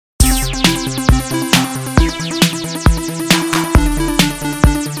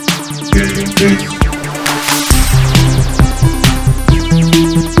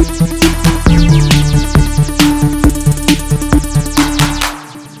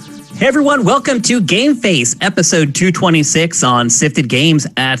Hey everyone, welcome to GameFace, episode 226 on Sifted Games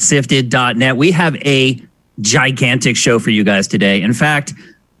at Sifted.net. We have a gigantic show for you guys today. In fact,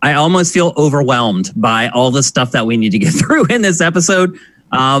 I almost feel overwhelmed by all the stuff that we need to get through in this episode.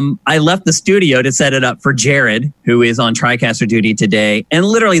 I left the studio to set it up for Jared, who is on TriCaster duty today. And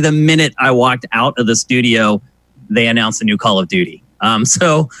literally the minute I walked out of the studio, they announced a new Call of Duty.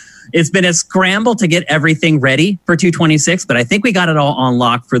 So it's been a scramble to get everything ready for 226, but I think we got it all on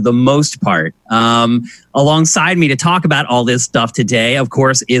lock for the most part. Alongside me to talk about all this stuff today, of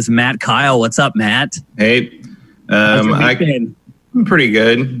course, is Matt Kyle. What's up, Matt? Hey, I'm pretty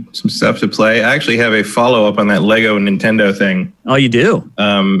good. Some stuff to play. I actually have a follow-up on that Lego Nintendo thing. Oh, you do?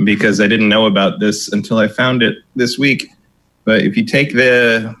 Because I didn't know about this until I found it this week. But if you take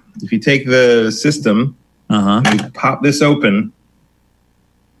the system, and you pop this open,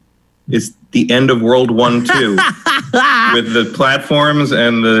 it's the end of World War II with the platforms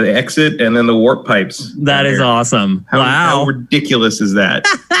and the exit and then the warp pipes. That is awesome. Wow. How ridiculous is that?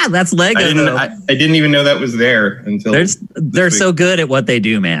 That's Lego. I didn't even know that was there until they're so good at what they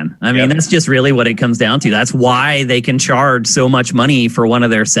do, man. I mean, that's just really what it comes down to. That's why they can charge so much money for one of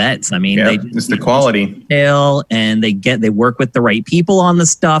their sets. I mean, it's the quality. And they work with the right people on the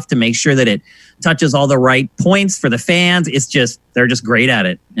stuff to make sure that it touches all the right points for the fans. They're just great at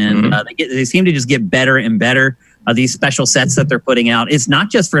it. And they seem to just get better and better. These special sets that they're putting out, it's not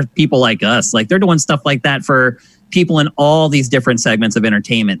just for people like us. Like, they're doing stuff like that for people in all these different segments of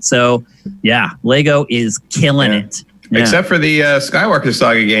entertainment. So yeah, Lego is killing it. Yeah. Except for the Skywalker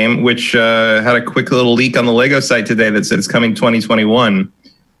Saga game, which had a quick little leak on the Lego site today that said it's coming 2021.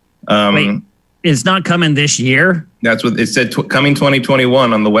 Wait, it's not coming this year? That's what it said, coming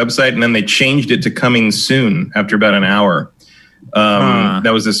 2021 on the website, and then they changed it to coming soon after about an hour.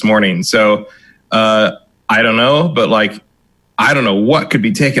 That was this morning. So I don't know, but I don't know what could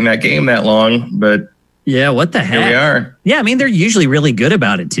be taking that game that long, but yeah, what the heck? Here we are. Yeah, I mean, they're usually really good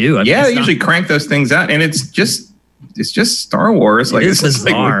about it too. I mean, they usually crank those things out, and it's just Star Wars. Like, it's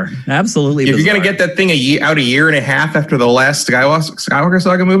bizarre. Absolutely bizarre. If you're going to get that thing a year and a half after the last Skywalker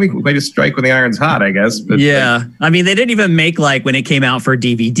Saga movie, we might just strike when the iron's hot, I guess. But, I mean, they didn't even make when it came out for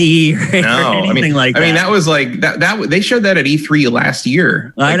DVD or anything like that. I mean, that was that they showed that at E3 last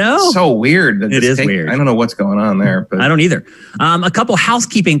year. I know. It's so weird. It is weird. I don't know what's going on there. But. I don't either. A couple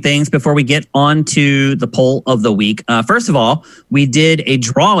housekeeping things before we get on to the poll of the week. First of all, we did a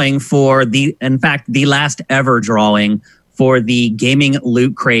drawing for the last ever drawing for the gaming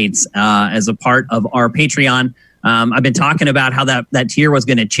loot crates as a part of our Patreon. I've been talking about how that tier was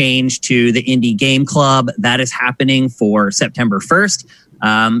going to change to the Indie Game Club. That is happening for September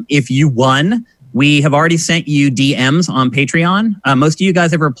 1st. If you won, we have already sent you DMs on Patreon. Most of you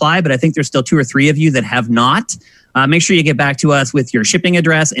guys have replied, but I think there's still 2 or 3 of you that have not. Make sure you get back to us with your shipping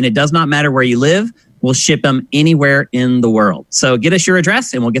address, and it does not matter where you live. We'll ship them anywhere in the world. So get us your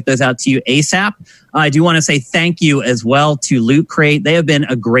address and we'll get those out to you ASAP. I do want to say thank you as well to Loot Crate. They have been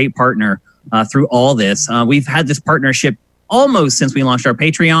a great partner through all this. We've had this partnership almost since we launched our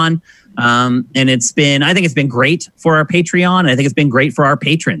Patreon. And I think it's been great for our Patreon. And I think it's been great for our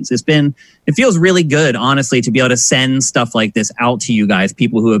patrons. It feels really good, honestly, to be able to send stuff like this out to you guys,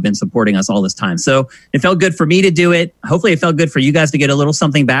 people who have been supporting us all this time. So it felt good for me to do it. Hopefully it felt good for you guys to get a little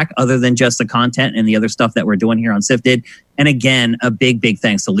something back other than just the content and the other stuff that we're doing here on Sifted. And again, a big, big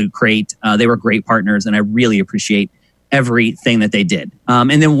thanks to Loot Crate. They were great partners and I really appreciate everything that they did. And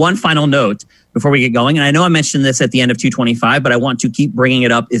then one final note before we get going, and I know I mentioned this at the end of 225, but I want to keep bringing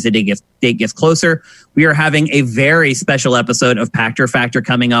it up as the date gets closer. We are having a very special episode of Pactor Factor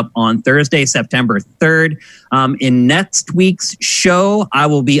coming up on Thursday, September 3rd. In next week's show, I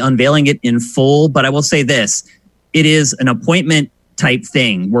will be unveiling it in full, but I will say this. It is an appointment type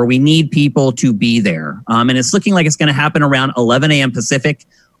thing where we need people to be there. And it's looking like it's going to happen around 11 a.m. Pacific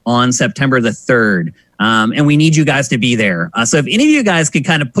on September the 3rd. And we need you guys to be there. So if any of you guys could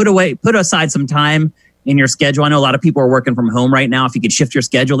kind of put aside some time in your schedule. I know a lot of people are working from home right now. If you could shift your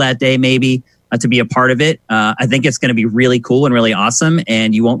schedule that day, maybe to be a part of it, I think it's going to be really cool and really awesome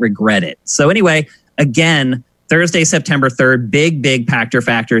and you won't regret it. So anyway, again, Thursday, September 3rd, big Pactor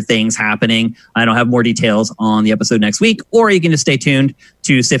Factor things happening. I don't have more details on the episode next week, or you can just stay tuned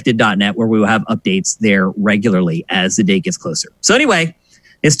to Sifted.net where we will have updates there regularly as the date gets closer. So anyway,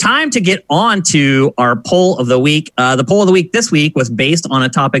 it's time to get on to our poll of the week. The poll of the week this week was based on a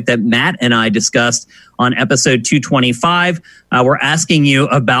topic that Matt and I discussed on episode 225. We're asking you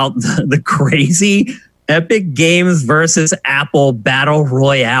about the crazy Epic Games versus Apple battle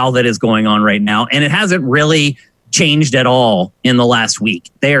royale that is going on right now. And it hasn't really changed at all in the last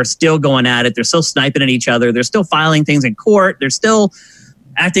week. They are still going at it. They're still sniping at each other. They're still filing things in court. They're still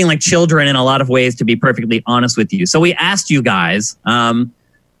acting like children in a lot of ways, to be perfectly honest with you. So we asked you guys,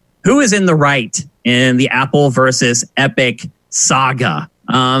 who is in the right in the Apple versus Epic saga?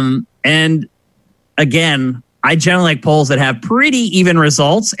 And again, I generally like polls that have pretty even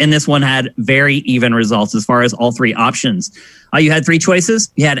results, and this one had very even results as far as all three options. You had three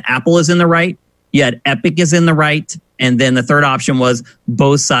choices. You had Apple is in the right, you had Epic is in the right, and then the third option was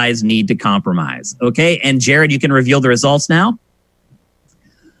both sides need to compromise. Okay, and Jared, you can reveal the results now.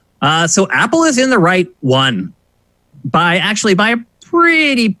 So Apple is in the right one by a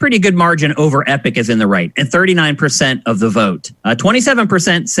pretty good margin over Epic is in the right, and 39% of the vote.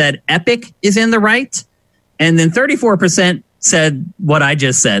 27% said Epic is in the right, and then 34% said what I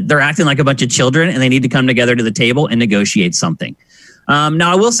just said. They're acting like a bunch of children, and they need to come together to the table and negotiate something.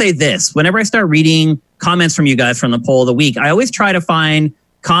 Now, I will say this. Whenever I start reading comments from you guys from the poll of the week, I always try to find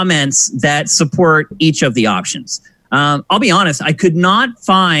comments that support each of the options. I'll be honest, I could not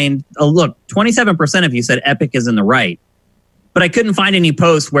find... look, 27% of you said Epic is in the right, but I couldn't find any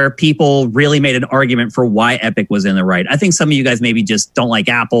posts where people really made an argument for why Epic was in the right. I think some of you guys maybe just don't like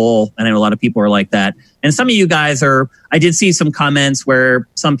Apple. I know a lot of people are like that. And some of you guys are... I did see some comments where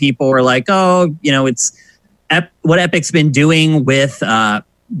some people were like, oh, it's what Epic's been doing with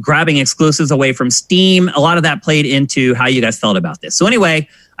grabbing exclusives away from Steam. A lot of that played into how you guys felt about this. So anyway,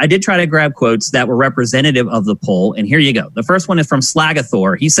 I did try to grab quotes that were representative of the poll. And here you go. The first one is from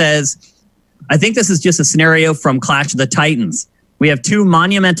Slagathor. He says, I think this is just a scenario from Clash of the Titans. We have two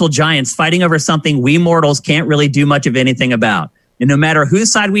monumental giants fighting over something we mortals can't really do much of anything about. And no matter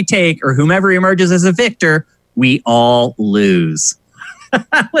whose side we take or whomever emerges as a victor, we all lose.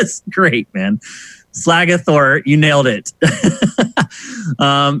 That was great, man. Slagathor, you nailed it.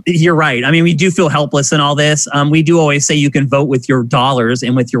 You're right. I mean, we do feel helpless in all this. We do always say you can vote with your dollars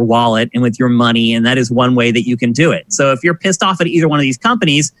and with your wallet and with your money, and that is one way that you can do it. So if you're pissed off at either one of these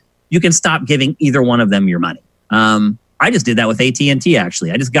companies, you can stop giving either one of them your money. I just did that with AT&T,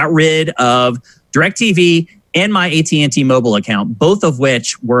 actually. I just got rid of DirecTV and my AT&T mobile account, both of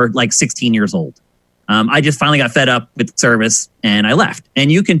which were like 16 years old. I just finally got fed up with the service and I left. And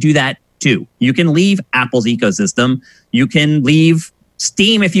you can do that too. You can leave Apple's ecosystem. You can leave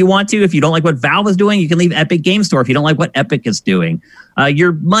Steam if you want to. If you don't like what Valve is doing, you can leave Epic Game Store if you don't like what Epic is doing.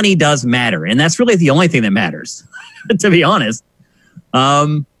 Your money does matter. And that's really the only thing that matters, to be honest.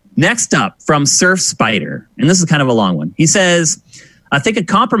 Next up, from Surf Spider, and this is kind of a long one. He says, I think a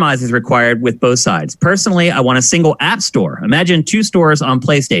compromise is required with both sides. Personally, I want a single app store. Imagine two stores on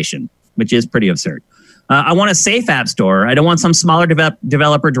PlayStation, which is pretty absurd. I want a safe app store. I don't want some smaller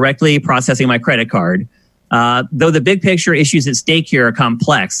developer directly processing my credit card. Though the big picture issues at stake here are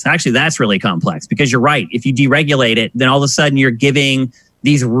complex. Actually, that's really complex because you're right. If you deregulate it, then all of a sudden you're giving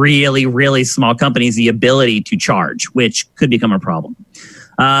these really, really small companies the ability to charge, which could become a problem.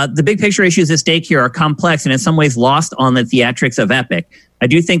 The big picture issues at stake here are complex and in some ways lost on the theatrics of Epic. I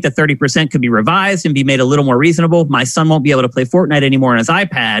do think that 30% could be revised and be made a little more reasonable. My son won't be able to play Fortnite anymore on his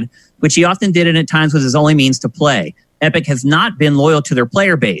iPad, which he often did and at times was his only means to play. Epic has not been loyal to their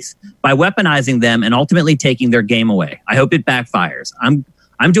player base by weaponizing them and ultimately taking their game away. I hope it backfires.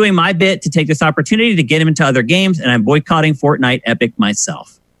 I'm doing my bit to take this opportunity to get him into other games, and I'm boycotting Fortnite Epic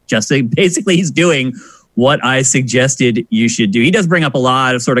myself. Basically, he's doing what I suggested you should do. He does bring up a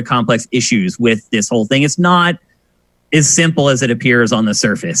lot of sort of complex issues with this whole thing. It's not as simple as it appears on the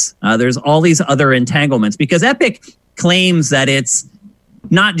surface. There's all these other entanglements because Epic claims that it's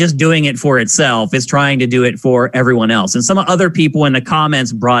not just doing it for itself, it's trying to do it for everyone else. And some other people in the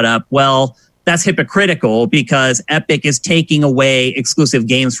comments brought up, well, that's hypocritical because Epic is taking away exclusive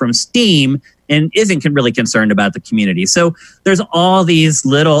games from Steam and isn't really concerned about the community. So there's all these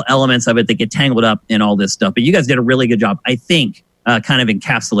little elements of it that get tangled up in all this stuff. But you guys did a really good job, I think, kind of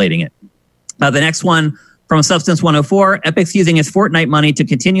encapsulating it. The next one from Substance 104, Epic's using its Fortnite money to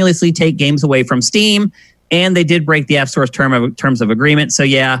continuously take games away from Steam, and they did break the App Store's terms of agreement. So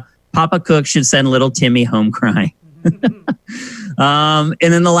yeah, Papa Cook should send little Timmy home crying. And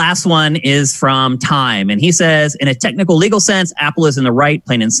then the last one is from Time, and he says, in a technical legal sense, Apple is in the right,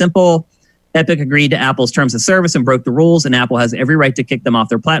 plain and simple. Epic agreed to Apple's terms of service and broke the rules, and Apple has every right to kick them off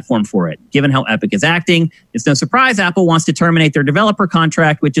their platform for it. Given how Epic is acting, it's no surprise Apple wants to terminate their developer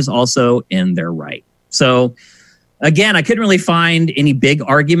contract, which is also in their right. So, again, I couldn't really find any big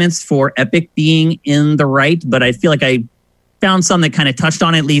arguments for Epic being in the right, but I feel like I found some that kind of touched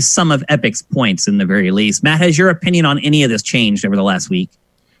on at least some of Epic's points in the very least. Matt, has your opinion on any of this changed over the last week?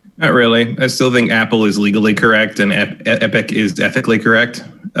 Not really. I still think Apple is legally correct and Epic is ethically correct.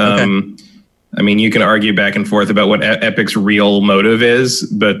 Okay. I mean, you can argue back and forth about what Epic's real motive is,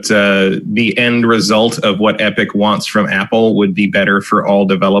 but the end result of what Epic wants from Apple would be better for all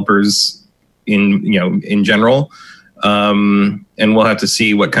developers in general. And we'll have to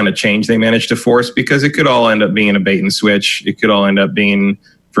see what kind of change they manage to force, because it could all end up being a bait and switch. It could all end up being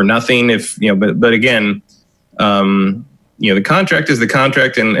for nothing but again, the contract is the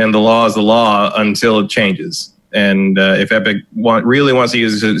contract and the law is the law until it changes. And if Epic really wants to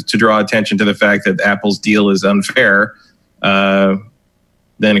use it to draw attention to the fact that Apple's deal is unfair, then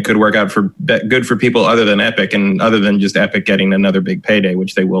it could work out good for people other than Epic, and other than just Epic getting another big payday,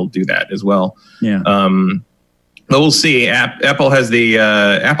 which they will do that as well. Yeah. But we'll see. Apple has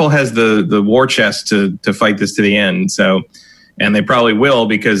the war chest to fight this to the end. So, and they probably will,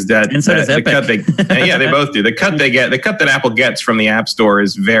 because and so does Epic. They both do. The cut that Apple gets from the App Store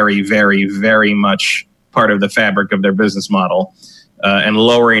is very, very, very much part of the fabric of their business model, and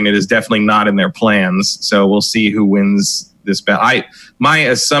lowering it is definitely not in their plans. So we'll see who wins this battle. My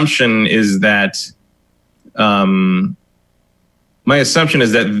assumption is that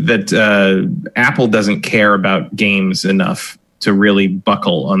Apple doesn't care about games enough to really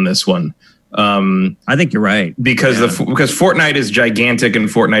buckle on this one. I think you're right, because Fortnite is gigantic, and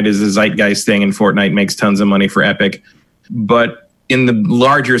Fortnite is a zeitgeist thing, and Fortnite makes tons of money for Epic, but in the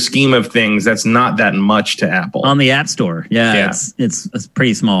larger scheme of things, that's not that much to Apple. On the App Store, it's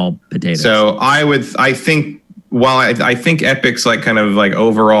pretty small potatoes. So I think Epic's kind of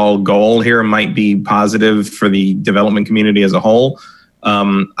overall goal here might be positive for the development community as a whole,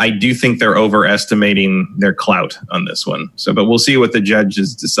 I do think they're overestimating their clout on this one. So, but we'll see what the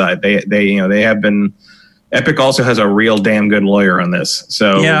judges decide. They have been. Epic also has a real damn good lawyer on this.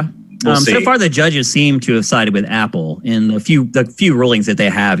 So yeah. So far, the judges seem to have sided with Apple in the few rulings that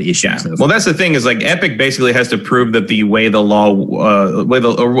they have issued. Yeah. Well, that's the thing is Epic basically has to prove that the way the law,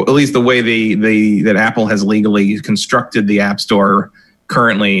 or at least the way that Apple has legally constructed the App Store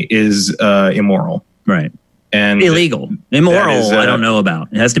currently is immoral. Right. And illegal, immoral. I don't know about.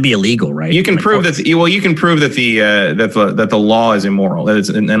 It has to be illegal, right? You can prove that. You can prove that the law is immoral. That it's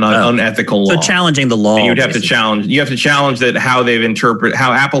an unethical law. So challenging the law, and you'd have to challenge. You have to challenge that how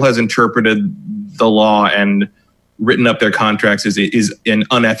Apple has interpreted the law and written up their contracts is an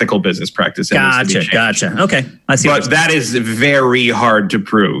unethical business practice. Gotcha. Okay, I see. But that is very hard to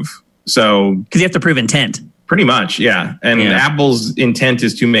prove. So because you have to prove intent. Pretty much, yeah. And Apple's intent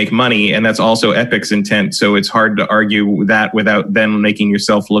is to make money, and that's also Epic's intent. So it's hard to argue that without then making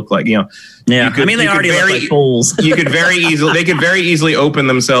yourself look like, Yeah, they already look like fools. They could very easily open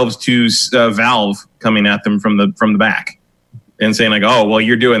themselves to Valve coming at them from the back and saying oh, well,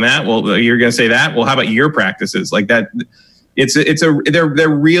 you're doing that. Well, you're going to say that. Well, how about your practices like that? They're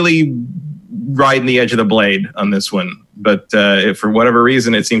really riding the edge of the blade on this one. But if for whatever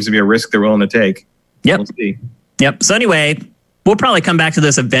reason, it seems to be a risk they're willing to take. Yep. We'll see. Yep. So anyway, we'll probably come back to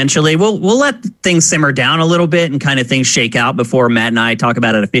this eventually. We'll let things simmer down a little bit and kind of things shake out before Matt and I talk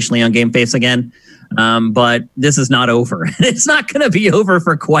about it officially on GameFace again. But this is not over. It's not going to be over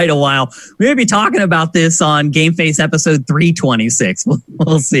for quite a while. We're going to be talking about this on GameFace episode 326.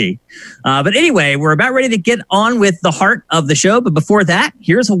 We'll see. But anyway, we're about ready to get on with the heart of the show. But before that,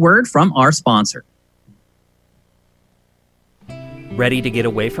 here's a word from our sponsor. Ready to get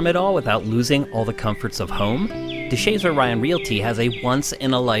away from it all without losing all the comforts of home? DeShazer Ryan Realty has a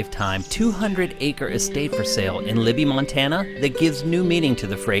once-in-a-lifetime 200-acre estate for sale in Libby, Montana that gives new meaning to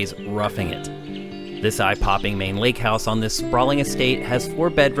the phrase roughing it. This eye-popping main lake house on this sprawling estate has 4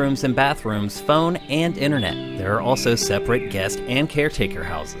 bedrooms and bathrooms, phone, and internet. There are also separate guest and caretaker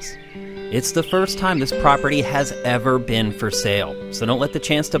houses. It's the first time this property has ever been for sale, so don't let the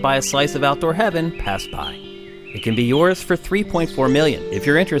chance to buy a slice of outdoor heaven pass by. It can be yours for $3.4 million. If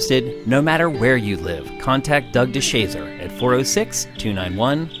you're interested, no matter where you live, contact Doug DeShazer at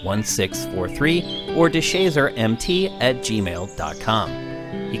 406-291-1643 or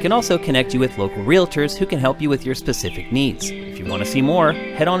deshazermt@gmail.com. He can also connect you with local realtors who can help you with your specific needs. If you want to see more,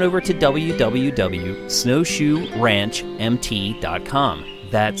 head on over to www.snowshoeranchmt.com.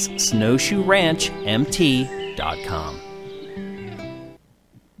 That's snowshoeranchmt.com.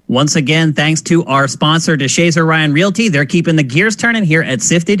 Once again, thanks to our sponsor, DeShazer Ryan Realty. They're keeping the gears turning here at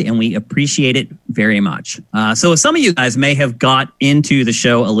Sifted, and we appreciate it very much. So some of you guys may have got into the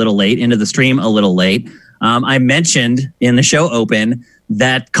show a little late, into the stream a little late. I mentioned in the show open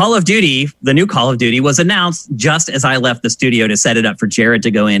that Call of Duty, the new Call of Duty, was announced just as I left the studio to set it up for Jared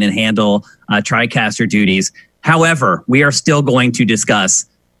to go in and handle TriCaster duties. However, we are still going to discuss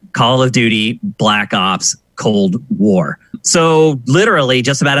Call of Duty Black Ops Cold War. So literally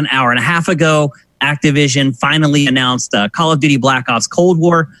just about an hour and a half ago, Activision finally announced Call of Duty Black Ops Cold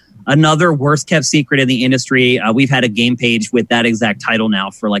War. another worst kept secret in the industry. We've had a game page with that exact title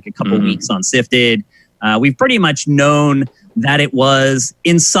now for like a couple weeks on Sifted. We've pretty much known that it was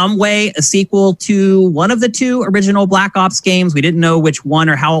in some way a sequel to one of the two original Black Ops games. We didn't know which one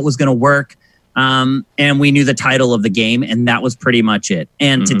or how it was going to work. And we knew the title of the game, and that was pretty much it.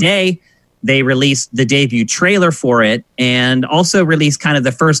 And today they released the debut trailer for it and also released kind of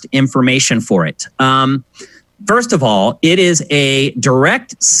the first information for it. First of all, it is a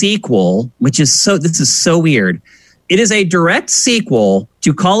direct sequel, this is so weird. It is a direct sequel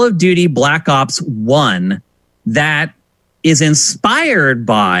to Call of Duty Black Ops 1 that is inspired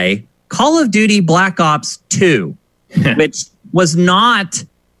by Call of Duty Black Ops 2, which was not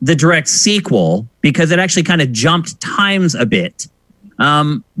the direct sequel because it actually kind of jumped times a bit.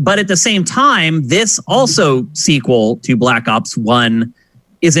 But at the same time, this also sequel to Black Ops 1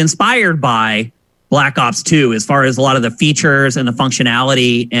 is inspired by Black Ops 2 as far as a lot of the features and the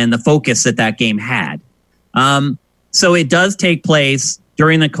functionality and the focus that game had. So it does take place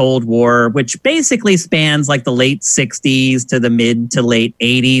during the Cold War, which basically spans like the late 60s to the mid to late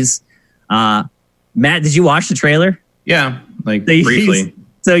 80s. Matt, did you watch the trailer? Yeah, briefly.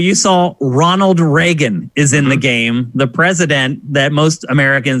 So you saw Ronald Reagan is in the game, the president that most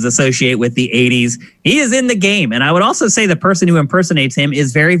Americans associate with the 80s. He is in the game. And I would also say the person who impersonates him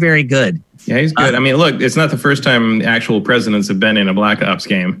is very, very good. Yeah, he's good. I mean, look, it's not the first time actual presidents have been in a Black Ops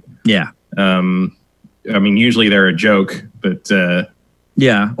game. Yeah. I mean, usually they're a joke, but...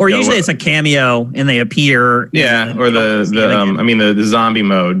 yeah, or usually it's a cameo and they appear. Yeah, or the zombie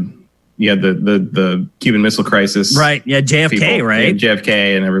mode. You had the Cuban Missile Crisis. Right, yeah, JFK, people, right? Yeah,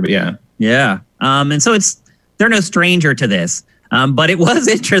 JFK and everybody, yeah. Yeah, and so they're no stranger to this, but it was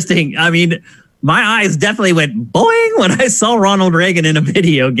interesting. I mean, my eyes definitely went boing when I saw Ronald Reagan in a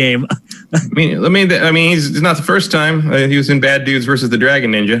video game. I mean, he's not the first time. He was in Bad Dudes versus the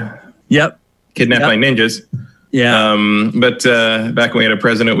Dragon Ninja. Yep. Kidnapped by ninjas. Yeah. But back when we had a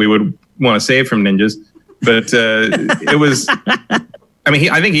president we would want to save from ninjas. But it was... I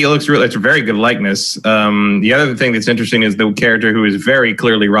mean, I think he looks really... It's a very good likeness. The other thing that's interesting is the character who is very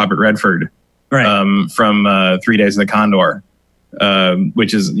clearly Robert Redford. Right. From 3 Days of the Condor.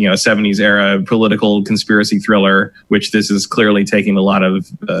 Which is, a 70s era political conspiracy thriller, which this is clearly taking a lot of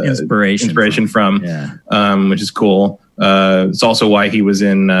inspiration from, which is cool. It's also why he was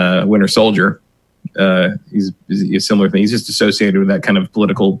in Winter Soldier. He's a similar thing. He's just associated with that kind of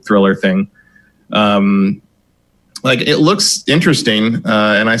political thriller thing. It looks interesting,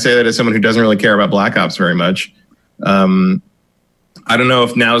 and I say that as someone who doesn't really care about Black Ops very much. I don't know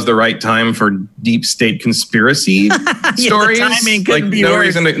if now's the right time for deep state conspiracy stories. The timing couldn't be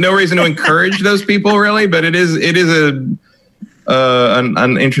worse. No reason to encourage those people, really. But it is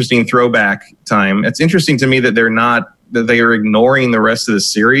an interesting throwback time. It's interesting to me that they are ignoring the rest of the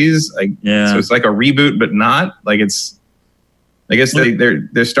series. So it's like a reboot, but not like it's. I guess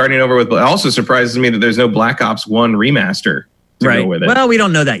they're starting over with. It also surprises me that there's no Black Ops 1 remaster to go with it. Well, we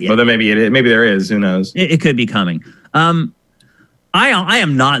don't know that yet. Well, then maybe there is. Who knows? It could be coming. I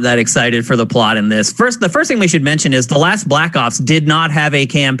am not that excited for the plot in this. The first thing we should mention is the last Black Ops did not have a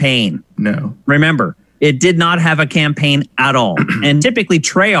campaign. No. Remember, it did not have a campaign at all. And typically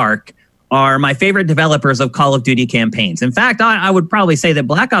Treyarch are my favorite developers of Call of Duty campaigns. In fact, I would probably say that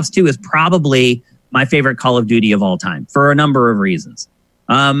Black Ops 2 is probably my favorite Call of Duty of all time for a number of reasons.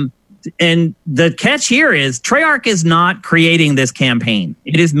 And the catch here is Treyarch is not creating this campaign.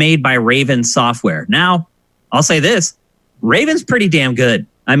 It is made by Raven Software. Now, I'll say this. Raven's pretty damn good.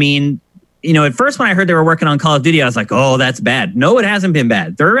 I mean, at first when I heard they were working on Call of Duty, I was like, oh, that's bad. No, it hasn't been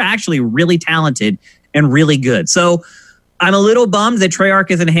bad. They're actually really talented and really good. So I'm a little bummed that Treyarch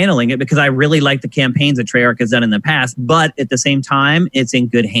isn't handling it because I really like the campaigns that Treyarch has done in the past. But at the same time, it's in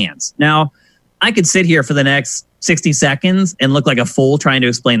good hands. Now, I could sit here for the next 60 seconds and look like a fool trying to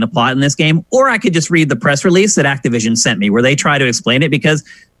explain the plot in this game, or I could just read the press release that Activision sent me where they try to explain it, because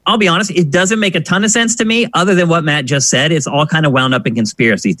I'll be honest, it doesn't make a ton of sense to me other than what Matt just said. It's all kind of wound up in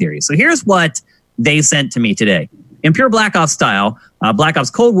conspiracy theories. So here's what they sent to me today. In pure Black Ops style, Black Ops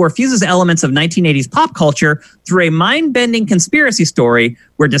Cold War fuses elements of 1980s pop culture through a mind-bending conspiracy story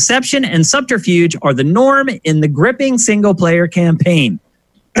where deception and subterfuge are the norm in the gripping single-player campaign.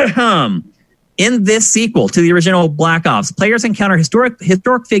 In this sequel to the original Black Ops, players encounter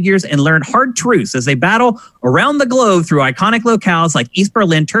historic figures and learn hard truths as they battle around the globe through iconic locales like East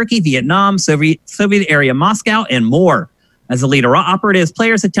Berlin, Turkey, Vietnam, Soviet area Moscow, and more. As the lead operatives,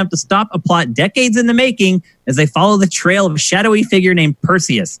 players attempt to stop a plot decades in the making as they follow the trail of a shadowy figure named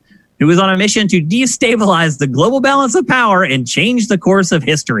Perseus, who is on a mission to destabilize the global balance of power and change the course of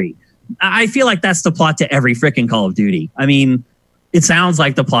history. I feel like that's the plot to every freaking Call of Duty. I mean, It sounds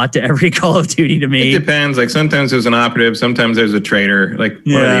like the plot to every Call of Duty to me. It depends. Like sometimes there's an operative, sometimes there's a traitor, like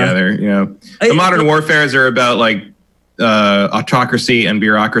one or the other. You know, the modern warfares are about like autocracy and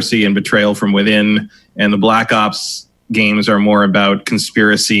bureaucracy and betrayal from within, and the Black Ops games are more about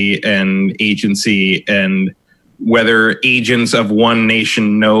conspiracy and agency and whether agents of one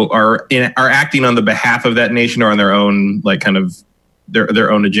nation are acting on the behalf of that nation or on their own, like kind of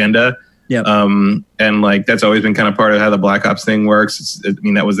their own agenda. Yep. And like that's always been kind of part of how the Black Ops thing works.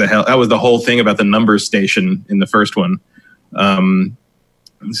 That was the whole thing about the numbers station in the first one. And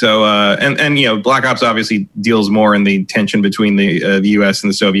you know, Black Ops obviously deals more in the tension between the U.S. and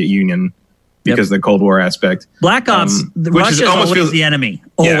the Soviet Union because of the Cold War aspect. Black Ops, Russia is always the enemy.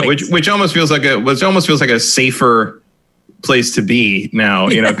 Always. Yeah, which almost feels like a safer place to be now.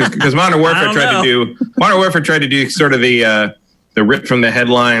 You know, because Modern Warfare tried to do sort of the rip from the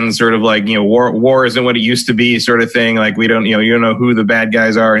headlines, sort of like, you know, war isn't what it used to be sort of thing. Like you don't know who the bad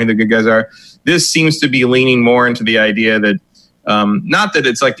guys are and who the good guys are. This seems to be leaning more into the idea that, not that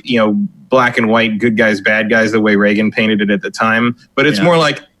it's like, you know, black and white, good guys, bad guys, the way Reagan painted it at the time, but it's more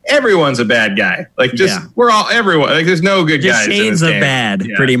like everyone's a bad guy. Like everyone, like there's no good guys. Just shades of bad,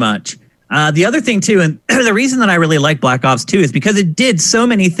 pretty much. The other thing too, and the reason that I really like Black Ops 2 is because it did so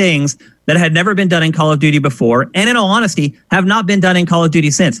many things that had never been done in Call of Duty before, and in all honesty, have not been done in Call of Duty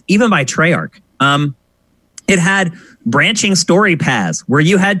since, even by Treyarch. It had branching story paths where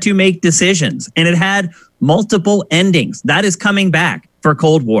you had to make decisions, and it had multiple endings. That is coming back for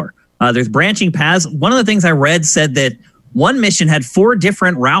Cold War. There's branching paths. One of the things I read said that one mission had 4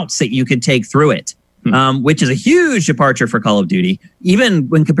 different routes that you could take through it, which is a huge departure for Call of Duty, even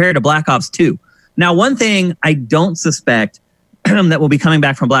when compared to Black Ops 2. Now, one thing I don't suspect that will be coming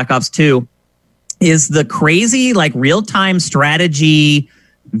back from Black Ops 2 is the crazy, like, real-time strategy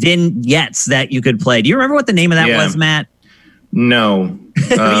vignettes that you could play. Do you remember what the name of that was, Matt? No.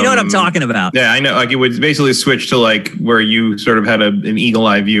 You know what I'm talking about. Yeah, I know. Like, it would basically switch to like where you sort of had an eagle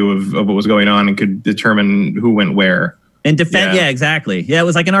eye view of what was going on and could determine who went where. And defend, exactly. Yeah, it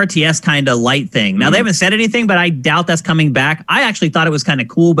was like an RTS kind of light thing. Now, they haven't said anything, but I doubt that's coming back. I actually thought it was kind of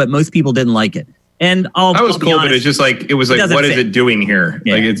cool, but most people didn't like it. And that was cool, honest, but it's just like, it was like, what is it doing here?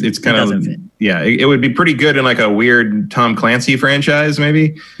 Yeah, like, it's kind of, it would be pretty good in like a weird Tom Clancy franchise,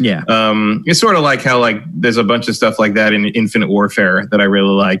 maybe. Yeah. It's sort of like how like there's a bunch of stuff like that in Infinite Warfare that I really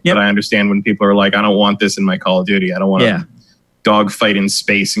like, but I understand when people are like, I don't want this in my Call of Duty. I don't want to dogfight in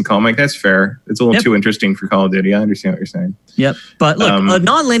space and call them like, that's fair. It's a little too interesting for Call of Duty. I understand what you're saying. Yep. But look, a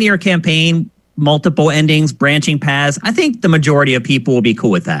non-linear campaign, multiple endings, branching paths, I think the majority of people will be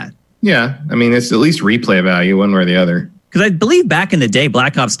cool with that. Yeah, I mean, it's at least replay value one way or the other. Because I believe back in the day,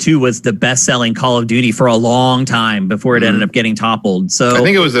 Black Ops 2 was the best-selling Call of Duty for a long time before it ended up getting toppled. So I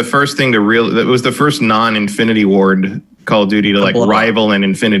think it was the first thing it was the first non-Infinity Ward Call of Duty to like rival an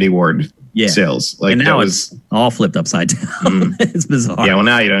Infinity Ward sales. Like, and now it's all flipped upside down. It's bizarre. Yeah, well,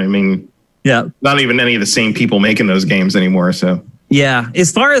 now you don't. I mean, not even any of the same people making those games anymore. So. Yeah.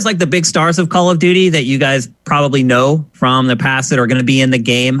 As far as like the big stars of Call of Duty that you guys probably know from the past that are going to be in the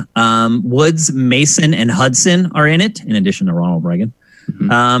game, Woods, Mason, and Hudson are in it, in addition to Ronald Reagan.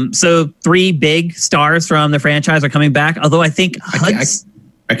 So 3 big stars from the franchise are coming back. Although I think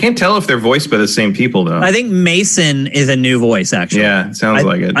I can't tell if they're voiced by the same people, though. I think Mason is a new voice, actually. Yeah, it sounds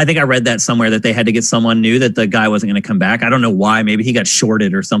like it. I think I read that somewhere that they had to get someone new, that the guy wasn't going to come back. I don't know why. Maybe he got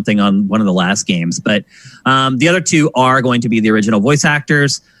shorted or something on one of the last games. But the other 2 are going to be the original voice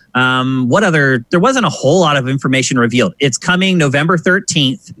actors. There wasn't a whole lot of information revealed. It's coming November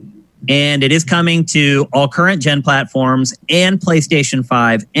 13th, and it is coming to all current gen platforms and PlayStation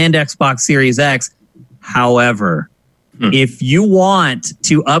 5 and Xbox Series X. However, if you want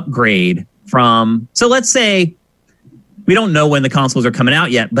to upgrade so let's say we don't know when the consoles are coming out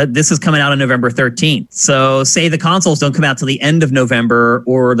yet, but this is coming out on November 13th. So say the consoles don't come out till the end of November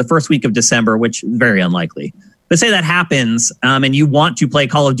or the first week of December, which is very unlikely. But say that happens and you want to play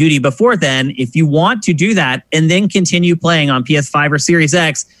Call of Duty before then, if you want to do that and then continue playing on PS5 or Series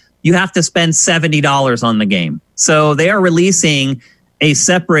X, you have to spend $70 on the game. So they are releasing a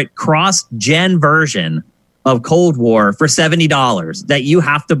separate cross-gen version of Cold War for $70 that you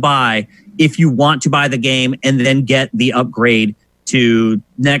have to buy if you want to buy the game and then get the upgrade to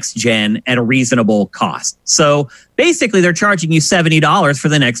next gen at a reasonable cost. So basically they're charging you $70 for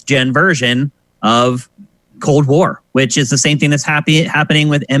the next gen version of Cold War, which is the same thing that's happening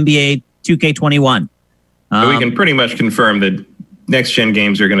with NBA 2K21. So we can pretty much confirm that next gen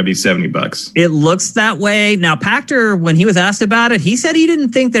games are going to be $70. It looks that way. Now, Pachter, when he was asked about it, he said he didn't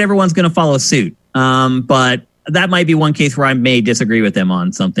think that everyone's going to follow suit. But that might be one case where I may disagree with him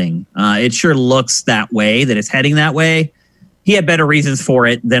on something. It sure looks that way, that it's heading that way. he had better reasons for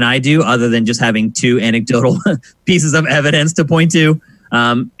it than I do, other than just having two anecdotal pieces of evidence to point to.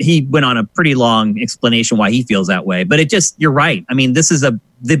 He went on a pretty long explanation why he feels that way. But you're right. I mean, this is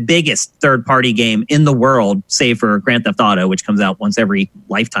the biggest third-party game in the world, save for Grand Theft Auto, which comes out once every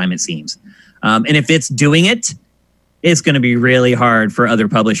lifetime, it seems. And if it's doing it, it's going to be really hard for other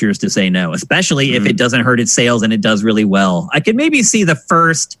publishers to say no, especially if it doesn't hurt its sales and it does really well. I could maybe see the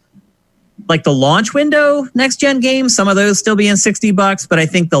first, like the launch window next-gen games, some of those still being $60, but I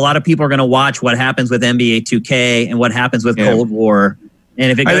think a lot of people are going to watch what happens with NBA 2K and what happens with Cold War.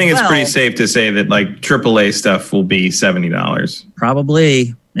 And if it goes it's pretty safe to say that like AAA stuff will be $70.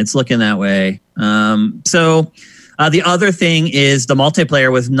 Probably. It's looking that way. So the other thing is the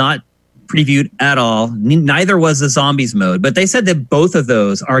multiplayer was not previewed at all. Neither was the zombies mode, but they said that both of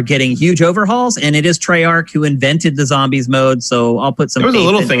those are getting huge overhauls, and it is Treyarch who invented the zombies mode. So I'll put some. There was a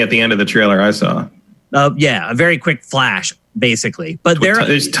little thing at the end of the trailer I saw. A very quick flash, basically. But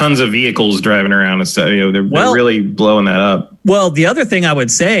there's tons of vehicles driving around and stuff. They're really blowing that up. Well, the other thing I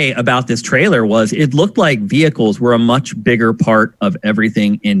would say about this trailer was it looked like vehicles were a much bigger part of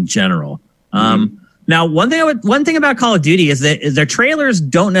everything in general. Now, one thing about Call of Duty is that their trailers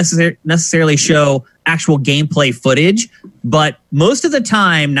don't necessarily show actual gameplay footage, but most of the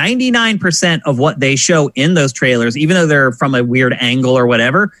time, 99% of what they show in those trailers, even though they're from a weird angle or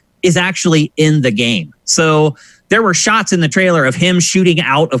whatever, is actually in the game. So there were shots in the trailer of him shooting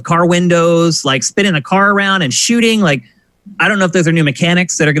out of car windows, like spinning the car around and shooting. Like, I don't know if those are new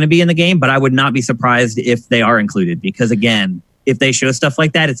mechanics that are going to be in the game, but I would not be surprised if they are included because, again, if they show stuff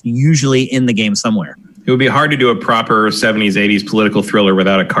like that, it's usually in the game somewhere. It would be hard to do a proper 70s, 80s political thriller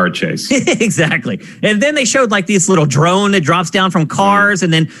without a car chase. Exactly. And then they showed like this little drone that drops down from cars.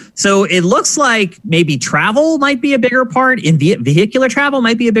 And then, so it looks like maybe travel might be a bigger part. Vehicular travel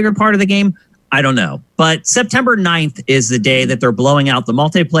might be a bigger part of the game. I don't know. But September 9th is the day that they're blowing out the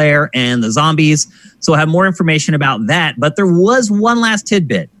multiplayer and the zombies. So I'll have more information about that. But there was one last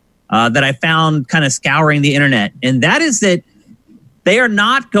tidbit that I found kind of scouring the internet. And that is that they are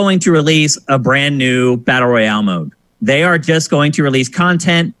not going to release a brand new Battle Royale mode. They are just going to release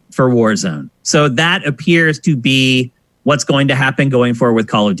content for Warzone. So that appears to be what's going to happen going forward with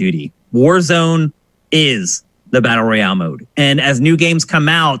Call of Duty. Warzone is the Battle Royale mode. And as new games come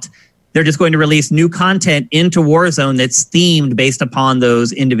out, they're just going to release new content into Warzone that's themed based upon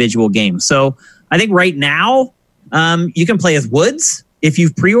those individual games. So I think right now, you can play as Woods. If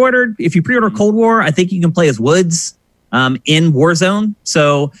you pre-order Cold War, I think you can play as Woods in Warzone.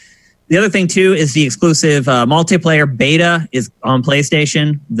 So the other thing too is the exclusive multiplayer beta is on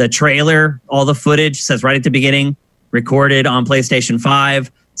PlayStation. The trailer, all the footage says right at the beginning, recorded on PlayStation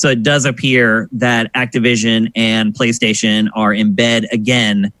 5. So it does appear that Activision and PlayStation are in bed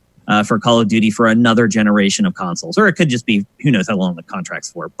again for Call of Duty for another generation of consoles. Or it could just be, who knows how long the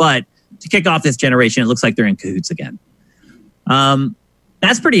contract's for. But to kick off this generation, it looks like they're in cahoots again.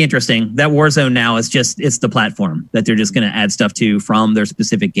 That's pretty interesting. That Warzone now is it's the platform that they're just going to add stuff to from their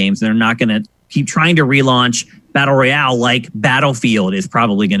specific games. They're not going to keep trying to relaunch Battle Royale like Battlefield is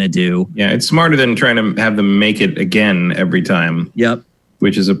probably going to do. Yeah, it's smarter than trying to have them make it again every time. Yep.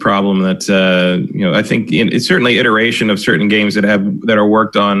 Which is a problem that, I think it's certainly iteration of certain games that are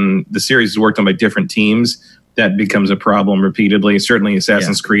worked on, the series is worked on by different teams. That becomes a problem repeatedly. Certainly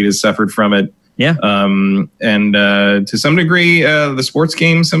Assassin's Creed has suffered from it. Yeah. And to some degree, the sports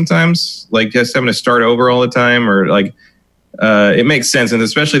games sometimes, like just having to start over all the time, or like it makes sense. And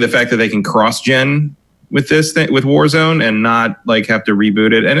especially the fact that they can cross-gen with this thing, with Warzone, and not like have to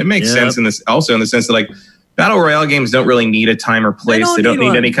reboot it. And it makes sense in this also in the sense that like Battle Royale games don't really need a time or place. They don't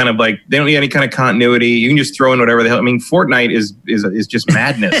need any kind of continuity. You can just throw in whatever the hell. I mean, Fortnite is just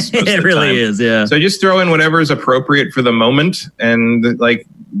madness. It really is. Yeah. So just throw in whatever is appropriate for the moment and like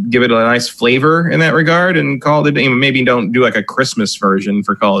give it a nice flavor in that regard and call it. Maybe don't do like a Christmas version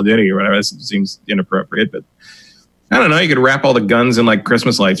for Call of Duty or whatever. That seems inappropriate, but I don't know. You could wrap all the guns in like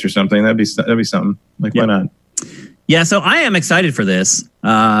Christmas lights or something. That'd be something. Like, why not? Yeah, so I am excited for this.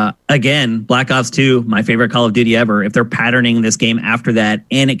 Again, Black Ops 2, my favorite Call of Duty ever. If they're patterning this game after that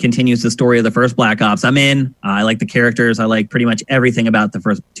and it continues the story of the first Black Ops, I'm in. I like the characters. I like pretty much everything about the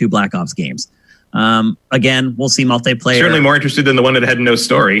first two Black Ops games. Again, we'll see multiplayer. Certainly more interested than the one that had no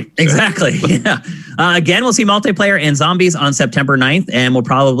story. So. Exactly, yeah. Again, we'll see multiplayer and zombies on September 9th, and we'll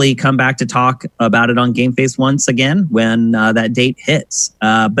probably come back to talk about it on GameFace once again when that date hits.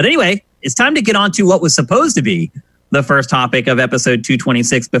 But anyway, it's time to get on to what was supposed to be the first topic of episode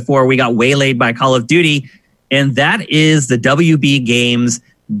 226 before we got waylaid by Call of Duty, and that is the WB Games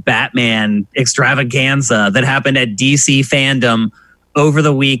Batman extravaganza that happened at DC Fandom over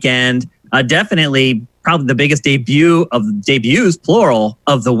the weekend. Definitely probably the biggest debuts, plural,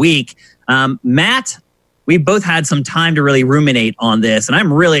 of the week. Matt, we both had some time to really ruminate on this, and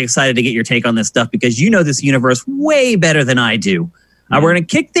I'm really excited to get your take on this stuff because you know this universe way better than I do. We're going to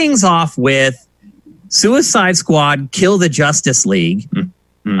kick things off with Suicide Squad Kill the Justice League,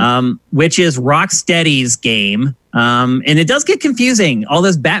 which is Rocksteady's game. And it does get confusing. All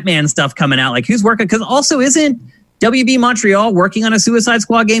this Batman stuff coming out, like who's working? Because also isn't WB Montreal working on a Suicide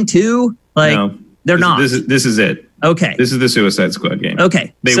Squad game too? Like no, they're not. This is it. Okay. This is the Suicide Squad game.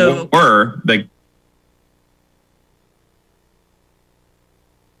 Okay. They were like.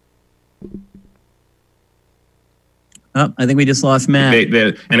 Oh, I think we just lost Matt.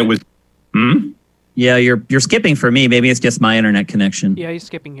 And it was. Yeah, you're skipping for me. Maybe it's just my internet connection. Yeah, he's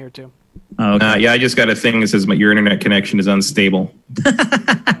skipping here too. Oh, okay. Yeah, I just got a thing that says your internet connection is unstable.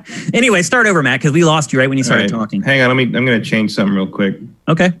 Anyway, start over, Matt, because we lost you right when you started talking. Hang on, I'm going to change something real quick.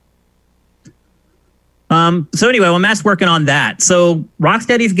 Okay. So anyway, well, Matt's working on that. So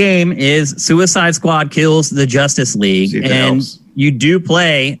Rocksteady's game is Suicide Squad Kills the Justice League, and you do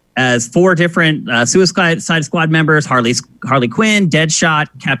play as 4 different Suicide Squad members: Harley Quinn, Deadshot,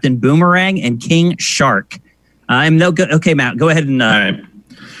 Captain Boomerang, and King Shark. Okay, Matt, go ahead and. All right.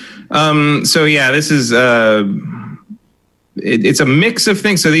 So yeah, this is it's a mix of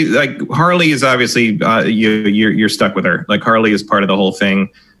things. So Harley is obviously you're stuck with her. Like Harley is part of the whole thing.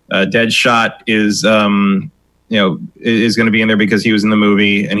 Deadshot is is going to be in there because he was in the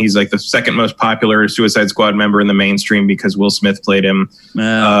movie, and he's like the second most popular Suicide Squad member in the mainstream because Will Smith played him.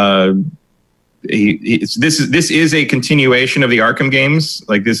 This is a continuation of the Arkham games.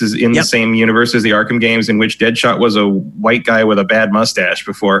 Like this is in the same universe as the Arkham games, in which Deadshot was a white guy with a bad mustache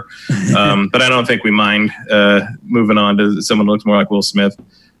before. But I don't think we mind moving on to someone who looks more like Will Smith.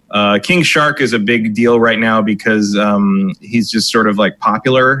 King Shark is a big deal right now because he's just sort of like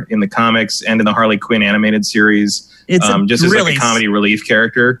popular in the comics and in the Harley Quinn animated series. It's just as like a comedy relief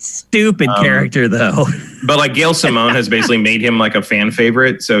character. Stupid character though. But like Gail Simone has basically made him like a fan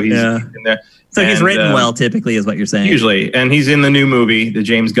favorite, so he's in there. So he's written well, typically, is what you're saying. Usually, and he's in the new movie, the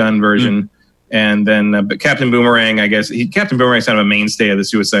James Gunn version. And then, but Captain Boomerang, I guess Captain Boomerang's kind of a mainstay of the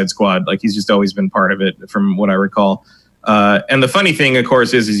Suicide Squad. Like he's just always been part of it, from what I recall. And the funny thing, of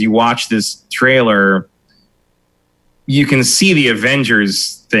course, is you watch this trailer, you can see the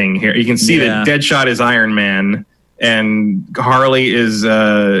Avengers thing here. You can see that Deadshot is Iron Man, and Harley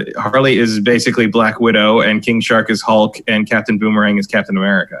is basically Black Widow, and King Shark is Hulk, and Captain Boomerang is Captain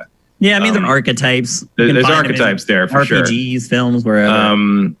America. Yeah, I mean, they're archetypes. There's archetypes there for sure. RPGs, films, wherever.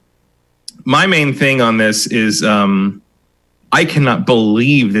 My main thing on this is I cannot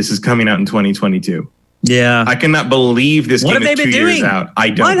believe this is coming out in 2022. Yeah. I cannot believe this game is 2 years out. I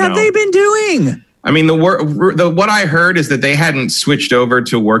don't know. What have they been doing? I mean, what I heard is that they hadn't switched over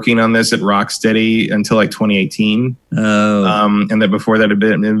to working on this at Rocksteady until like 2018. Oh. And that before that had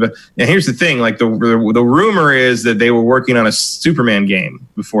been. And here's the thing: like the rumor is that they were working on a Superman game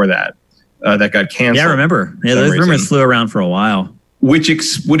before that that got canceled. Yeah, I remember. Yeah, those rumors flew around for a while. Which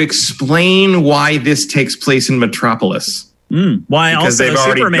would explain why this takes place in Metropolis. Why? Because also they've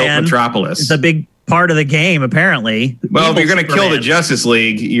already Superman built Metropolis. It's a big part of the game, apparently. Well, if you're going to kill the Justice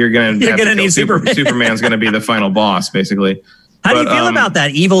League, you're going to need Superman. Superman's going to be the final boss, basically. How do you feel about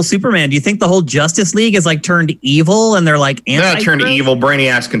that evil Superman? Do you think the whole Justice League is like turned evil and they're like anti? Not turned evil.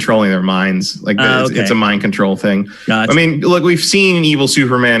 Brainiac's controlling their minds. Like it's a mind control thing. Gotcha. I mean, look, we've seen evil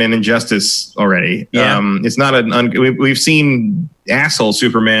Superman in Injustice already. Yeah. It's not we've seen asshole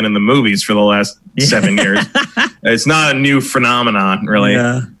Superman in the movies for the last 7 years. It's not a new phenomenon, really.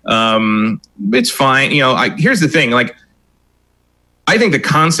 Yeah. It's fine. Here's the thing. Like, I think the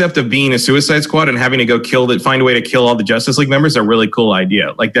concept of being a Suicide Squad and having to go find a way to kill all the Justice League members is a really cool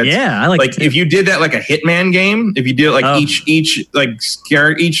idea. Like that's I like if you did that like a Hitman game, if you did like each Justice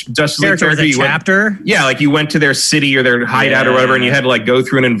League character chapter. Like you went to their city or their hideout or whatever, and you had to like go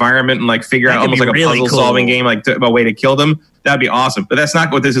through an environment and like figure out almost like a puzzle solving game, like a way to kill them. That'd be awesome. But that's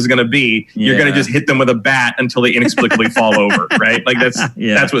not what this is going to be. You're going to just hit them with a bat until they inexplicably fall over, right? Like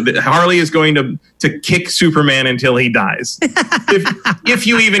that's what Harley is going to kick Superman until he dies. If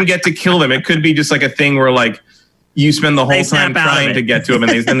you even get to kill them, it could be just like a thing where like you spend the whole time trying to get to him,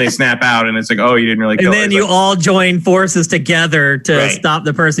 and then they snap out, and it's like, oh, you didn't really kill him. And then you all join forces together to stop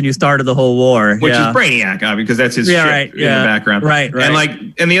the person who started the whole war. Which is Brainiac, obviously, because that's his shit in the background. Right.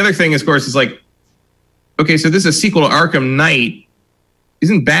 And the other thing, of course, is like, okay, so this is a sequel to Arkham Knight.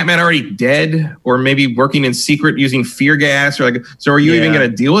 Isn't Batman already dead, or maybe working in secret using fear gas, or like? So are you even going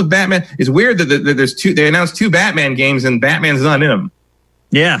to deal with Batman? It's weird that there's two. They announced 2 Batman games, and Batman's not in them.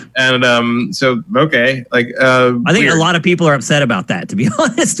 Yeah. And so, okay. Like, I think weird. a lot of people are upset about that, to be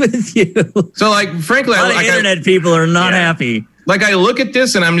honest with you. So, like, frankly, a lot of internet people are not happy. Like, I look at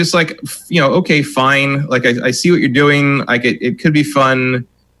this and I'm just like, okay, fine. Like, I see what you're doing. Like, it could be fun,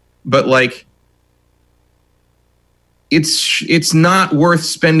 but like, it's not worth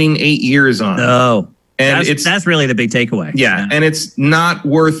spending 8 years on. No. And that's really the big takeaway. Yeah. And it's not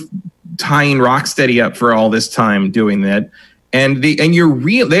worth tying Rocksteady up for all this time doing that. And the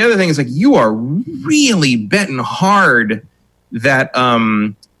other thing is, like, you are really betting hard that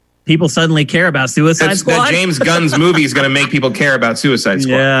people suddenly care about Suicide Squad. That James Gunn's movie is going to make people care about Suicide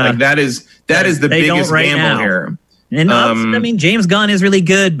Squad. Yeah. Like, that is the biggest gamble here. And I mean, James Gunn is really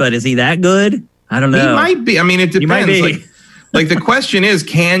good, but is he that good? I don't know. He might be. I mean, it depends. Like the question is,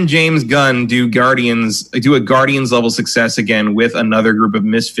 can James Gunn do a Guardians level success again with another group of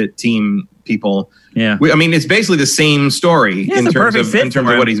misfit team people? Yeah. I mean, it's basically the same story in terms of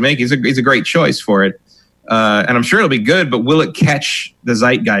what he's making. He's a great choice for it. And I'm sure it'll be good, but will it catch the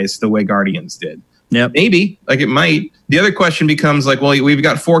zeitgeist the way Guardians did? Yep. Maybe. Like, it might. The other question becomes, like, well, we've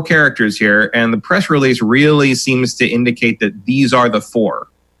got 4 characters here, and the press release really seems to indicate that these are the 4.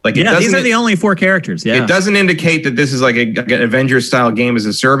 Like, these are the only 4 characters. Yeah. It doesn't indicate that this is like an Avengers-style game as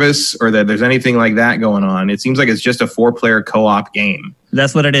a service, or that there's anything like that going on. It seems like it's just a 4-player co-op game.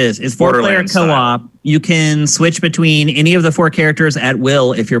 That's what it is. It's 4-player co-op. You can switch between any of the 4 characters at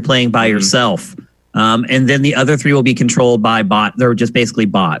will if you're playing by yourself. And then the other 3 will be controlled by bot. They're just basically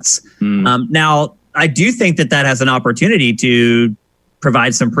bots. Now, I do think that has an opportunity to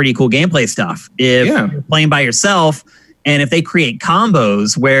provide some pretty cool gameplay stuff. If you're playing by yourself, and if they create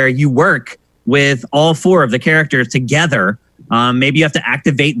combos where you work with all 4 of the characters together, maybe you have to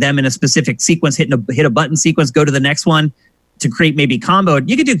activate them in a specific sequence, hit a button sequence, go to the next one to create maybe combo.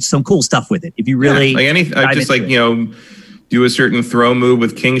 You could do some cool stuff with it if you really do a certain throw move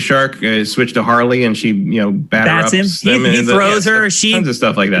with King Shark, switch to Harley, and she bats him. He throws her. She tons of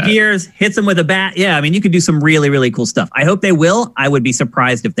stuff like that. Gears, hits him with a bat. Yeah, I mean, you could do some really, really cool stuff. I hope they will. I would be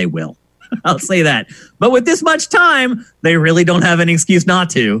surprised if they will. I'll say that. But with this much time, they really don't have any excuse not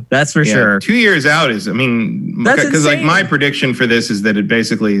to. That's for sure. 2 years out is, because like my prediction for this is that it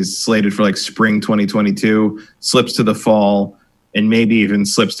basically is slated for like spring 2022, slips to the fall, and maybe even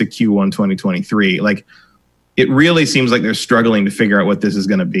slips to Q1 2023. Like, it really seems like they're struggling to figure out what this is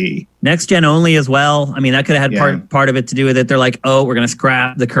going to be. Next gen only as well. I mean, that could have had part of it to do with it. They're like, oh, we're going to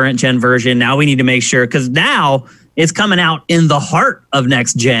scrap the current gen version. Now we need to make sure, because now it's coming out in the heart of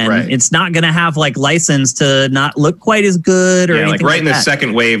next gen. Right. It's not going to have like license to not look quite as good or anything like in the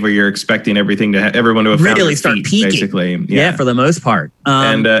second wave where you're expecting everyone to have really start peaking, basically. Yeah, for the most part.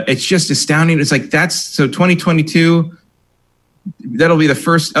 And it's just astounding. It's like, so 2022. That'll be the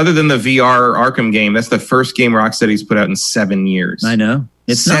first, other than the VR Arkham game, that's the first game Rocksteady's put out in 7 years. I know.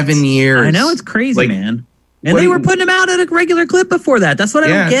 It's 7 years. I know, it's crazy, man. And they were putting them out at a regular clip before that. That's what I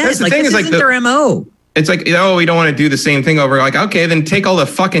don't get. That's the thing, this isn't their MO. It's like, we don't want to do the same thing over. Like, okay, then take all the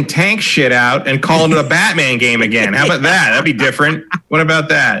fucking tank shit out and call it a Batman game again. How about that? That'd be different. What about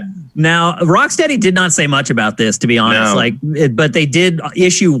that? Now, Rocksteady did not say much about this, to be honest. But they did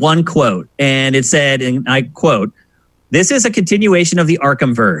issue one quote, and it said, and I quote, "This is a continuation of the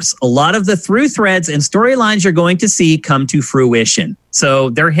Arkhamverse. A lot of the through threads and storylines you're going to see come to fruition." So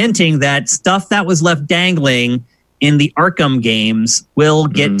they're hinting that stuff that was left dangling in the Arkham games will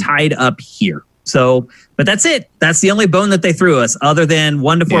get tied up here. So, but that's it. That's the only bone that they threw us, other than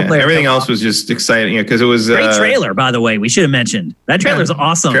 1 to 4 players. Everything else was just exciting, because it was great trailer. By the way, we should have mentioned that trailer's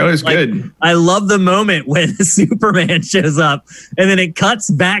awesome. Trailer's good. I love the moment when Superman shows up, and then it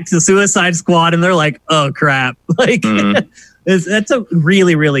cuts back to Suicide Squad, and they're like, "Oh crap!" Like that's a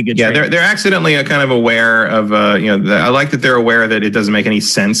really, really good. Yeah, trailer. they're accidentally kind of aware of. I like that they're aware that it doesn't make any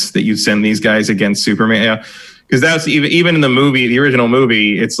sense that you send these guys against Superman. Yeah. Because that's even in the movie, the original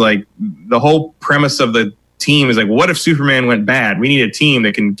movie, it's like the whole premise of the team is like, what if Superman went bad? We need a team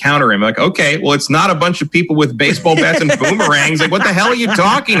that can counter him. Like, okay, well, it's not a bunch of people with baseball bats and boomerangs. Like, what the hell are you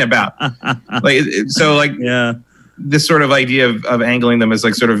talking about? This sort of idea of angling them as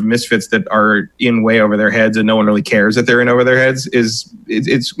like sort of misfits that are in way over their heads and no one really cares that they're in over their heads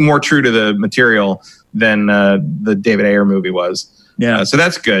it's more true to the material than the David Ayer movie was. Yeah. So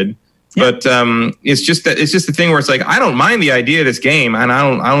that's good. Yeah. But it's just the thing where it's like, I don't mind the idea of this game, and I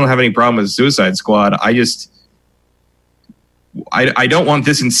don't have any problem with Suicide Squad. I don't want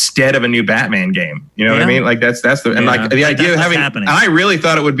this instead of a new Batman game. You know what I mean? Like the idea of having. And I really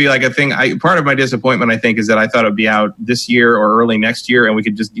thought it would be like a thing. Part of my disappointment, I think, is that I thought it'd be out this year or early next year, and we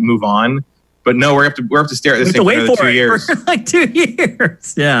could just move on. But no, we have to stare at this thing for another 2 years. For like 2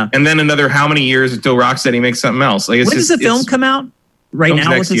 years. Yeah. And then another how many years until Rocksteady makes something else? Like, when does the film come out? right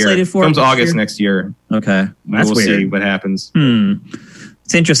now, what's it slated for? Film's August next year. Okay. That's we'll weird. see what happens.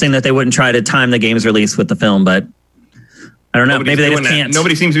 It's interesting that they wouldn't try to time the game's release with the film, but I don't know. Maybe they just can't.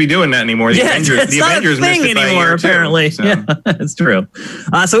 Nobody seems to be doing that anymore. The Avengers not a thing anymore, apparently. So. Yeah, it's true.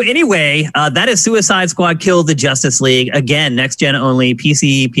 So anyway, that is Suicide Squad Kill the Justice League. Again, next gen only,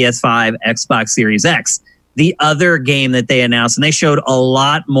 PC, PS5, Xbox Series X. The other game that they announced, and they showed a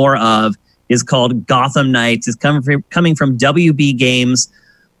lot more of, is called Gotham Knights. It's coming from WB Games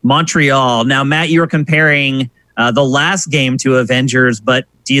Montreal. Now, Matt, you were comparing the last game to Avengers, but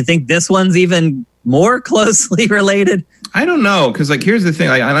do you think this one's even more closely related? I don't know, because here's the thing.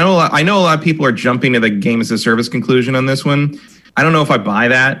 I know a lot of people are jumping to the game as a service conclusion on this one. I don't know if I buy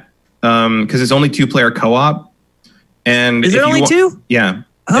that because it's only 2-player co-op. And is it only 2? Yeah.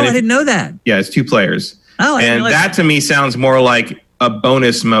 Oh, I didn't know that. Yeah, it's 2 players. Oh, and that to me sounds more like a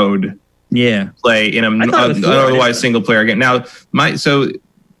bonus mode. Yeah. Play in an otherwise single player game. Now,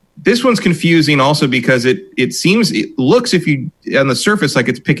 this one's confusing also because it looks if you on the surface like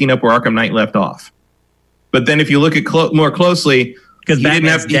it's picking up where Arkham Knight left off. But then if you look at more closely, because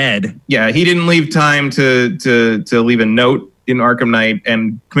Batman's dead. He didn't leave time to leave a note in Arkham Knight,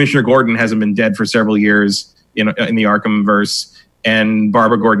 and Commissioner Gordon hasn't been dead for several years in the Arkhamverse, and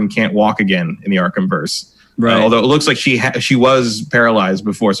Barbara Gordon can't walk again in the Arkhamverse. Right. Although it looks like she was paralyzed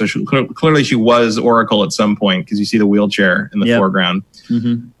before, so clearly she was Oracle at some point because you see the wheelchair in the foreground.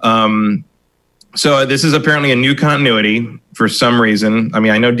 Mm-hmm. So this is apparently a new continuity for some reason. I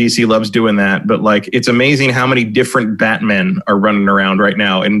mean, I know DC loves doing that, but it's amazing how many different Batmen are running around right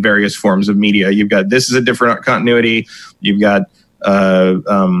now in various forms of media. This is a different continuity. You've got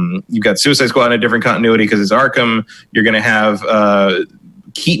Suicide Squad in a different continuity because it's Arkham. You're going to have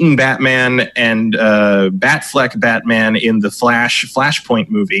Keaton Batman and Batfleck Batman in the Flashpoint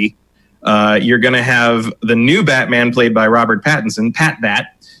movie. You're going to have the new Batman played by Robert Pattinson,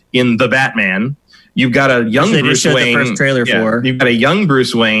 Bat, in The Batman. You've got a young Bruce Wayne. The first trailer for. You've got a young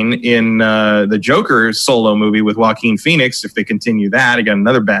Bruce Wayne in the Joker solo movie with Joaquin Phoenix. If they continue that, you got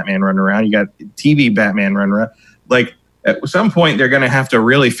another Batman running around. You got TV Batman running around. At some point, they're going to have to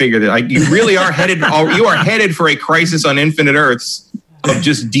really figure that. You really are headed. You are headed for a Crisis on Infinite Earths of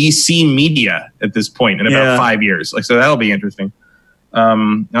just DC media at this point in about 5 years. So that'll be interesting.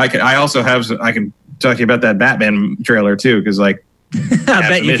 I can talk to you about that Batman trailer too because I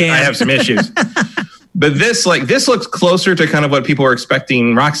have some issues. But this looks closer to kind of what people are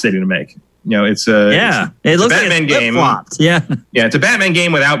expecting Rocksteady to make. It's a Batman game. It's a Batman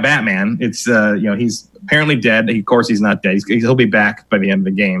game without Batman. It's he's apparently dead. Of course, he's not dead. He'll be back by the end of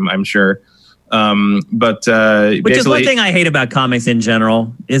the game, I'm sure. Which is one thing I hate about comics in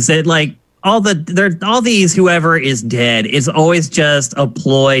general is that all these whoever is dead is always just a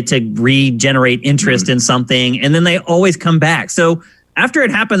ploy to regenerate interest in something, and then they always come back. So after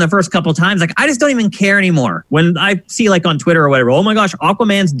it happened the first couple times, I just don't even care anymore. When I see on Twitter or whatever, oh my gosh,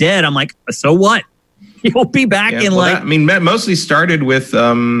 Aquaman's dead. I'm like, so what? He'll be back that mostly started with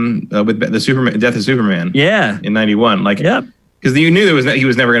the death of Superman. Yeah, in '91. Because you knew he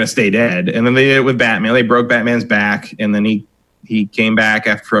was never going to stay dead, and then they did it with Batman. They broke Batman's back, and then he came back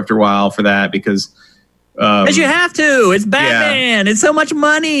after a while for that because you have to. It's Batman. Yeah. It's so much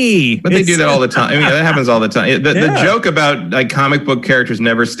money. But they do that all the time. I mean, that happens all the time. The joke about comic book characters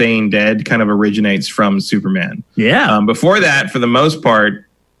never staying dead kind of originates from Superman. Yeah. Before that, for the most part,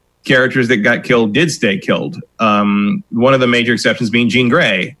 characters that got killed did stay killed. One of the major exceptions being Jean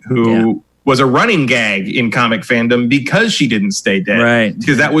Grey, who was a running gag in comic fandom because she didn't stay dead. Right.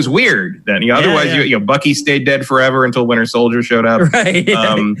 Because that was weird. Then otherwise, Bucky stayed dead forever until Winter Soldier showed up. Right.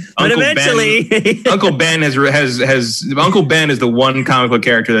 But eventually, Uncle Ben has Uncle Ben is the one comic book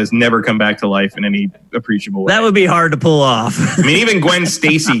character that's never come back to life in any appreciable way. That would be hard to pull off. I mean, even Gwen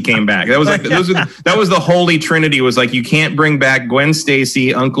Stacy came back. That was that was the holy trinity. Was you can't bring back Gwen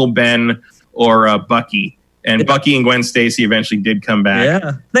Stacy, Uncle Ben, or Bucky. And Bucky and Gwen Stacy eventually did come back.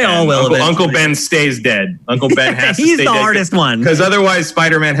 Yeah, they all will. Uncle Ben stays dead. Uncle Ben has to stay dead. He's the hardest one. Because otherwise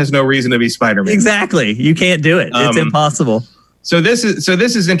Spider-Man has no reason to be Spider-Man. Exactly. You can't do it. It's impossible. So this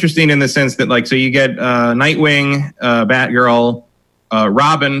is interesting in the sense that so you get Nightwing, Batgirl,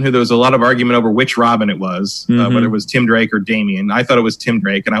 Robin, who there was a lot of argument over which Robin it was, whether it was Tim Drake or Damian. I thought it was Tim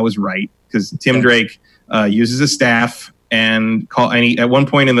Drake, and I was right because Tim Drake uses a staff. And at one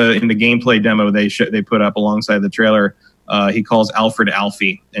point in the gameplay demo they put up alongside the trailer, he calls Alfred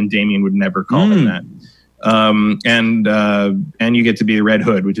Alfie, and Damian would never call him that. And you get to be the Red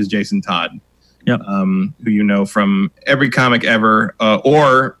Hood, which is Jason Todd, who you know from every comic ever,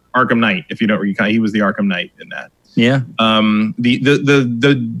 or Arkham Knight. If you don't recall, he was the Arkham Knight in that. Yeah.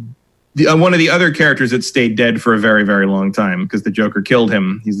 The one of the other characters that stayed dead for a very, very long time because the Joker killed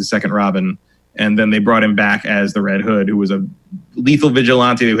him. He's the second Robin. And then they brought him back as the Red Hood, who was a lethal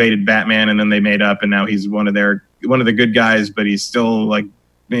vigilante who hated Batman, and then they made up, and now he's one of the good guys, but he's still like,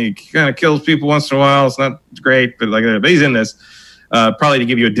 he kind of kills people once in a while. It's not great, but he's in this probably to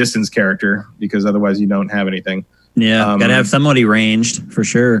give you a distance character because otherwise you don't have anything. Yeah, gotta have somebody ranged for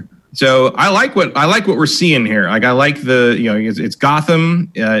sure. So I like what we're seeing here. Like I like it's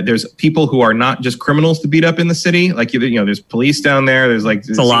Gotham. There's people who are not just criminals to beat up in the city. Like there's police down there. There's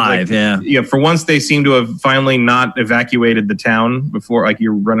it's alive. For once they seem to have finally not evacuated the town before. Like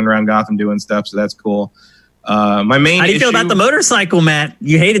you're running around Gotham doing stuff. So that's cool. My main. How do you feel about the motorcycle, Matt?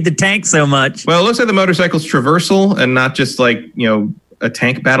 You hated the tank so much. Well, it looks like the motorcycle's traversal and not just a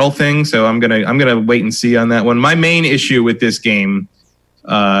tank battle thing. So I'm gonna wait and see on that one. My main issue with this game.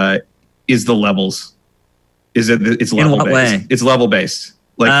 Is the levels? Is it? It's level based. In what way? It's level based.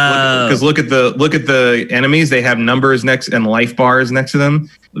 Because look at the enemies. They have numbers next and life bars next to them.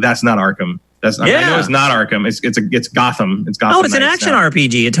 That's not Arkham. I know it's not Arkham. It's Gotham. It's Gotham. Oh, it's an action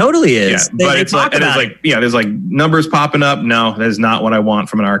RPG. It totally is. Yeah, but it's there's numbers popping up. No, that is not what I want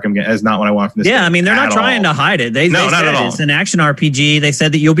from an Arkham game. That is not what I want from this. Yeah, I mean they're not trying to hide it. They said not at all. It's an action RPG. They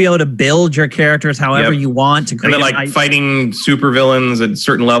said that you'll be able to build your characters however you want to create. And then fighting supervillains at a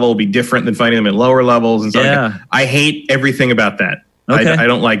certain level will be different than fighting them at lower levels and stuff. Yeah. I hate everything about that. Okay. I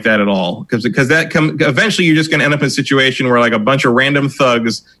don't like that at all because eventually you're just going to end up in a situation where a bunch of random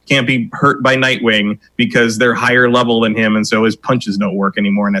thugs can't be hurt by Nightwing because they're higher level than him, and so his punches don't work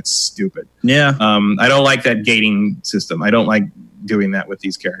anymore, and that's stupid. Yeah. I don't like that gating system. I don't like doing that with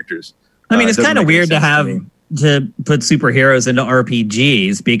these characters. I mean, it's kind of weird to put superheroes into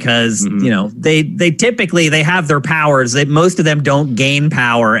RPGs because they typically have their powers. Most of them don't gain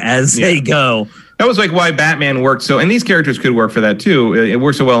power as they go. That was why Batman worked so, and these characters could work for that too. It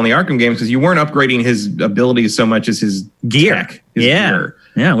worked so well in the Arkham games because you weren't upgrading his abilities so much as his gear. Tech, his gear.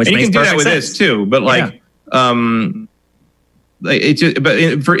 Yeah, which and you can do that with this too. But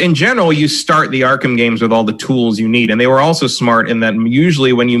in general, you start the Arkham games with all the tools you need, and they were also smart in that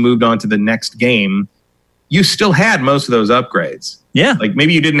usually when you moved on to the next game, you still had most of those upgrades. Yeah,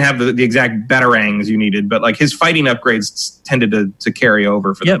 maybe you didn't have the exact batarangs you needed, but his fighting upgrades tended to carry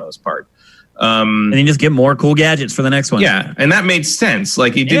over for the most part. And you just get more cool gadgets for the next one. Yeah, and that made sense.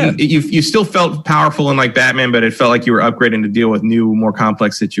 You still felt powerful in Batman, but it felt like you were upgrading to deal with new, more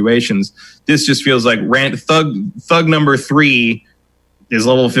complex situations. This just feels like thug number 3 is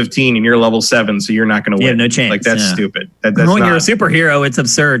level 15 and you're level 7, so you're not going to win. You have no chance. That's stupid. That's when you're a superhero, it's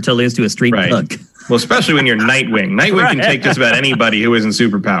absurd to lose to a street thug. Well, especially when you're Nightwing. Nightwing can take just about anybody who isn't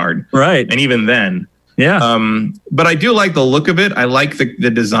superpowered. Right. And even then. Yeah. But I do like the look of it. I like the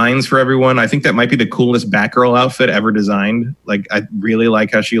designs for everyone. I think that might be the coolest Batgirl outfit ever designed. I really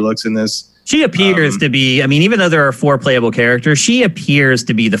like how she looks in this. She appears to be, even though there are 4 playable characters, she appears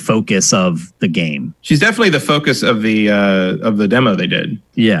to be the focus of the game. She's definitely the focus of the demo they did.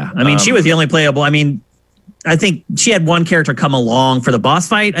 Yeah. She was the only playable. I think she had one character come along for the boss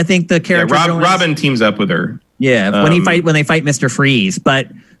fight. I think the character Robin teams up with her. Yeah, when they fight Mr. Freeze, but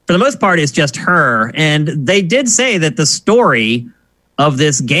for the most part, it's just her. And they did say that the story of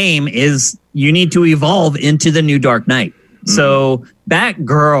this game is you need to evolve into the new Dark Knight. Mm-hmm. So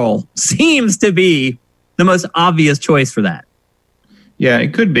Batgirl seems to be the most obvious choice for that. Yeah,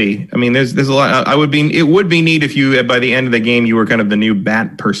 it could be. There's a lot. It would be neat if you by the end of the game you were kind of the new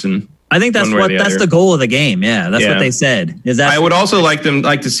Bat person. I think that's the goal of the game. Yeah, that's what they said. I would also like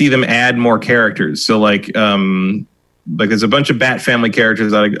to see them add more characters. So there's a bunch of Bat family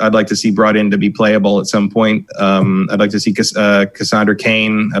characters that I'd like to see brought in to be playable at some point. I'd like to see Cassandra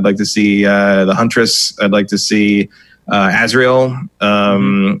Cain. I'd like to see the Huntress. I'd like to see Azrael.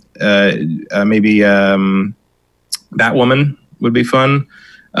 Maybe Batwoman would be fun.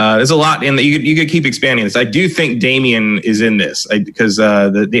 There's a lot in that. You could keep expanding this. I do think Damian is in this because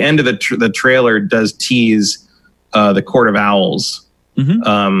the end of the trailer does tease the Court of Owls.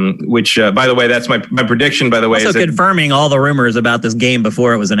 Mm-hmm. Which, by the way, that's my prediction. By the way, also confirming all the rumors about this game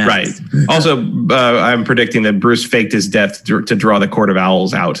before it was announced. Right. Also, I'm predicting that Bruce faked his death to draw the Court of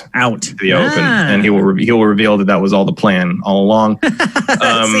Owls out to the open, and he will reveal that was all the plan all along.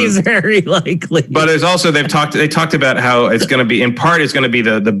 That seems very likely. But there's also they talked about how it's going to be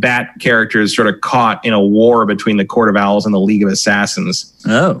the Bat characters sort of caught in a war between the Court of Owls and the League of Assassins.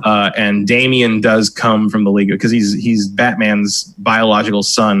 Oh, and Damian does come from the League because he's Batman's biological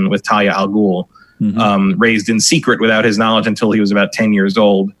son with Talia al Ghul, raised in secret without his knowledge until he was about 10 years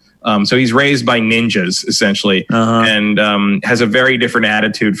old. So he's raised by ninjas essentially, and has a very different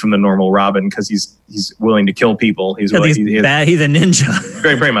attitude from the normal Robin because he's willing to kill people. He's a ninja.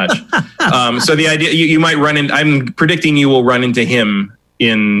 Very much. So the idea you might run in. I'm predicting you will run into him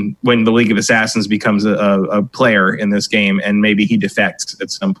when the League of Assassins becomes a player in this game, and maybe he defects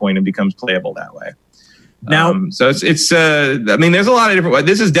at some point and becomes playable that way. Now, so it's I mean, there's a lot of different.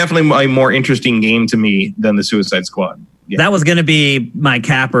 This is definitely a more interesting game to me than the Suicide Squad. Yeah. That was going to be my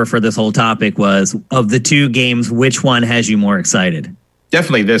capper for this whole topic was, of the two games, which one has you more excited?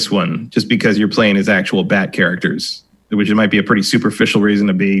 Definitely this one, just because you're playing as actual Bat characters, which might be a pretty superficial reason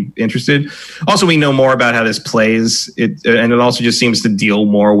to be interested. Also, we know more about how this plays, and it also just seems to deal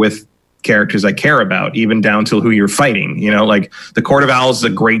more with characters I care about, even down to who you're fighting. You know, like the Court of Owls is a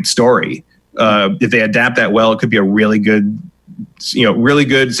great story. If they adapt that well, it could be a really good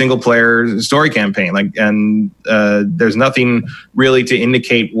single player story campaign. And there's nothing really to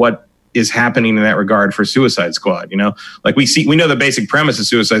indicate what is happening in that regard for Suicide Squad. You know, like we know the basic premise of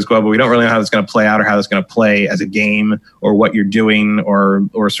Suicide Squad, but we don't really know how that's going to play out or how that's going to play as a game or what you're doing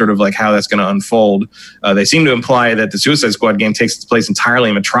or sort of like how that's going to unfold. They seem to imply that the Suicide Squad game takes place entirely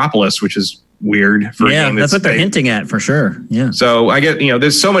in Metropolis, which is weird for a game. That's what they're hinting at for sure. Yeah. So I get,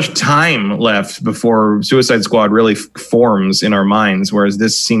 there's so much time left before Suicide Squad really forms in our minds, whereas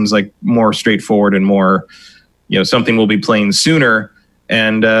this seems like more straightforward and more, something we'll be playing sooner.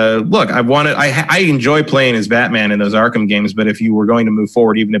 And look, I enjoy playing as Batman in those Arkham games, but if you were going to move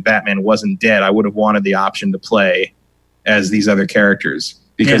forward, even if Batman wasn't dead, I would have wanted the option to play as these other characters.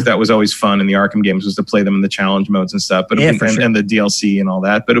 Because that was always fun in the Arkham games, was to play them in the challenge modes and stuff, and the DLC and all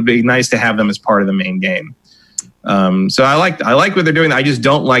that. But it'd be nice to have them as part of the main game. So I like what they're doing. I just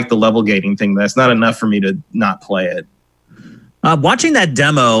don't like the level gating thing. That's not enough for me to not play it. Watching that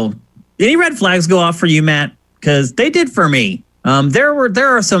demo, any red flags go off for you, Matt? Because they did for me.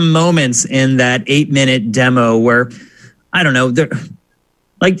 There are some moments in that 8-minute demo where, I don't know,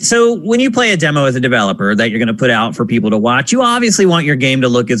 so when you play a demo as a developer that you're going to put out for people to watch, you obviously want your game to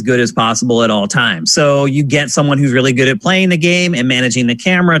look as good as possible at all times. So you get someone who's really good at playing the game and managing the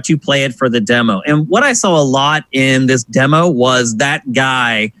camera to play it for the demo. And what I saw a lot in this demo was that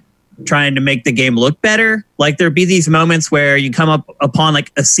guy trying to make the game look better. Like there'd be these moments where you come up upon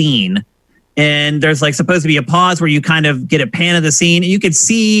like a scene and there's like supposed to be a pause where you kind of get a pan of the scene and you could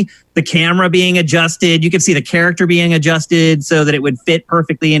see the camera being adjusted. You could see the character being adjusted so that it would fit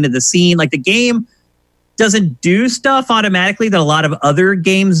perfectly into the scene. Like the game doesn't do stuff automatically that a lot of other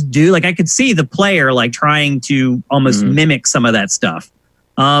games do. Like I could see the player like trying to almost mimic some of that stuff.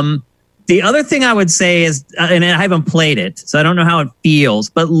 The other thing I would say is, and I haven't played it, so I don't know how it feels,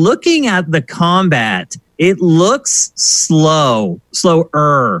 but looking at the combat, it looks slower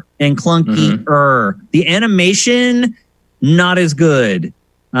and clunky-er. The animation, not as good.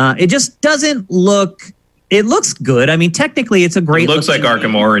 It just doesn't look... It looks good. I mean, technically, it's a great... It looks like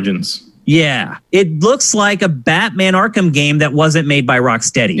Arkham Origins. Yeah. It looks like a Batman Arkham game that wasn't made by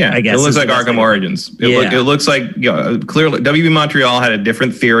Rocksteady, yeah, I guess. It looks like Arkham Origins. It looks like... clearly, WB Montreal had a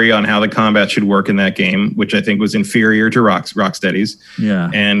different theory on how the combat should work in that game, which I think was inferior to Rocksteady's. Yeah.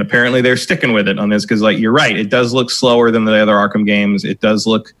 And apparently they're sticking with it on this because, you're right, it does look slower than the other Arkham games. It does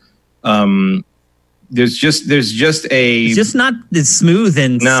look... There's just It's just not as smooth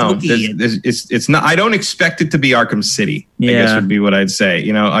and silky. It's not. I don't expect it to be Arkham City. I guess would be what I'd say.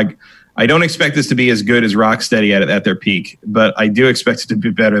 I don't expect this to be as good as Rocksteady at their peak, but I do expect it to be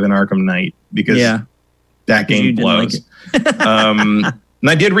better than Arkham Knight because that game blows. And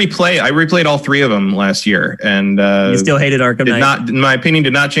I did replay. I replayed all three of them last year, and you still hated Arkham Knight. Not, in my opinion,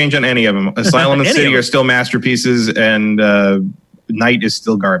 did not change on any of them. Asylum and City are still masterpieces, and Knight is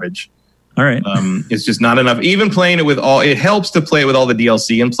still garbage. All right. It's just not enough. Even playing it with it helps to play with all the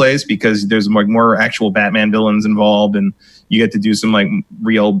DLC in place because there's more actual Batman villains involved, and you get to do some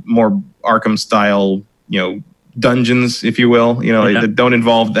real, more Arkham style, dungeons, if you will, that don't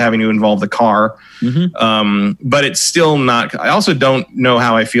involve having to involve the car. But it's still not. I also don't know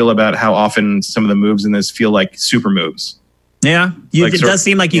how I feel about how often some of the moves in this feel like super moves. Yeah, it does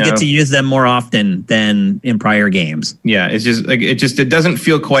seem like you get to use them more often than in prior games. Yeah, it's just it doesn't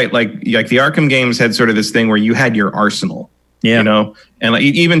feel quite like the Arkham games had sort of this thing where you had your arsenal. Yeah, and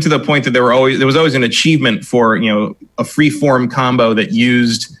even to the point that there was always an achievement for a free form combo that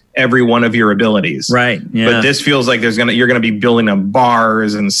used every one of your abilities. Right. Yeah. But this feels like you're gonna be building up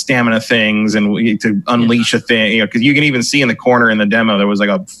bars and stamina things and to unleash a thing. Because you can even see in the corner in the demo there was like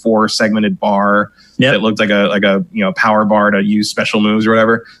a 4-segmented bar. That looked like a power bar to use special moves or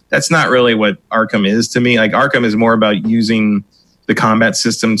whatever. That's not really what Arkham is to me. Like Arkham is more about using the combat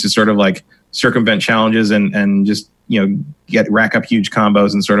system to sort of circumvent challenges and just rack up huge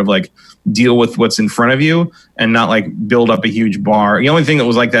combos and sort of like deal with what's in front of you and not like build up a huge bar. The only thing that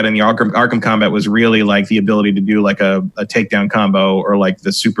was like that in the Arkham combat was really like the ability to do like a takedown combo or like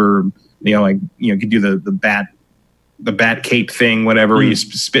the super, you could do the bat cape thing, whatever, where you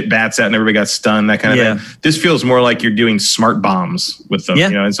spit bats out and everybody got stunned, that kind of thing. This feels more like you're doing smart bombs with them. Yeah.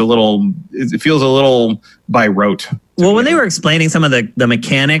 It feels a little by rote. Well, when they were explaining some of the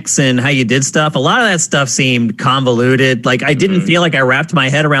mechanics and how you did stuff, a lot of that stuff seemed convoluted. Like I didn't feel like I wrapped my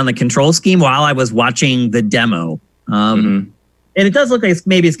head around the control scheme while I was watching the demo. And it does look like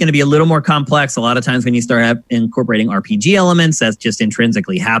maybe it's going to be a little more complex. A lot of times when you start incorporating RPG elements, that just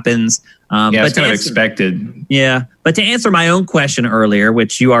intrinsically happens. But it's kind of expected. Yeah. But to answer my own question earlier,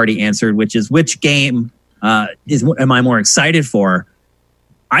 which you already answered, which is which game am I more excited for?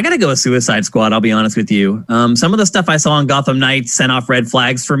 I got to go with Suicide Squad, I'll be honest with you. Some of the stuff I saw in Gotham Knights sent off red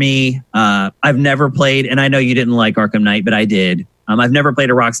flags for me. I've never played, and I know you didn't like Arkham Knight, but I did. I've never played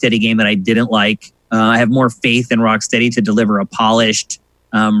a Rocksteady game that I didn't like. I have more faith in Rocksteady to deliver a polished,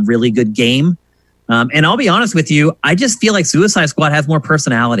 really good game. And I'll be honest with you, I just feel like Suicide Squad has more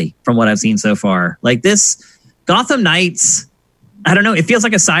personality from what I've seen so far. Like this Gotham Knights, I don't know, it feels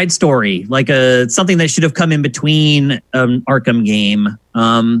like a side story, like something that should have come in between Arkham game.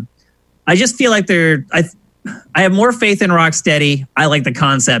 I just feel like I have more faith in Rocksteady. I like the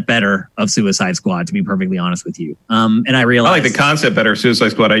concept better of Suicide Squad, to be perfectly honest with you. And I realize I like the concept better of Suicide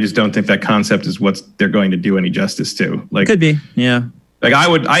Squad. I just don't think that concept is what they're going to do any justice to. Like, could be, yeah. Like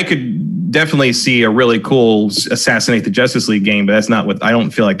I could definitely see a really cool Assassinate the Justice League game, but that's not what I don't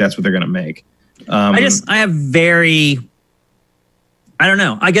feel like that's what they're going to make. I don't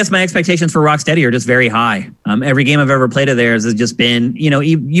know. I guess my expectations for Rocksteady are just very high. Every game I've ever played of theirs has just been,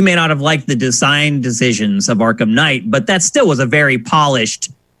 you may not have liked the design decisions of Arkham Knight, but that still was a very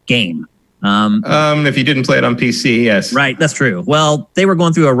polished game. If you didn't play it on PC, yes. Right, that's true. Well, they were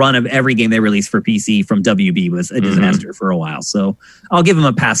going through a run of every game they released for PC from WB was a disaster for a while. So I'll give them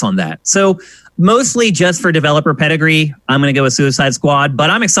a pass on that. So mostly just for developer pedigree, I'm going to go with Suicide Squad, but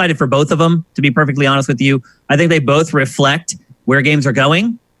I'm excited for both of them, to be perfectly honest with you. I think they both reflect where games are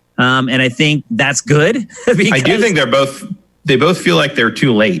going. And I think that's good. I do think they both feel like they're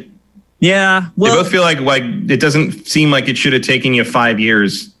too late. Yeah. Well, they both feel like it doesn't seem like it should have taken you 5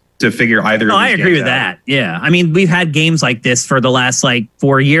 years to figure either of these I agree with out. that. Yeah. I mean, we've had games like this for the last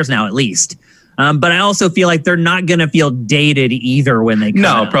 4 years now, at least. But I also feel like they're not going to feel dated either when they come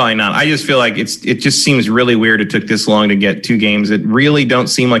out. Probably not. I just feel like it just seems really weird it took this long to get two games that really don't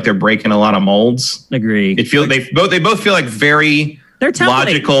seem like they're breaking a lot of molds. Agree. They both feel like they're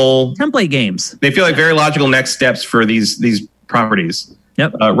logical template games. They feel like very logical next steps for these properties.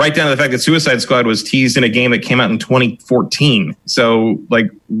 Yep. Right down to the fact that Suicide Squad was teased in a game that came out in 2014. So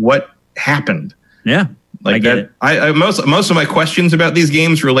what happened? Yeah. Like that, most of my questions about these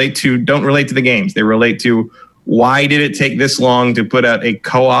games don't relate to the games. They relate to why did it take this long to put out a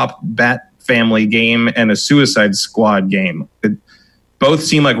co-op Bat Family game and a Suicide Squad game? It both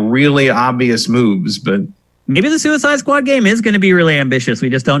seem like really obvious moves, but maybe the Suicide Squad game is going to be really ambitious. We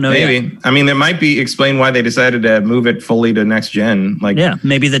just don't know yet. I mean, there might be explain why they decided to move it fully to next gen.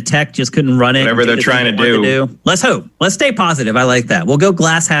 Maybe the tech just couldn't run it. Whatever they're trying to do. Let's hope. Let's stay positive. I like that. We'll go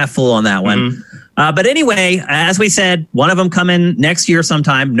glass half full on that one. But anyway, as we said, one of them coming next year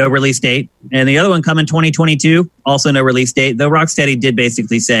sometime, no release date. And the other one coming 2022, also no release date. Though Rocksteady did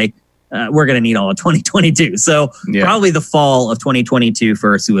basically say, we're going to need all of 2022. So probably the fall of 2022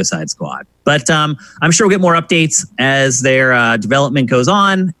 for Suicide Squad. But I'm sure we'll get more updates as their development goes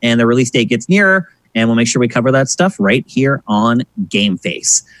on and the release date gets nearer. And we'll make sure we cover that stuff right here on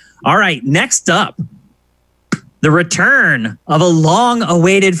GameFace. All right, next up. The return of a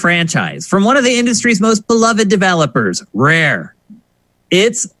long-awaited franchise from one of the industry's most beloved developers, Rare.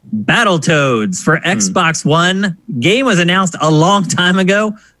 It's Battletoads for Xbox One. Game was announced a long time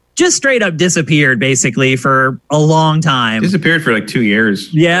ago. Just straight up disappeared, basically, for a long time. Disappeared for 2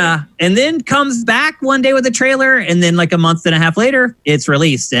 years. Yeah. And then comes back one day with a trailer, and then a month and a half later, it's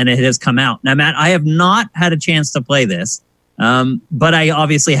released, and it has come out. Now, Matt, I have not had a chance to play this, but I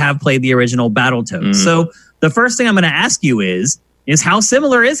obviously have played the original Battletoads. So the first thing I'm going to ask you is how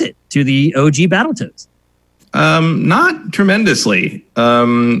similar is it to the OG Battletoads? Not tremendously.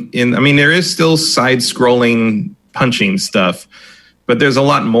 There is still side-scrolling punching stuff, but there's a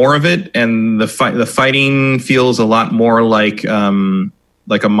lot more of it, and the fighting feels a lot more like a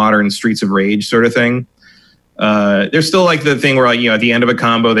modern Streets of Rage sort of thing. There's still the thing where at the end of a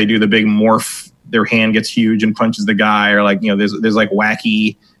combo they do the big morph, their hand gets huge and punches the guy, or there's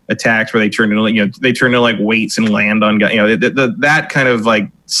wacky attacks where they turn into weights and land on guys. That kind of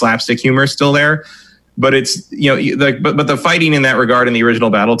slapstick humor is still there. But it's, but the fighting in that regard in the original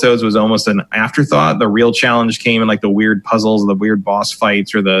Battletoads was almost an afterthought. The real challenge came in like the weird puzzles, the weird boss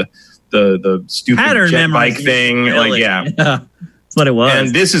fights, or the stupid pattern jet bike thing. Really. Yeah. That's what it was.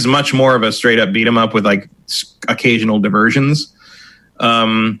 And this is much more of a straight up beat 'em up with like occasional diversions.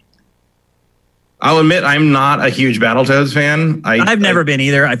 I'll admit I'm not a huge Battletoads fan. I've never been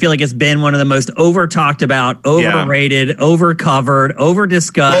either. I feel like it's been one of the most over talked about, overrated, over covered, over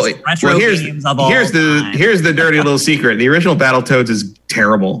discussed retro games of all time. Here's the dirty little secret. The original Battletoads is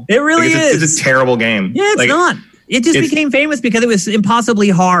terrible. It really is. It's a terrible game. Yeah, it's not. It just became famous because it was impossibly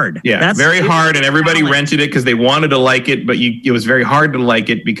hard. Yeah, that's very hard, and everybody rented it because they wanted to like it, but it was very hard to like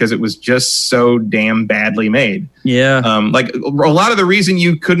it because it was just so damn badly made. Yeah. Like a lot of the reason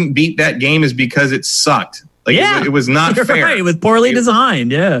you couldn't beat that game is because it sucked. Like it was not fair. Right. It was poorly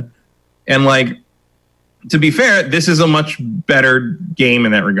designed. Yeah. And like, to be fair, this is a much better game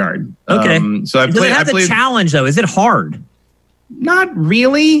in that regard. Okay. So Does it have the challenge though? Is it hard? Not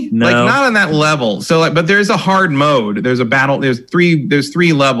really. No. Like not on that level. So like, but there's a hard mode. There's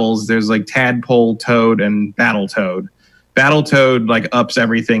three levels. There's like Tadpole, Toad, and Battletoad. Battletoad like ups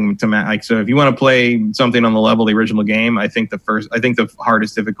everything to like, so if you want to play something on the level of the original game, I think the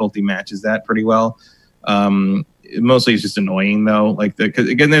hardest difficulty matches that pretty well. Mostly it's just annoying though. Like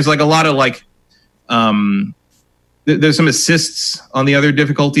again, there's like a lot of like there's some assists on the other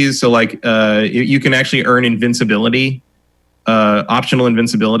difficulties. So like you can actually earn invincibility. Optional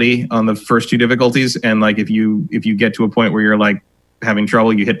invincibility on the first two difficulties, and like if you get to a point where you're like having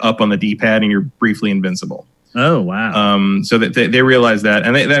trouble, you hit up on the D-pad and you're briefly invincible. Oh wow! So that they realize that,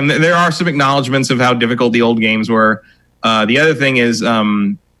 and there are some acknowledgments of how difficult the old games were. The other thing is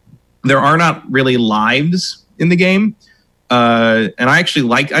there are not really lives in the game, and I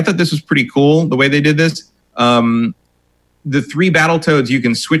thought this was pretty cool the way they did this. The three Battletoads, you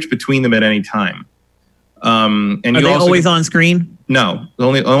can switch between them at any time. And are they always on screen? No,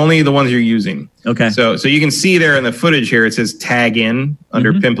 only the ones you're using. Okay. So you can see there in the footage here, it says tag in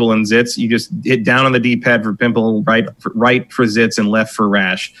under Pimple and Zitz. You just hit down on the D-pad for Pimple, right for Zitz, and left for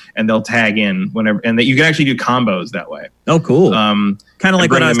Rash, and they'll tag in whenever. And you can actually do combos that way. Oh, cool. Kind of like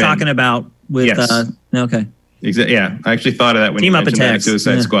what I was talking about with. Yes. Okay. Yeah, I actually thought of that when Team you Up mentioned that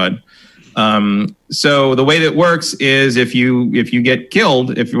Suicide Squad. So the way that works is if you get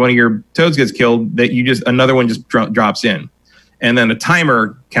killed, if one of your toads gets killed, that another one just drops in, and then a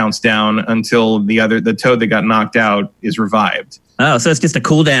timer counts down until the toad that got knocked out is revived. Oh, so it's just a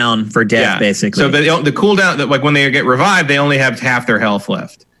cooldown for death, basically. So the cooldown, that like when they get revived, they only have half their health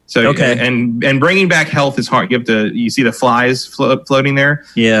left. So and bringing back health is hard. You see the flies floating there.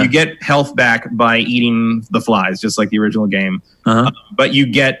 Yeah, you get health back by eating the flies, just like the original game. But you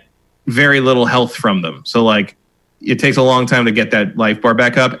get very little health from them. So like it takes a long time to get that life bar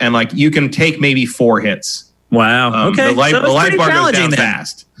back up, and like you can take maybe 4 hits. Wow. Okay. The life bar goes down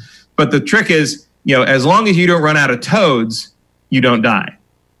fast. But the trick is, as long as you don't run out of toads, you don't die.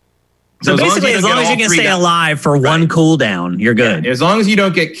 So basically, as long as you can stay alive for one cooldown, you're good. Yeah, as long as you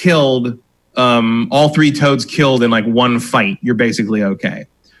don't get killed, all 3 toads killed in like one fight, you're basically okay.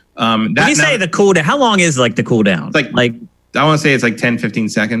 When you say the cooldown, how long is like the cooldown? Like I want to say it's like 10-15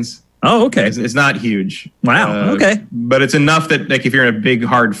 seconds. Oh, okay. It's not huge. Wow. Okay. But it's enough that like if you're in a big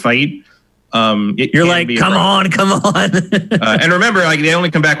hard fight, you're like, come on. And remember, like they only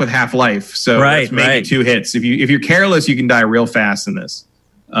come back with half life, so it's maybe 2 hits. If you're careless, you can die real fast in this.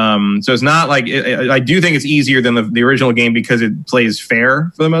 So it's not like I do think it's easier than the original game because it plays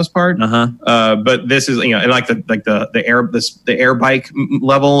fair for the most part. But this is like the air bike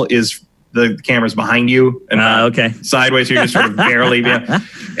level is. The camera's behind you and sideways, so you're just sort of barely.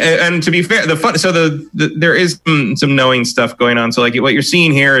 And to be fair, there is some knowing stuff going on. So like what you're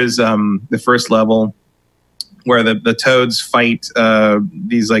seeing here is the first level where the toads fight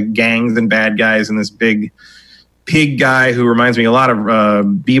these like gangs and bad guys, and this big pig guy who reminds me a lot of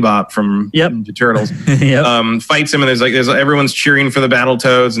Bebop from Ninja Turtles. Fights him, and there's everyone's cheering for the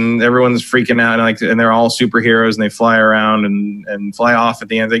Battletoads, and everyone's freaking out, and they're all superheroes, and they fly around and fly off at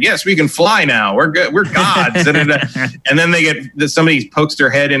the end. Like, yes, we can fly now. We're good. We're gods. And then somebody pokes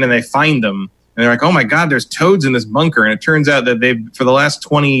their head in, and they find them, and they're like, oh my God, there's toads in this bunker. And it turns out that for the last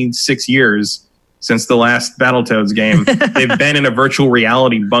 26 years since the last Battletoads game, they've been in a virtual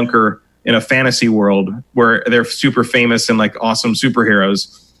reality bunker in a fantasy world where they're super famous and like awesome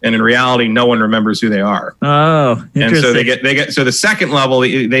superheroes, and in reality, no one remembers who they are. Oh, and so they get. So the second level,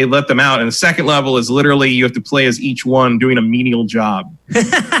 they let them out, and the second level is literally you have to play as each one doing a menial job.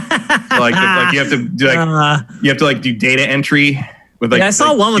 like you have to do do data entry with like. I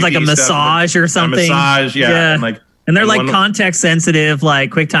saw one with like a massage or something. A massage, and like And they're like context sensitive,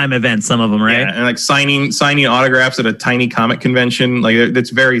 like quick time events, some of them, right? Yeah, and like signing autographs at a tiny comic convention. Like that's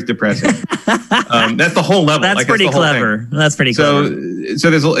very depressing. That's the whole level. That's pretty clever. That's pretty clever.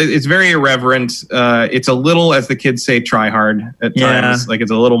 So it's very irreverent. It's a little, as the kids say, try hard at times. Like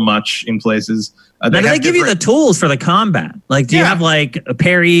it's a little much in places. Now, do they give you the tools for the combat? Like, do you have like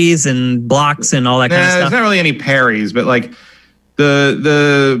parries and blocks and all that kind of stuff? There's not really any parries, but like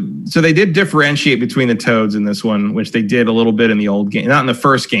so they did differentiate between the Toads in this one, which they did a little bit in the old game, not in the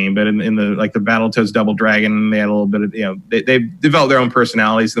first game, but in the like the Battletoads Double Dragon, they had a little bit of, they developed their own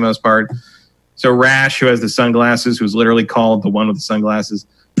personalities for the most part. So Rash, who has the sunglasses, who's literally called the one with the sunglasses,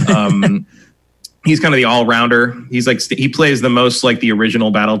 he's kind of the all-rounder. He's like, he plays the most like the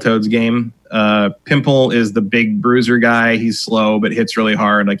original Battletoads game. Pimple is the big bruiser guy. He's slow but hits really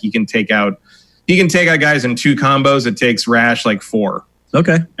hard. Like he can take out guys in 2 combos. It takes Rash like 4.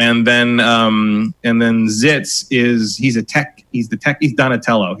 Okay. And then Zitz he's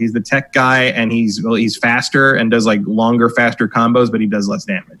Donatello. He's the tech guy, and he's faster and does like longer, faster combos, but he does less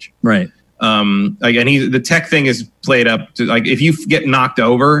damage. Right. And the tech thing is played up to, like, if you get knocked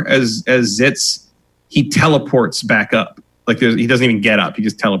over as Zitz, he teleports back up. Like he doesn't even get up. He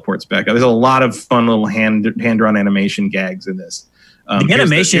just teleports back up. There's a lot of fun little hand-drawn animation gags in this. The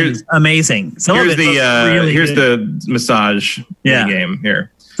animation is amazing. Here's the massage game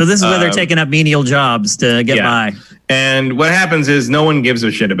here. So this is where they're taking up menial jobs to get by. And what happens is no one gives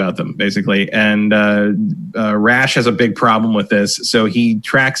a shit about them, basically. And Rash has a big problem with this. So he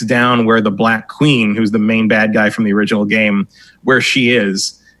tracks down where the Black Queen, who's the main bad guy from the original game, where she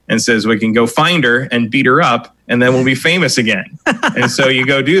is, and says we can go find her and beat her up, and then we'll be famous again. And so you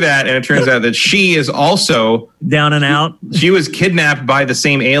go do that, and it turns out that she is also down and out. She was kidnapped by the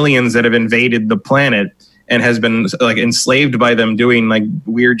same aliens that have invaded the planet and has been like enslaved by them, doing like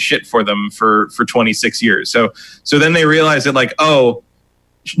weird shit for them for 26 years. So then they realize that like, oh,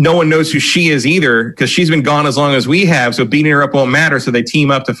 no one knows who she is either because she's been gone as long as we have. So beating her up won't matter. So they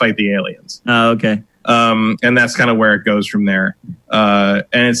team up to fight the aliens. Oh, okay. And that's kind of where it goes from there. And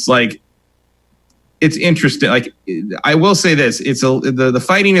it's like, it's interesting. Like, I will say this: the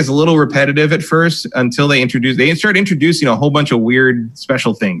fighting is a little repetitive at first until they start introducing a whole bunch of weird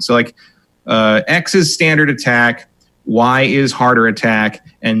special things. So like, X is standard attack, Y is harder attack,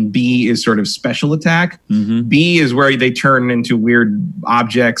 and B is sort of special attack. Mm-hmm. B is where they turn into weird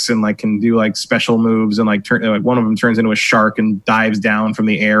objects and like can do like special moves, and like one of them turns into a shark and dives down from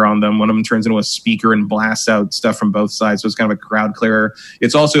the air on them. One of them turns into a speaker and blasts out stuff from both sides. So it's kind of a crowd clearer.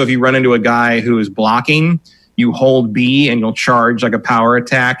 It's also, if you run into a guy who is blocking, you hold B and you'll charge like a power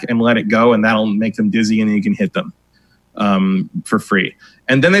attack and let it go, and that'll make them dizzy, and then you can hit them for free.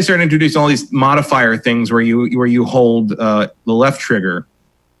 And then they started introducing all these modifier things where you hold the left trigger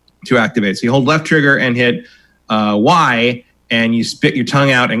to activate. So you hold left trigger and hit Y, and you spit your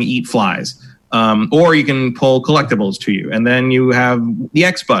tongue out and eat flies. Or you can pull collectibles to you. And then you have the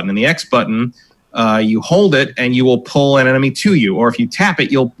X button. And the X button, you hold it and you will pull an enemy to you. Or if you tap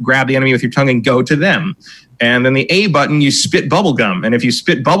it, you'll grab the enemy with your tongue and go to them. And then the A button, you spit bubblegum. And if you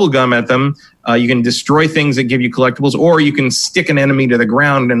spit bubblegum at them, you can destroy things that give you collectibles, or you can stick an enemy to the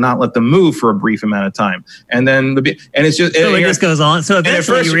ground and not let them move for a brief amount of time. And then it's just... So it just goes on. So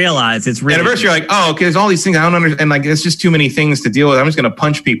eventually you realize it's really... And at first you're like, oh, okay, there's all these things I don't understand. And like, it's just too many things to deal with. I'm just going to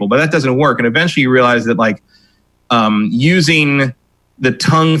punch people. But that doesn't work. And eventually you realize that like using the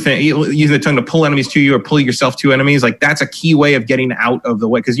tongue to pull enemies to you or pull yourself to enemies, like that's a key way of getting out of the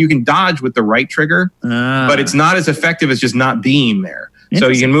way, because you can dodge with the right trigger, but it's not as effective as just not being there. So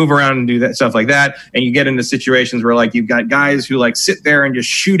you can move around and do that stuff like that, and you get into situations where like you've got guys who like sit there and just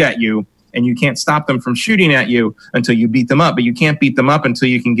shoot at you, and you can't stop them from shooting at you until you beat them up. But you can't beat them up until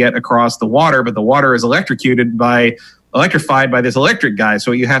you can get across the water, but the water is electrified by this electric guy.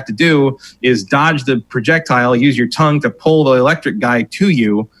 So what you have to do is dodge the projectile, use your tongue to pull the electric guy to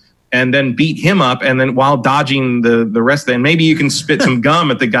you, and then beat him up. And then while dodging the rest of it, and maybe you can spit some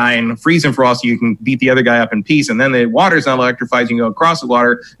gum at the guy and freeze him for all, so you can beat the other guy up in peace. And then the water's not electrified. You can go across the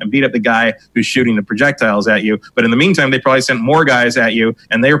water and beat up the guy who's shooting the projectiles at you. But in the meantime, they probably sent more guys at you,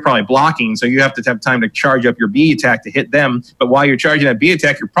 and they were probably blocking. So you have to have time to charge up your B attack to hit them. But while you're charging that B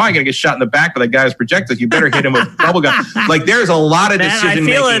attack, you're probably going to get shot in the back by the guy's projectiles. You better hit him with bubblegum. Like, there's a lot of decision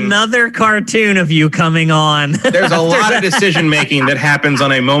making. I feel another cartoon of you coming on. There's a lot of decision making that happens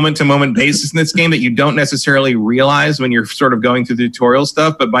on a moment-to-moment basis in this game that you don't necessarily realize when you're sort of going through the tutorial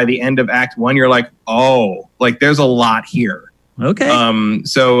stuff. But by the end of Act 1, you're like, oh, like there's a lot here. Okay.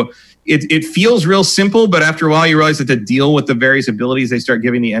 So it feels real simple, but after a while you realize that to deal with the various abilities they start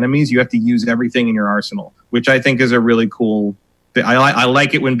giving the enemies, you have to use everything in your arsenal, which I think is a really cool thing. I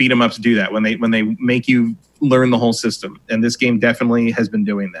like it when beat 'em ups do that, when they make you learn the whole system. And this game definitely has been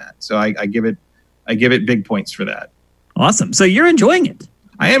doing that. So I give it big points for that. Awesome. So you're enjoying it.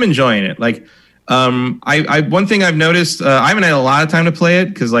 I am enjoying it. Like, I one thing I've noticed, I haven't had a lot of time to play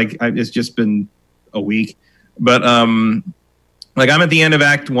it because like it's just been a week, but like I'm at the end of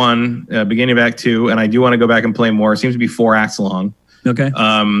Act 1, beginning of Act 2, and I do want to go back and play more. It seems to be 4 acts long. Okay.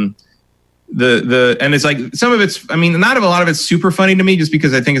 And it's like some of it's, I mean, not a lot of it's super funny to me just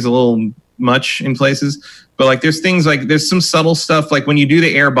because I think it's a little much in places. But like there's things like there's some subtle stuff like when you do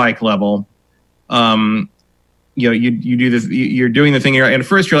the air bike level, you know, you do this, you're doing the thing, and at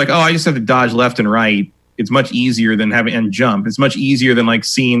first you're like, oh, I just have to dodge left and right. It's much easier than and jump. It's much easier than like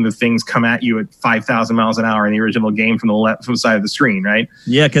seeing the things come at you at 5,000 miles an hour in the original game from the side of the screen, right?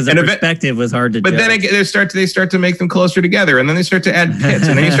 Yeah, because the perspective was hard to. But judge. Then they start to make them closer together, and then they start to add pits,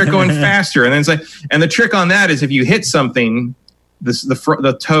 and then you start going faster, and then it's like, and the trick on that is if you hit something,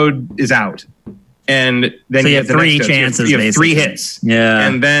 the toad is out. And then so you have 3 chances. You have 3 hits. Yeah.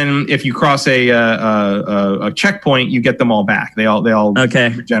 And then if you cross a checkpoint, you get them all back. They all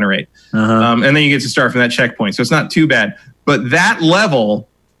regenerate. And then you get to start from that checkpoint. So it's not too bad. But that level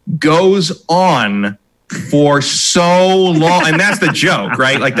goes on for so long, and that's the joke,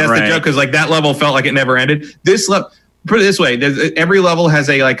 right? Like that's the joke because like that level felt like it never ended. This level. Put it this way: every level has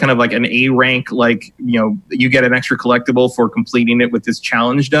a like kind of like an A rank, like you get an extra collectible for completing it with this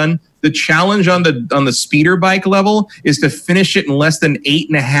challenge done. The challenge on the speeder bike level is to finish it in less than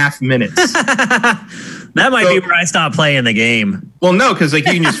 8.5 minutes. That might be where I stop playing the game. Well, no, because like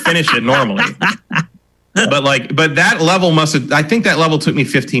you can just finish it normally. But that level I think that level took me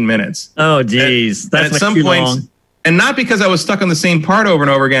 15 minutes. Oh, geez, that's at some points. Long. And not because I was stuck on the same part over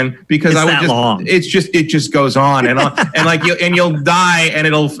and over again, because it just goes on and on, and like you'll die, and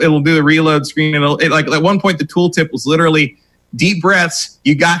it'll do the reload screen, and like at one point the tooltip was literally deep breaths.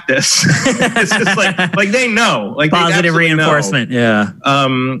 You got this. It's just like they know, like positive reinforcement. Know. Yeah.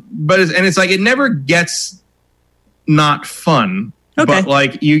 But it's like it never gets not fun. Okay. But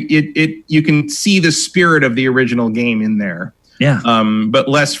like you can see the spirit of the original game in there. Yeah. But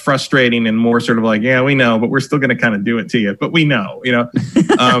less frustrating and more sort of like, yeah, we know, but we're still going to kind of do it to you. But we know,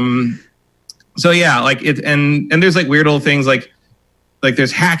 So yeah, like it, and there's like weird little things like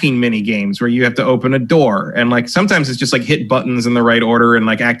there's hacking mini games where you have to open a door, and like sometimes it's just like hit buttons in the right order and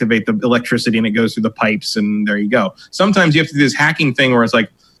like activate the electricity, and it goes through the pipes, and there you go. Sometimes you have to do this hacking thing where it's like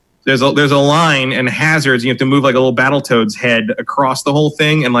there's a line and hazards. And you have to move like a little Battletoads head across the whole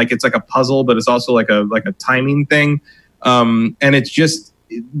thing, and like it's like a puzzle, but it's also like a timing thing. And it's just,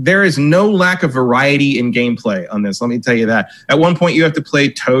 there is no lack of variety in gameplay on this. Let me tell you that. At one point, you have to play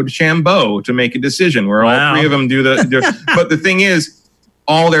Toad Shambo to make a decision where all 3 of them do but the thing is,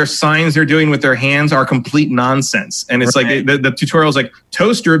 all their signs they're doing with their hands are complete nonsense. And it's like the tutorial's like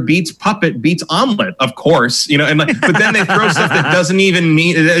toaster beats puppet beats omelet, of course, and like, but then they throw stuff that isn't even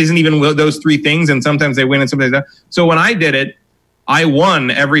those 3 things. And sometimes they win and sometimes they don't. So when I did it, I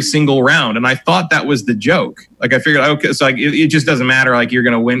won every single round, and I thought that was the joke. Like I figured, okay, so like it just doesn't matter. Like you're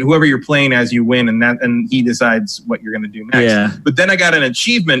going to win. Whoever you're playing as, you win, and he decides what you're going to do next. Yeah. But then I got an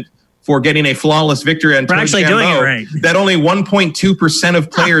achievement for getting a flawless victory on Toad Shambo that only 1.2%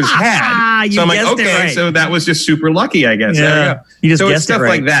 of players had. So I'm like, okay, so that was just super lucky, I guess. Yeah. You just guessed it's stuff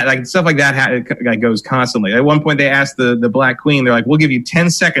like that. Like stuff like that goes constantly. At one point, they asked the Black Queen, they're like, "We'll give you 10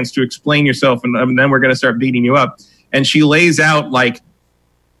 seconds to explain yourself, and then we're going to start beating you up." And she lays out like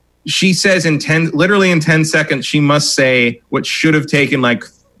she says literally in 10 seconds, she must say what should have taken like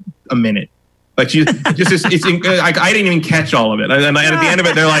a minute. Like I didn't even catch all of it. And at the end of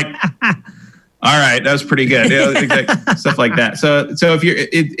it, they're like, "All right, that was pretty good." Stuff like that. So if you're,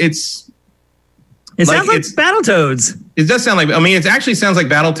 it sounds like Battletoads. It does sound like. I mean, it actually sounds like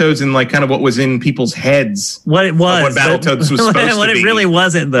Battletoads and like kind of what was in people's heads. What it was. What Battletoads was supposed to be. What it really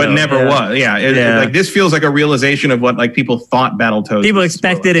wasn't, though. But never was. Yeah. Like this feels like a realization of what like people thought Battletoads. People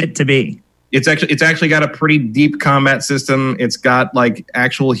expected it to be. It's actually got a pretty deep combat system. It's got like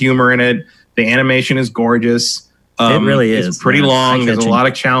actual humor in it. The animation is gorgeous. It really is. It's pretty long. There's a lot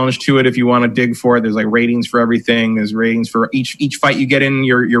of challenge to it if you want to dig for it. There's like ratings for everything. There's ratings for each fight you get in.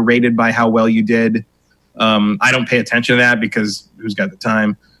 You're rated by how well you did. I don't pay attention to that because who's got the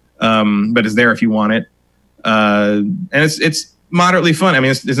time? But it's there if you want it. And it's moderately fun. I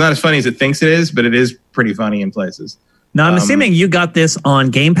mean, it's not as funny as it thinks it is, but it is pretty funny in places. Now, I'm assuming you got this on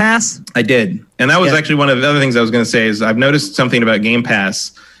Game Pass? I did. And that was actually one of the other things I was going to say is I've noticed something about Game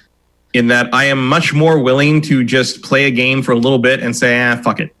Pass in that I am much more willing to just play a game for a little bit and say,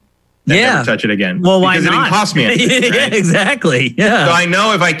 fuck it. and Yeah. never touch it again. Well, why because not? It didn't cost me anything, Yeah, right? exactly. Yeah. So I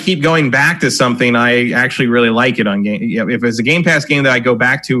know if I keep going back to something, I actually really like it on game. If it's a Game Pass game that I go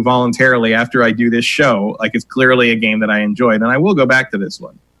back to voluntarily after I do this show, like it's clearly a game that I enjoy, then I will go back to this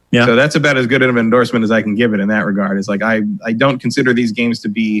one. Yeah. So that's about as good of an endorsement as I can give it in that regard. It's like I don't consider these games to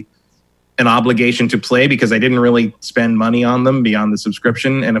be an obligation to play because I didn't really spend money on them beyond the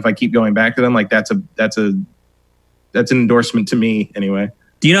subscription. And if I keep going back to them, like that's an endorsement to me anyway.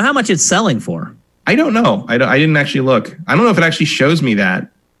 Do you know how much it's selling for? I don't know. I didn't actually look. I don't know if it actually shows me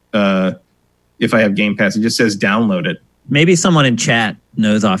that if I have Game Pass. It just says download it. Maybe someone in chat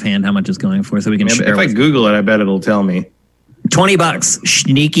knows offhand how much it's going for, so we can share. If I Google it, I bet it'll tell me. $20.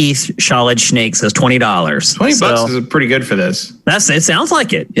 Sneaky solid snake says $20. $20 is pretty good for this. It sounds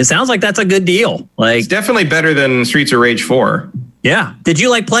like it. It sounds like that's a good deal. Like it's definitely better than Streets of Rage 4. Yeah. Did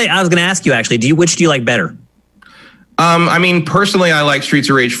you play? I was going to ask you actually. Which do you like better? I mean, personally, I like Streets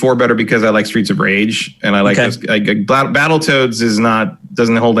of Rage 4 better because I like Streets of Rage, and I like this. Battletoads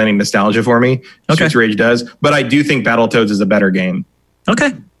doesn't hold any nostalgia for me. Okay. Streets of Rage does, but I do think Battletoads is a better game.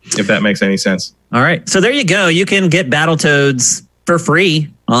 Okay. If that makes any sense. All right. So there you go. You can get Battletoads for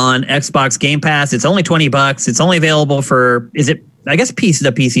free on Xbox Game Pass. It's only $20. It's only available for, I guess the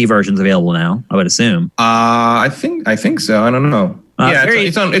PC version's available now, I would assume. I think so. I don't know.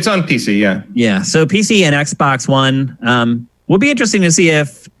 It's on PC, yeah. Yeah. So PC and Xbox One will be interesting to see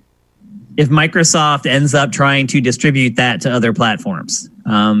if Microsoft ends up trying to distribute that to other platforms.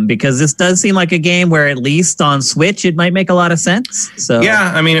 Because this does seem like a game where at least on Switch it might make a lot of sense. So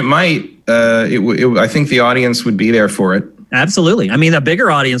yeah, I mean it might. I think the audience would be there for it. Absolutely. I mean, a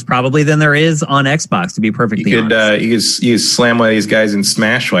bigger audience probably than there is on Xbox, to be perfectly honest. You could slam one of these guys in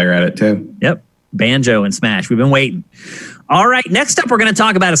Smash while you're at it too. Yep, Banjo and Smash. We've been waiting. All right, next up we're going to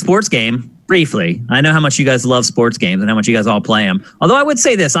talk about a sports game briefly. I know how much you guys love sports games and how much you guys all play them. Although I would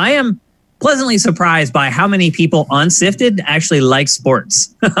say this, I am pleasantly surprised by how many people on Sifted actually like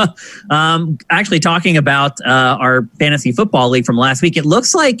sports. Actually, talking about our fantasy football league from last week, it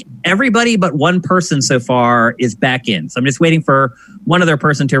looks like everybody but one person so far is back in. So I'm just waiting for one other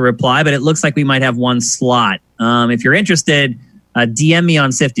person to reply, but it looks like we might have one slot. If you're interested, DM me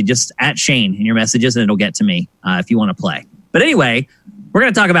on Sifted, just at Shane in your messages, and it'll get to me if you want to play. But anyway, we're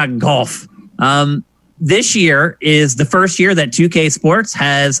going to talk about golf. This year is the first year that 2K Sports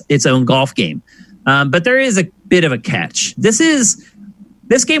has its own golf game. But there is a bit of a catch. This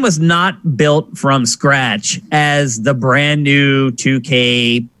game was not built from scratch as the brand new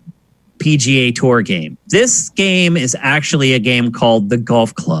 2K PGA Tour game. This game is actually a game called the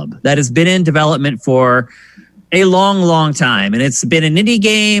Golf Club that has been in development for a long, long time. And it's been an indie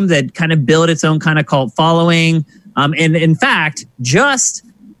game that kind of built its own kind of cult following. And in fact, just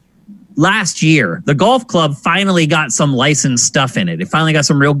last year, the Golf Club finally got some licensed stuff in it. It finally got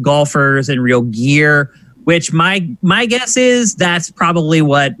some real golfers and real gear, which my guess is that's probably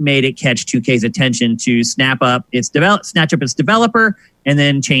what made it catch 2K's attention to snatch up its developer and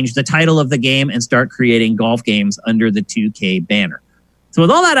then change the title of the game and start creating golf games under the 2K banner. So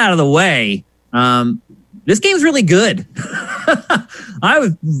with all that out of the way, this game's really good. I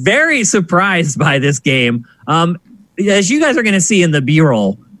was very surprised by this game. As you guys are going to see in the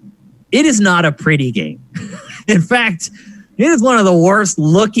B-roll, it is not a pretty game. In fact, it is one of the worst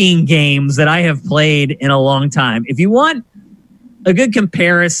looking games that I have played in a long time. If you want a good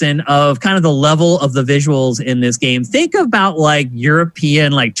comparison of kind of the level of the visuals in this game, think about like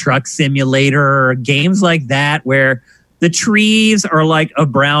European like Truck Simulator, games like that, where the trees are like a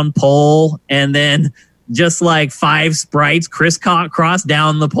brown pole and then just like 5 sprites crisscross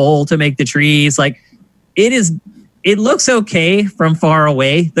down the pole to make the trees. Like it looks okay from far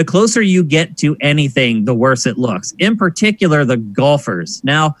away. The closer you get to anything, the worse it looks. In particular, the golfers.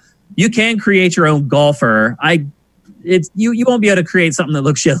 Now, you can create your own golfer. You won't be able to create something that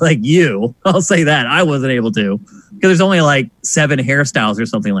looks just like you. I'll say that. I wasn't able to because there's only like 7 hairstyles or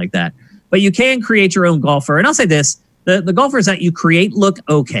something like that. But you can create your own golfer. And I'll say this, the golfers that you create look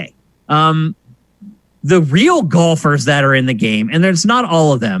okay. The real golfers that are in the game, and there's not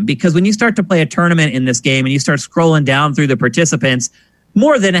all of them, because when you start to play a tournament in this game and you start scrolling down through the participants,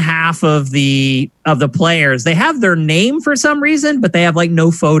 more than half of the players, they have their name for some reason, but they have like no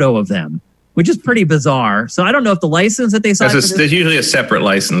photo of them, which is pretty bizarre. So I don't know if the license that they signed. There's usually a separate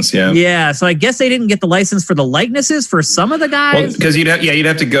license, yeah. Yeah, so I guess they didn't get the license for the likenesses for some of the guys. Well, because you'd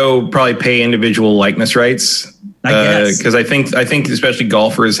have to go probably pay individual likeness rights. Because I think especially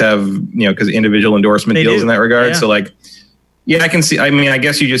golfers have, because individual endorsement deals in that regard. Yeah. So like, yeah, I can see. I mean, I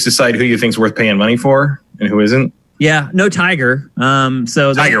guess you just decide who you think's worth paying money for and who isn't. Yeah, no Tiger.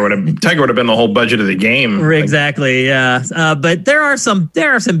 So Tiger would have been the whole budget of the game. Exactly. Yeah. But there are some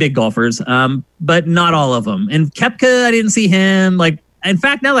big golfers, but not all of them. And Koepka, I didn't see him. Like, in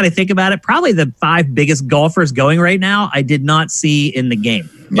fact, now that I think about it, probably the 5 biggest golfers going right now, I did not see in the game.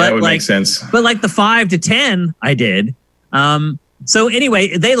 Yeah, that would make sense. But like the 5 to 10, I did. So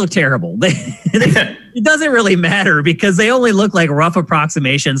anyway, they look terrible. It doesn't really matter because they only look like rough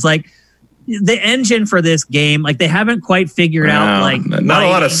approximations. Like, the engine for this game, like, they haven't quite figured out, like, not a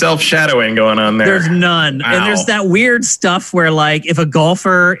lot of self-shadowing going on there. There's none. Wow. And there's that weird stuff where, like, if a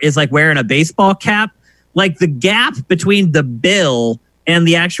golfer is like wearing a baseball cap, like the gap between the bill and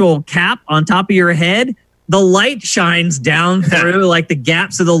the actual cap on top of your head, the light shines down through like the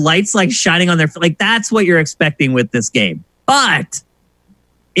gap. So the light's like shining on their, like, that's what you're expecting with this game. But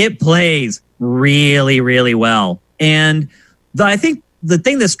it plays really, really well. And I think the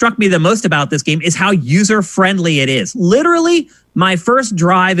thing that struck me the most about this game is how user-friendly it is. Literally, my first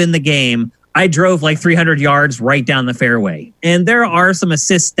drive in the game, I drove like 300 yards right down the fairway. And there are some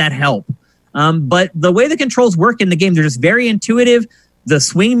assists that help. But the way the controls work in the game, they're just very intuitive. The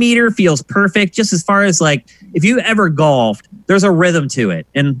swing meter feels perfect, just as far as, like, if you ever golfed, there's a rhythm to it.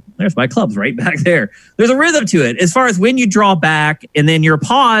 And there's my clubs right back there. There's a rhythm to it as far as when you draw back and then your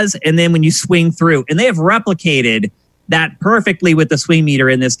pause and then when you swing through. And they have replicated that perfectly with the swing meter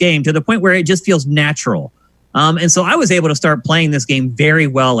in this game to the point where it just feels natural. And so I was able to start playing this game very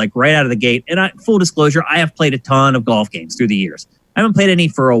well, like right out of the gate. And full disclosure, I have played a ton of golf games through the years. I haven't played any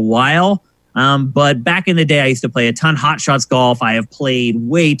for a while, but back in the day, I used to play a ton Hot Shots golf. I have played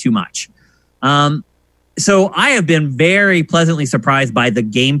way too much. So I have been very pleasantly surprised by the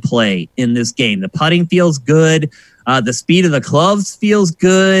gameplay in this game. The putting feels good. The speed of the clubs feels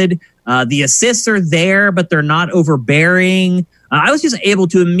good. The assists are there, but they're not overbearing. I was just able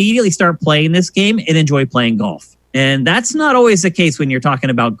to immediately start playing this game and enjoy playing golf. And that's not always the case when you're talking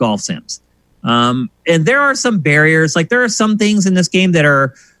about golf sims. And there are some barriers. Like, there are some things in this game that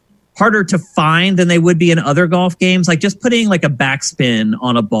are harder to find than they would be in other golf games. Like just putting like a backspin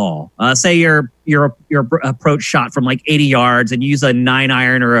on a ball. Say your approach shot from like 80 yards and you use a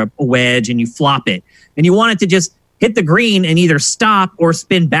 9-iron or a wedge and you flop it. And you want it to just hit the green and either stop or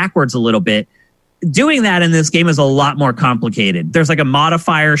spin backwards a little bit. Doing that in this game is a lot more complicated. There's like a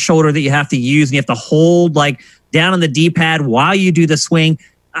modifier shoulder that you have to use and you have to hold like down on the D-pad while you do the swing.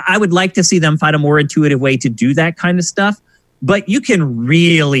 I would like to see them find a more intuitive way to do that kind of stuff. But you can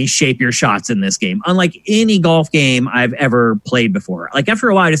really shape your shots in this game, unlike any golf game I've ever played before. Like after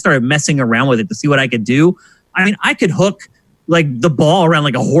a while, I just started messing around with it to see what I could do. I mean, I could hook like the ball around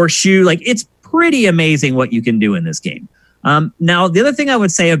like a horseshoe. Like it's pretty amazing what you can do in this game. Now, the other thing I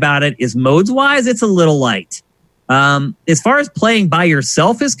would say about it is modes-wise, it's a little light. As far as playing by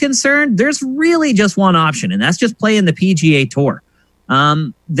yourself is concerned, there's really just one option, and that's just playing the PGA Tour.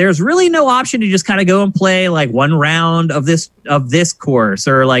 There's really no option to just kind of go and play like one round of this course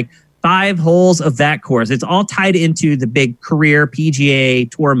or like 5 holes of that course. It's all tied into the big career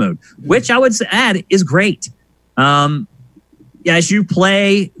PGA Tour mode, which I would add is great. As you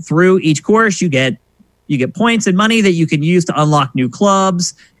play through each course, you get points and money that you can use to unlock new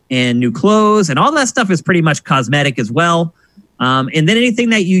clubs and new clothes, and all that stuff is pretty much cosmetic as well. And then anything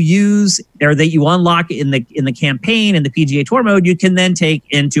that you use or that you unlock in the campaign in the PGA Tour mode, you can then take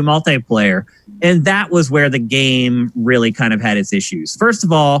into multiplayer. And that was where the game really kind of had its issues. First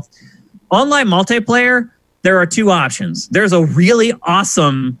of all, online multiplayer, there are 2 options. There's a really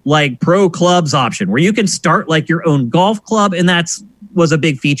awesome like pro clubs option where you can start like your own golf club. And was a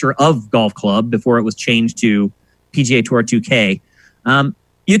big feature of Golf Club before it was changed to PGA Tour 2K.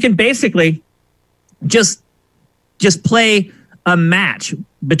 You can basically just play a match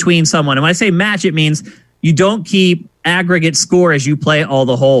between someone. And when I say match, it means you don't keep aggregate score as you play all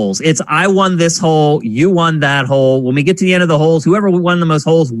the holes. It's I won this hole, you won that hole. When we get to the end of the holes, whoever won the most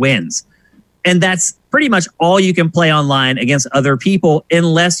holes wins. And that's pretty much all you can play online against other people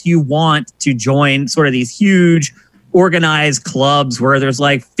unless you want to join sort of these huge organized clubs where there's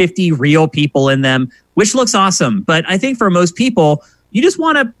like 50 real people in them, which looks awesome. But I think for most people, you just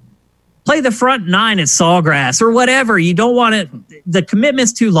want to play the front 9 at Sawgrass or whatever. You don't want it. The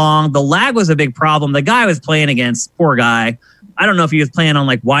commitment's too long. The lag was a big problem. The guy I was playing against, poor guy, I don't know if he was playing on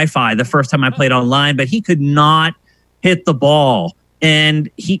like Wi-Fi the first time I played online, but he could not hit the ball. And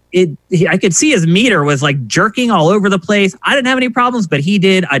I could see his meter was like jerking all over the place. I didn't have any problems, but he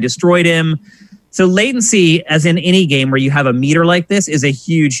did. I destroyed him. So latency, as in any game where you have a meter like this, is a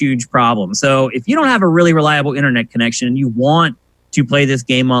huge, huge problem. So if you don't have a really reliable internet connection and you want to play this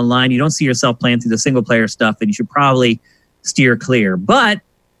game online, you don't see yourself playing through the single player stuff, then you should probably steer clear. But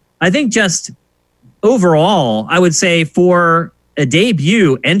I think just overall, I would say for a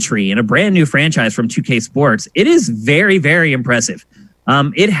debut entry in a brand new franchise from 2K Sports, it is very, very impressive.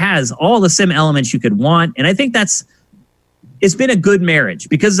 It has all the sim elements you could want. And I think it's been a good marriage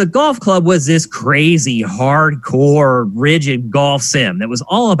because the golf club was this crazy, hardcore, rigid golf sim that was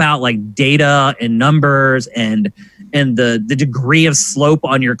all about like data and numbers and the degree of slope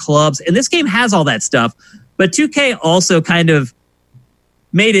on your clubs. And this game has all that stuff. But 2K also kind of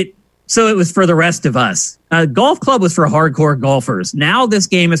made it so it was for the rest of us. Golf Club was for hardcore golfers. Now this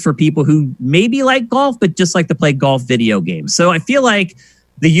game is for people who maybe like golf, but just like to play golf video games. So I feel like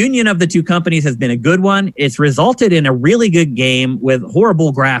the union of the two companies has been a good one. It's resulted in a really good game with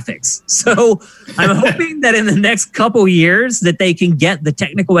horrible graphics. So I'm hoping that in the next couple years that they can get the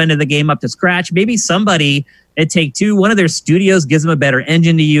technical end of the game up to scratch. Maybe somebody at Take-Two, one of their studios, gives them a better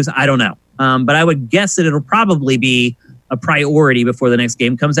engine to use. I don't know. But I would guess that it'll probably be a priority before the next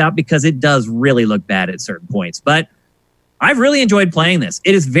game comes out because it does really look bad at certain points. But I've really enjoyed playing this.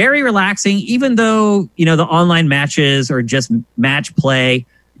 It is very relaxing, even though, the online matches are just match play.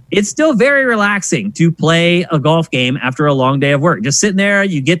 It's still very relaxing to play a golf game after a long day of work. Just sitting there,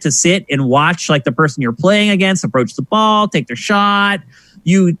 you get to sit and watch like the person you're playing against approach the ball, take their shot.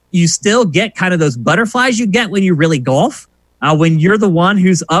 You still get kind of those butterflies you get when you really golf. When you're the one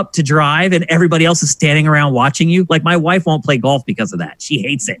who's up to drive and everybody else is standing around watching you. Like my wife won't play golf because of that. She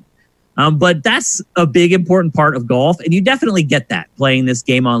hates it. But that's a big, important part of golf. And you definitely get that playing this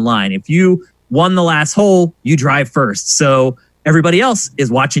game online. If you won the last hole, you drive first. So everybody else is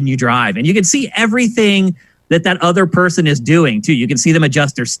watching you drive. And you can see everything that other person is doing, too. You can see them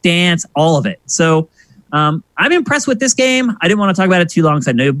adjust their stance, all of it. So I'm impressed with this game. I didn't want to talk about it too long because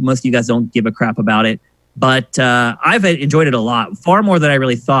I know most of you guys don't give a crap about it. But I've enjoyed it a lot, far more than I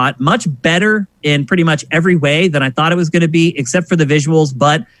really thought. Much better in pretty much every way than I thought it was going to be, except for the visuals.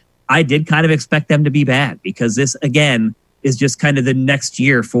 But I did kind of expect them to be bad because this, again, is just kind of the next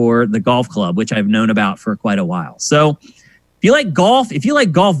year for the golf club, which I've known about for quite a while. So if you like golf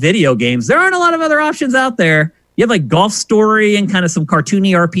video games, there aren't a lot of other options out there. You have like Golf Story and kind of some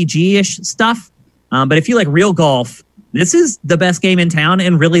cartoony RPG-ish stuff. But if you like real golf, this is the best game in town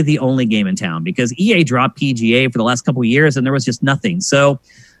and really the only game in town because EA dropped PGA for the last couple of years and there was just nothing. So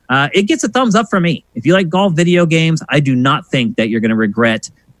it gets a thumbs up from me. If you like golf video games, I do not think that you're going to regret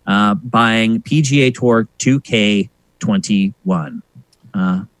buying PGA Tour 2K21.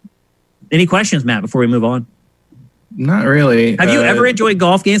 Any questions, Matt, before we move on? Not really. Have you ever enjoyed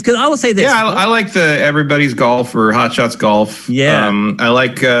golf games? Because I will say this. Yeah, I like the Everybody's Golf or Hot Shots Golf. Yeah. I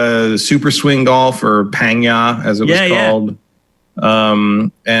like Super Swing Golf or Pangya, as it was called.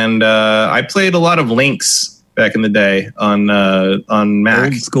 And I played a lot of Lynx back in the day on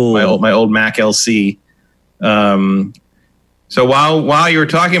Mac. Old school. My old Mac LC. So while you were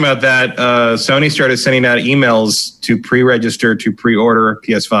talking about that, Sony started sending out emails to pre-register to pre-order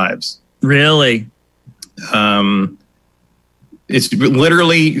PS5s. Really? It's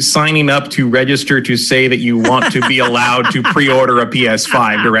literally signing up to register to say that you want to be allowed to pre-order a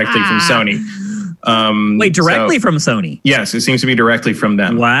PS5 directly from Sony. Wait, directly from Sony? Yes, it seems to be directly from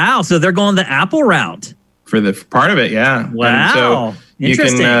them. Wow, so they're going the Apple route. For the part of it, yeah. Wow, and so you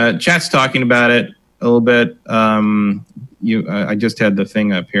can, chat's talking about it a little bit. I just had the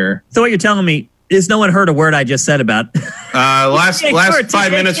thing up here. So what you're telling me is no one heard a word I just said about last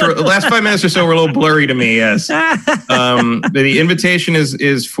 5 minutes or so were a little blurry to me. Yes, the invitation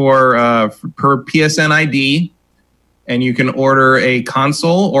is for per PSN ID, and you can order a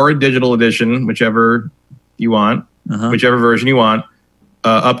console or a digital edition, whichever you want, whichever version you want.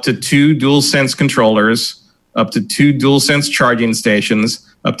 Up to 2 DualSense controllers, up to 2 DualSense charging stations,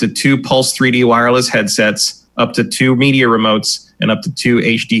 up to 2 Pulse 3D wireless headsets, up to 2 media remotes, and up to 2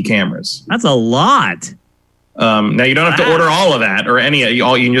 HD cameras. That's a lot. Now you don't have to order all of that or any. You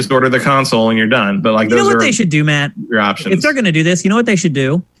can just order the console and you're done. But like, you know what they should do, Matt? Your options. If they're going to do this, you know what they should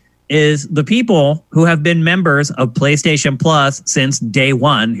do is the people who have been members of PlayStation Plus since day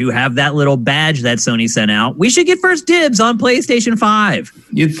one, who have that little badge that Sony sent out. We should get first dibs on PlayStation 5.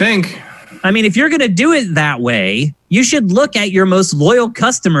 You'd think. I mean, if you're going to do it that way, you should look at your most loyal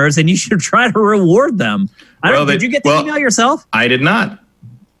customers and you should try to reward them. Did you get the email yourself? I did not.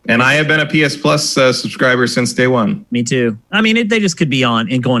 And I have been a PS Plus subscriber since day one. Me too. I mean, they just could be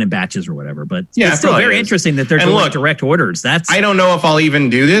on and going in batches or whatever. But it's still very interesting that they're doing direct orders. I don't know if I'll even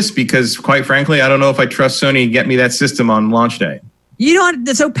do this because, quite frankly, I don't know if I trust Sony to get me that system on launch day. You know what?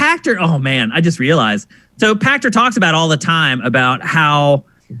 So Pactor, oh man, I just realized. So Pactor talks about all the time about how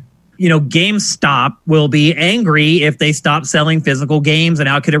GameStop will be angry if they stop selling physical games and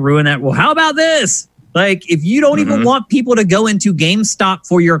how could it ruin that? Well, how about this? Like, if you don't even want people to go into GameStop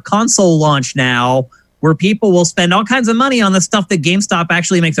for your console launch now, where people will spend all kinds of money on the stuff that GameStop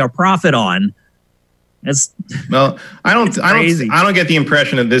actually makes a profit on. I don't get the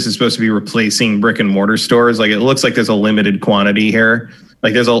impression that this is supposed to be replacing brick and mortar stores. Like, it looks like there's a limited quantity here.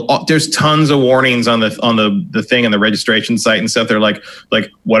 Like, there's tons of warnings on the thing on the registration site and stuff. They're like,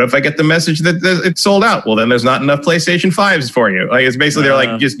 what if I get the message that it's sold out? Well, then there's not enough PlayStation 5s for you. Like, it's basically they're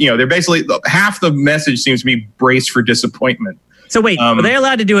like, just, they're basically, half the message seems to be braced for disappointment. So wait, are they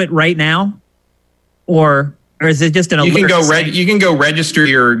allowed to do it right now, or is it just an alert? You can go register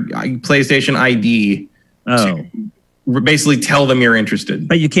your PlayStation ID. Oh, basically tell them you're interested,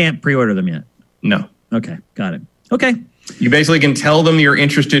 but you can't pre-order them yet. No. Okay, got it. Okay. You basically can tell them you're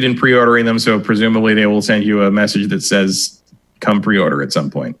interested in pre-ordering them, so presumably they will send you a message that says, come pre-order at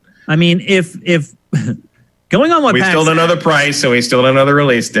some point. I mean, if going on what we still don't know the price, and we still don't know the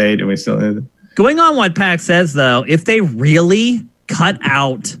release date, and we still going on what PAX says, though, if they really cut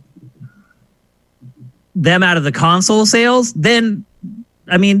out them out of the console sales, then,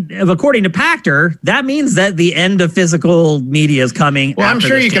 I mean, according to Pactor, that means that the end of physical media is coming. Well, I'm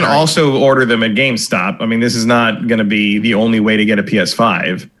sure you can also order them at GameStop. I mean, this is not going to be the only way to get a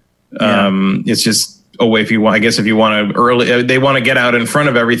PS5. Yeah. It's just a way if you want to early, they want to get out in front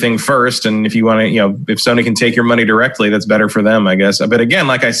of everything first. And if you want to, if Sony can take your money directly, that's better for them, I guess. But again,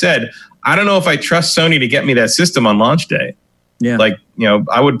 like I said, I don't know if I trust Sony to get me that system on launch day. Yeah. Like,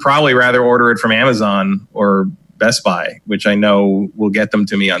 I would probably rather order it from Amazon or Best Buy, which I know will get them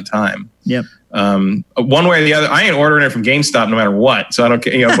to me on time. Yep. One way or the other, I ain't ordering it from GameStop no matter what. So I don't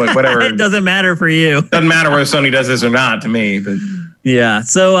care, whatever. It doesn't matter for you. Doesn't matter whether Sony does this or not to me. But yeah.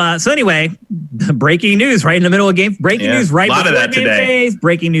 So anyway, breaking news right in the middle of breaking news right before GameFace.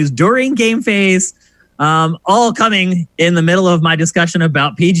 Breaking news during GameFace. All coming in the middle of my discussion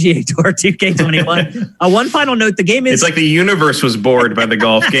about PGA Tour 2K21. One final note, the game is... It's like the universe was bored by the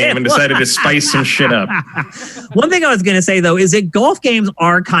golf game and decided to spice some shit up. One thing I was going to say, though, is that golf games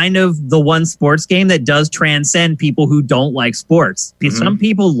are kind of the one sports game that does transcend people who don't like sports. Some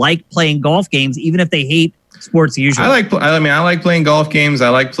people like playing golf games, even if they hate sports usually. I like playing golf games. I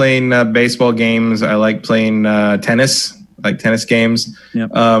like playing baseball games. I like playing tennis. Like tennis games,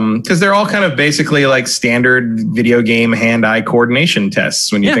 because they're all kind of basically like standard video game hand-eye coordination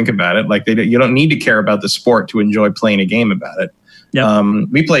tests when you think about it. Like you don't need to care about the sport to enjoy playing a game about it. Yep.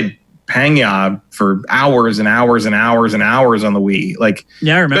 We played Pangya for hours and hours and hours and hours on the Wii. Like,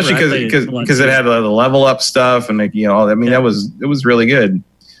 I remember, especially because it had the level up stuff and it was really good.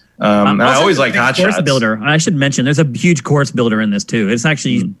 And I always liked Hot Shots. Builder. I should mention there's a huge course builder in this too. It's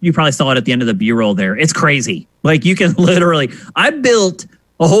actually you probably saw it at the end of the B-roll there. It's crazy. Like you can literally. I built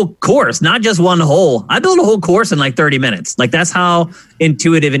a whole course, not just one hole. I built a whole course in like 30 minutes. Like that's how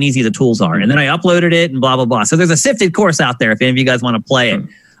intuitive and easy the tools are. And then I uploaded it and blah blah blah. So there's a sifted course out there if any of you guys want to play it.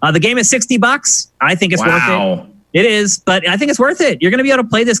 The game is $60. I think it's worth it. It is, but I think it's worth it. You're going to be able to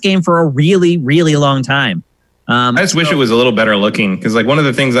play this game for a really, really long time. I just wish it was a little better looking because, like, one of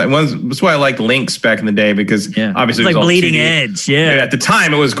the things that's why I liked Lynx back in the day because obviously it was like bleeding edge. Yeah, at the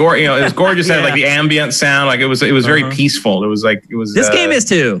time it was gorgeous. It was gorgeous. Had like the ambient sound. Like it was very peaceful. It was. This game is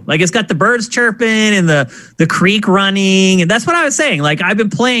too. Like it's got the birds chirping and the creek running, and that's what I was saying. Like I've been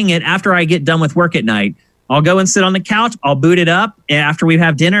playing it after I get done with work at night. I'll go and sit on the couch. I'll boot it up after we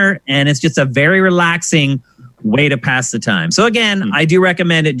have dinner, and it's just a very relaxing way to pass the time. So again, I do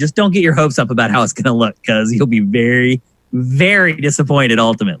recommend it. Just don't get your hopes up about how it's going to look because you'll be very, very disappointed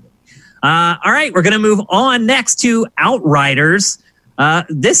ultimately. All right, we're going to move on next to Outriders.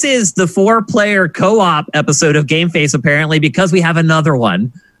 This is the 4-player co-op episode of GameFace apparently because we have another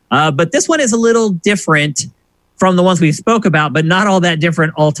one. But this one is a little different from the ones we spoke about, but not all that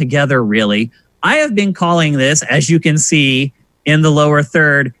different altogether really. I have been calling this, as you can see in the lower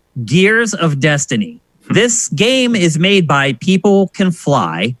third, Gears of Destiny. This game is made by People Can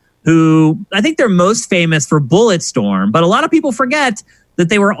Fly, who I think they're most famous for Bulletstorm, but a lot of people forget that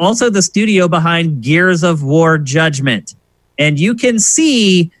they were also the studio behind Gears of War Judgment. And you can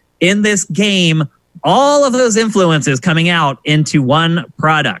see in this game all of those influences coming out into one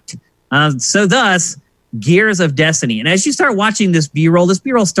product. So thus, Gears of Destiny. And as you start watching this B-roll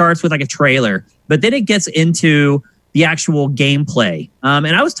starts with like a trailer, but then it gets into the actual gameplay.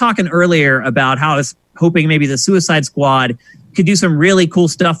 And I was talking earlier about how I was hoping maybe the Suicide Squad could do some really cool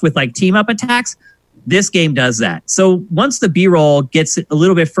stuff with like team up attacks. This game does that. So once the B-roll gets a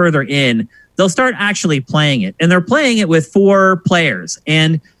little bit further in, they'll start actually playing it. And they're playing it with 4 players.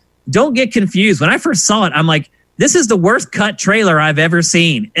 And don't get confused. When I first saw it, I'm like, this is the worst cut trailer I've ever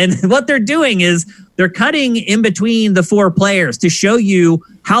seen. And what they're doing is they're cutting in between the 4 players to show you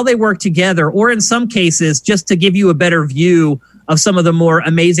how they work together, or in some cases, just to give you a better view of some of the more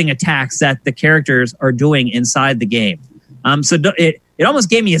amazing attacks that the characters are doing inside the game. So it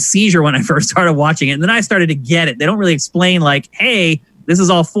almost gave me a seizure when I first started watching it. And then I started to get it. They don't really explain like, hey, this is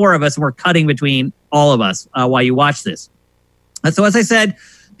all 4 of us and we're cutting between all of us while you watch this. So as I said,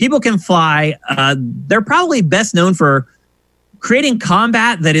 People Can Fly, they're probably best known for creating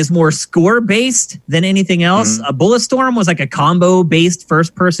combat that is more score-based than anything else. Bulletstorm was like a combo-based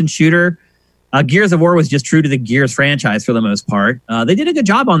first-person shooter. Gears of War was just true to the Gears franchise for the most part. They did a good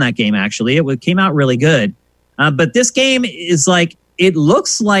job on that game, actually. It came out really good. But this game is like, it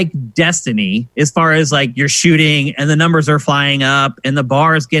looks like Destiny as far as like you're shooting and the numbers are flying up and the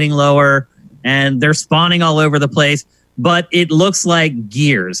bar is getting lower and they're spawning all over the place. But it looks like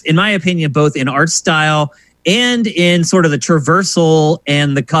Gears, in my opinion, both in art style and in sort of the traversal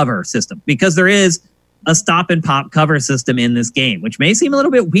and the cover system, because there is a stop and pop cover system in this game, which may seem a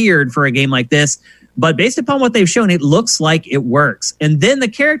little bit weird for a game like this, but based upon what they've shown, it looks like it works. And then the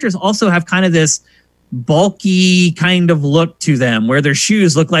characters also have kind of this bulky kind of look to them where their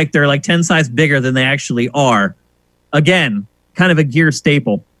shoes look like they're like 10 sizes bigger than they actually are. Again, kind of a Gear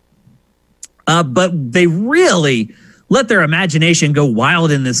staple. But they really let their imagination go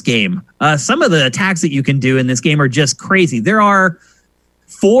wild in this game. Some of the attacks that you can do in this game are just crazy. There are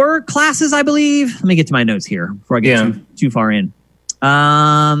 4 classes, I believe. Let me get to my notes here before I get too far in.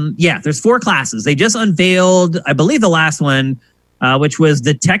 There's 4 classes. They just unveiled, I believe, the last one, which was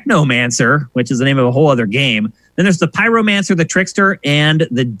the Technomancer, which is the name of a whole other game. Then there's the Pyromancer, the Trickster, and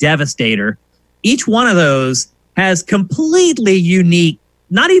the Devastator. Each one of those has completely unique,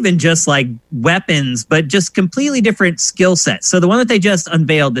 not even just like weapons, but just completely different skill sets. So the one that they just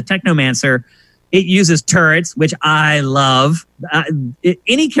unveiled, the Technomancer, it uses turrets, which I love.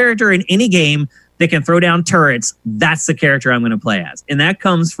 Any character in any game that can throw down turrets, that's the character I'm going to play as. And that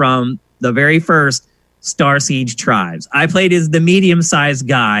comes from the very first Star Siege Tribes. I played as the medium-sized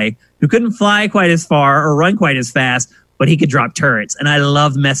guy who couldn't fly quite as far or run quite as fast, but he could drop turrets. And I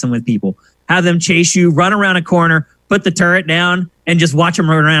loved messing with people. Have them chase you, run around a corner, put the turret down, and just watch them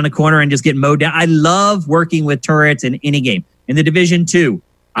run around a corner and just get mowed down. I love working with turrets in any game. In the Division 2,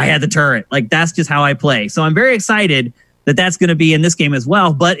 I had the turret. Like, that's just how I play. So I'm very excited that that's going to be in this game as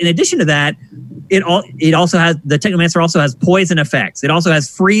well. But in addition to that, it also has, the Technomancer also has poison effects. It also has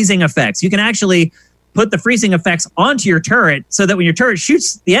freezing effects. You can actually put the freezing effects onto your turret so that when your turret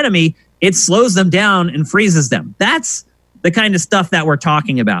shoots the enemy, it slows them down and freezes them. That's the kind of stuff that we're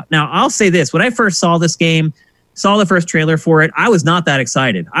talking about. Now, I'll say this. When I first saw this game, saw the first trailer for it, I was not that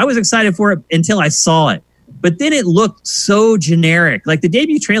excited. I was excited for it until I saw it. But then it looked so generic. Like, the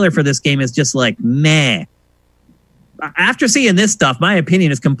debut trailer for this game is just like, meh. After seeing this stuff, my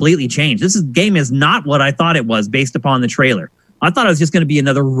opinion has completely changed. This game is not what I thought it was based upon the trailer. I thought it was just going to be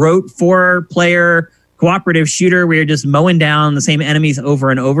another rote 4-player cooperative shooter where you're just mowing down the same enemies over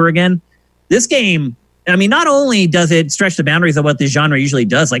and over again. This game, I mean, not only does it stretch the boundaries of what this genre usually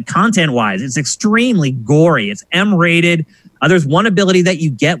does, like content-wise, it's extremely gory. It's M-rated. There's one ability that you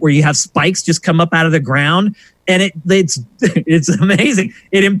get where you have spikes just come up out of the ground, and it's amazing.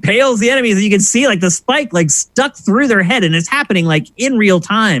 It impales the enemies, and you can see like the spike like stuck through their head, and it's happening like in real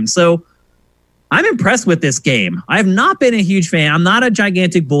time. So I'm impressed with this game. I have not been a huge fan. I'm not a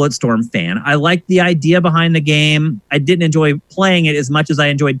gigantic Bulletstorm fan. I like the idea behind the game. I didn't enjoy playing it as much as I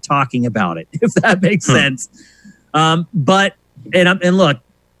enjoyed talking about it, if that makes sense. But look,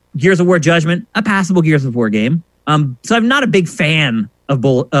 Gears of War Judgment, a passable Gears of War game. So I'm not a big fan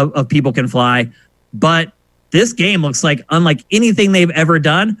of People Can Fly, but this game looks like unlike anything they've ever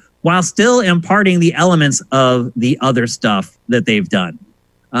done, while still imparting the elements of the other stuff that they've done.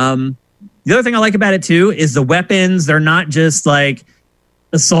 The other thing I like about it, too, is the weapons. They're not just like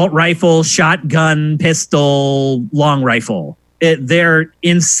assault rifle, shotgun, pistol, long rifle. They're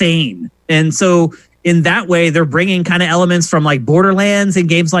insane. And so in that way, they're bringing kind of elements from like Borderlands and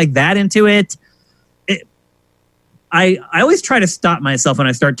games like that into it. I always try to stop myself when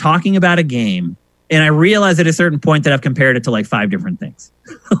I start talking about a game, and I realize at a certain point that I've compared it to like 5 different things.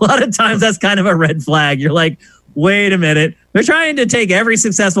 A lot of times that's kind of a red flag. You're like, wait a minute. They're trying to take every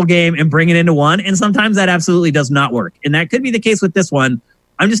successful game and bring it into one, and sometimes that absolutely does not work. And that could be the case with this one.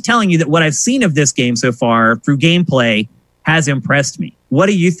 I'm just telling you that what I've seen of this game so far through gameplay has impressed me. What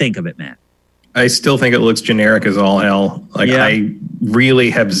do you think of it, Matt? I still think it looks generic as all hell. I really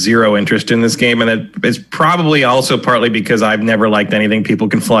have zero interest in this game, and it's probably also partly because I've never liked anything People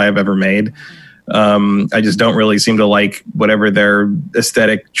Can Fly I've ever made. I just don't really seem to like whatever their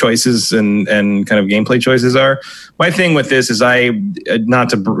aesthetic choices and kind of gameplay choices are. My thing with this is not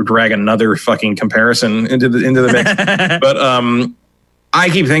to drag another fucking comparison into the mix, but I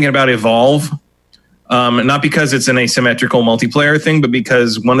keep thinking about Evolve. Not because it's an asymmetrical multiplayer thing, but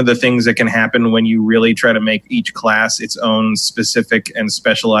because one of the things that can happen when you really try to make each class its own specific and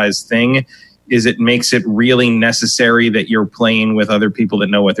specialized thing is it makes it really necessary that you're playing with other people that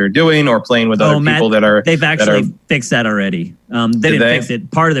know what they're doing or playing with other people that are... They've actually fixed that already. They didn't fix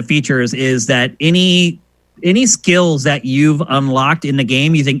it. Part of the features is that any skills that you've unlocked in the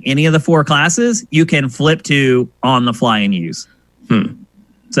game using any of the 4 classes, you can flip to on the fly and use.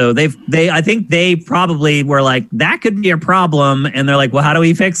 So I think they probably were like, that could be a problem. And they're like, well, how do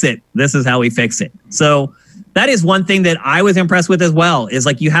we fix it? This is how we fix it. So that is one thing that I was impressed with as well, is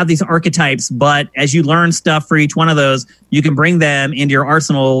like you have these archetypes, but as you learn stuff for each one of those, you can bring them into your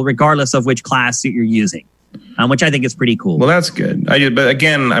arsenal regardless of which class that you're using, which I think is pretty cool. Well, that's good. But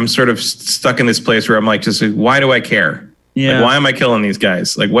again, I'm sort of stuck in this place where I'm like, just why do I care? Yeah. Like, why am I killing these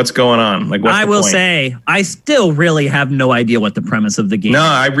guys? Like, what's going on? Like, what's I will say, I still really have no idea what the premise of the game is. No,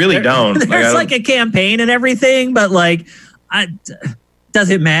 I really don't. There's like a campaign and everything, but like, does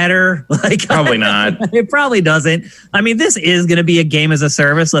it matter? Like, probably not. It probably doesn't. I mean, this is going to be a game as a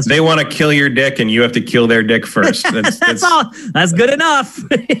service. They want to kill your dick, and you have to kill their dick first. That's all. That's good enough.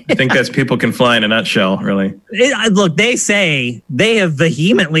 I think that's people can fly in a nutshell, really. Look, they have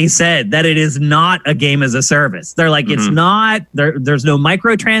vehemently said that it is not a game as a service. They're like, it's not. There's no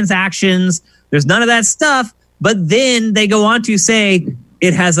microtransactions. There's none of that stuff. But then they go on to say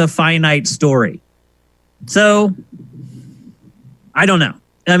it has a finite story. So I don't know.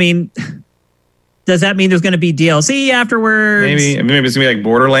 I mean, does that mean there's going to be DLC afterwards? Maybe it's going to be like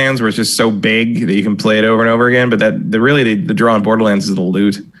Borderlands, where it's just so big that you can play it over and over again. But the draw on Borderlands is the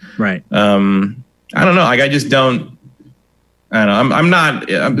loot. Right. I don't know. Like, I just don't. I don't know. I'm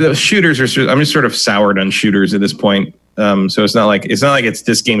not. Shooters are. I'm just sort of soured on shooters at this point. So it's not like it's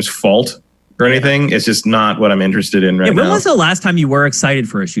this game's fault or anything. It's just not what I'm interested in right now. When was the last time you were excited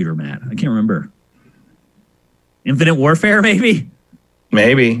for a shooter, Matt? I can't remember. Infinite Warfare, maybe.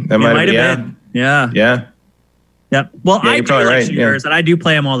 Maybe that might have been. Yeah. Well, I do like shooters, and I do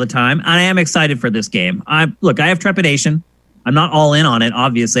play them all the time. And I am excited for this game. I have trepidation. I'm not all in on it.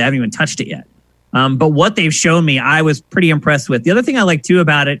 Obviously, I haven't even touched it yet. But what they've shown me, I was pretty impressed with. The other thing I like too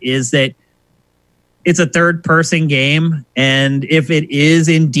about it is that it's a third-person game, and if it is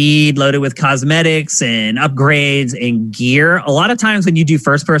indeed loaded with cosmetics and upgrades and gear, a lot of times when you do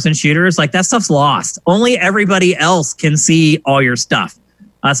first-person shooters, like that stuff's lost. Only everybody else can see all your stuff.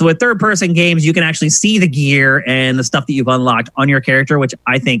 So with third-person games, you can actually see the gear and the stuff that you've unlocked on your character, which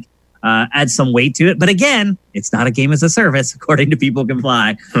I think adds some weight to it. But again, it's not a game as a service, according to People Can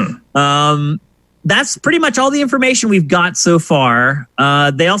Fly. That's pretty much all the information we've got so far.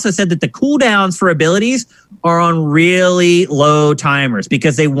 They also said that the cooldowns for abilities are on really low timers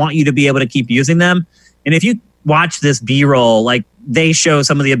because they want you to be able to keep using them. And if you watch this B-roll, like they show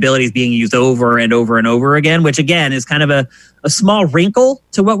some of the abilities being used over and over and over again, which again is kind of a small wrinkle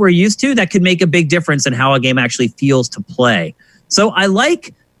to what we're used to that could make a big difference in how a game actually feels to play. So I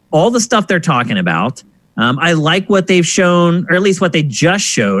like all the stuff they're talking about. I like what they've shown, or at least what they just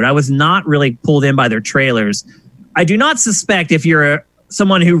showed. I was not really pulled in by their trailers. I do not suspect if you're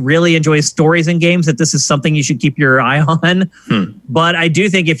someone who really enjoys stories in games that this is something you should keep your eye on. But I do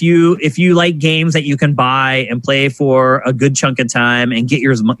think if you like games that you can buy and play for a good chunk of time and get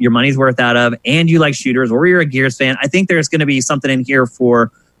your money's worth out of, and you like shooters or you're a Gears fan, I think there's going to be something in here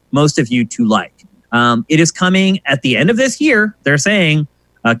for most of you to like. It is coming at the end of this year. They're saying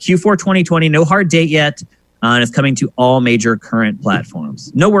Q4 2020, no hard date yet, and it's coming to all major current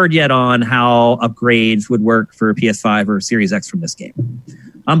platforms. No word yet on how upgrades would work for PS5 or Series X from this game.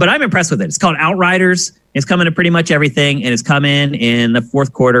 But I'm impressed with it. It's called Outriders. It's coming to pretty much everything, and it's coming in the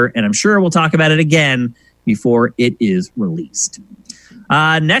fourth quarter, and I'm sure we'll talk about it again before it is released.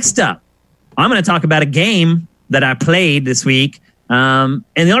 Next up, I'm going to talk about a game that I played this week. And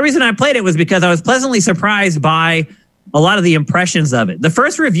the only reason I played it was because I was pleasantly surprised by a lot of the impressions of it. The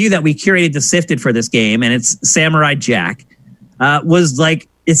first review that we curated to Sifted for this game, and it's Samurai Jack, was like,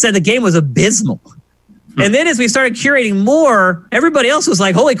 it said the game was abysmal. And then as we started curating more, everybody else was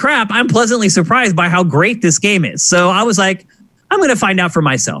like, holy crap, I'm pleasantly surprised by how great this game is. So I was like, I'm going to find out for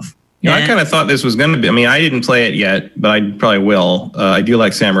myself. Yeah, I kind of thought this was going to be, I mean, I didn't play it yet, but I probably will. I do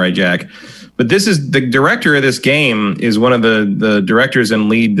like Samurai Jack. But this is the director of this game is one of the directors and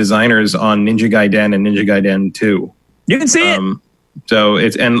lead designers on Ninja Gaiden and Ninja Gaiden 2. You can see it. So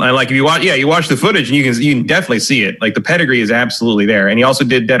it's and like if you watch the footage and you can definitely see it. Like the pedigree is absolutely there. And he also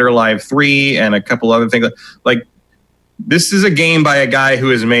did Dead or Alive 3 and a couple other things. Like this is a game by a guy who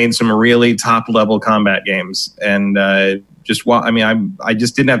has made some really top level combat games. And I just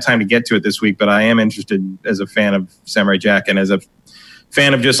didn't have time to get to it this week, but I am interested as a fan of Samurai Jack and as a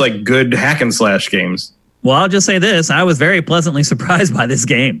fan of just like good hack and slash games. Well, I'll just say this. I was very pleasantly surprised by this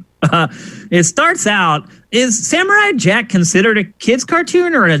game. It starts out, is Samurai Jack considered a kid's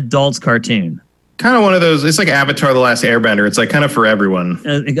cartoon or an adult's cartoon? Kind of one of those. It's like Avatar: The Last Airbender. It's like kind of for everyone.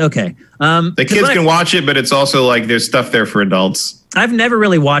 Okay. The kids can watch it, but it's also like there's stuff there for adults. I've never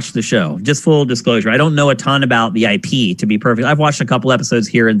really watched the show. Just full disclosure. I don't know a ton about the IP, to be perfect. I've watched a couple episodes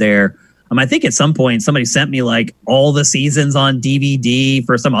here and there. I think at some point somebody sent me like all the seasons on DVD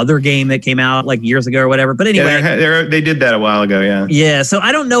for some other game that came out like years ago or whatever. But anyway, they did that a while ago. Yeah. Yeah. So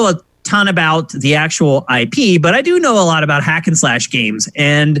I don't know a ton about the actual IP, but I do know a lot about hack and slash games.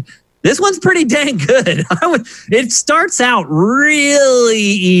 And this one's pretty dang good. It starts out really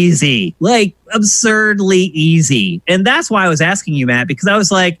easy, like absurdly easy. And that's why I was asking you, Matt, because I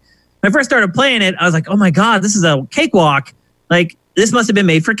was like, when I first started playing it, I was like, oh my God, this is a cakewalk. Like this must have been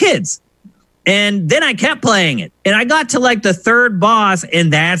made for kids. And then I kept playing it and I got to like the third boss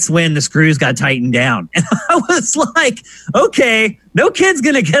and that's when the screws got tightened down. And I was like, okay, no kid's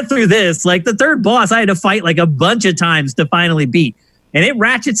going to get through this. Like the third boss, I had to fight like a bunch of times to finally beat. And it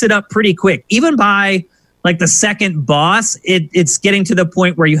ratchets it up pretty quick. Even by like the second boss, it's getting to the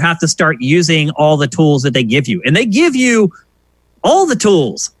point where you have to start using all the tools that they give you. And they give you all the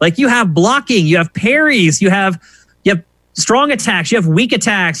tools. Like you have blocking, you have parries, you have strong attacks, you have weak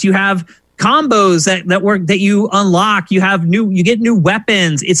attacks, you have combos that you unlock, you get new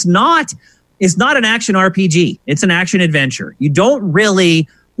weapons. It's not an action RPG. It's an action adventure. You don't really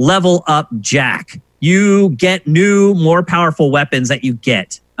level up Jack. You get new, more powerful weapons that you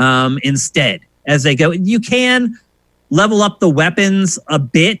get instead as they go. You can level up the weapons a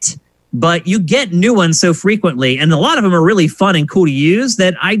bit, but you get new ones so frequently, and a lot of them are really fun and cool to use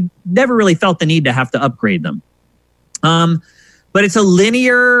that I never really felt the need to have to upgrade them. But it's a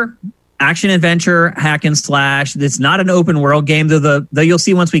linear action adventure hack and slash. It's not an open world game, though you'll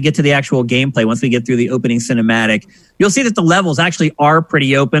see once we get to the actual gameplay, once we get through the opening cinematic, you'll see that the levels actually are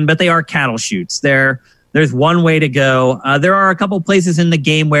pretty open, but they are cattle chutes. There's one way to go. There are a couple places in the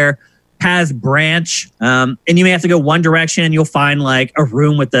game where paths branch, and you may have to go one direction and you'll find like a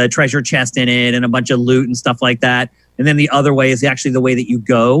room with a treasure chest in it and a bunch of loot and stuff like that. And then the other way is actually the way that you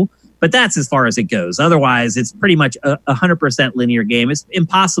go. But that's as far as it goes. Otherwise, it's pretty much a 100% linear game. It's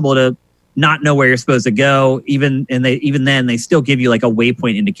impossible to not know where you're supposed to go. Even then, they still give you like a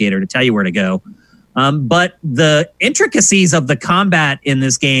waypoint indicator to tell you where to go. But the intricacies of the combat in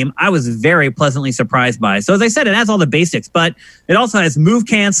this game, I was very pleasantly surprised by. So as I said, it has all the basics, but it also has move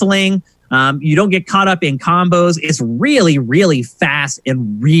canceling. You don't get caught up in combos. It's really, really fast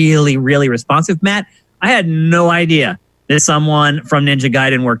and really, really responsive. Matt, I had no idea that someone from Ninja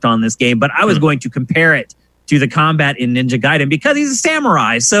Gaiden worked on this game, but I was going to compare it to the combat in Ninja Gaiden because he's a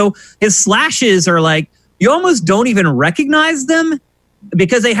samurai. So his slashes are like, you almost don't even recognize them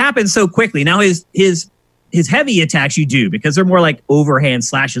because they happen so quickly. Now his heavy attacks you do because they're more like overhand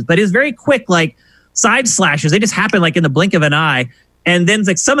slashes, but his very quick like side slashes, they just happen like in the blink of an eye. And then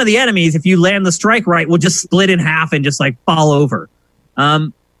like some of the enemies, if you land the strike right, will just split in half and just like fall over.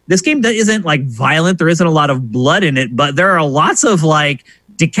 This game isn't like violent. There isn't a lot of blood in it, but there are lots of like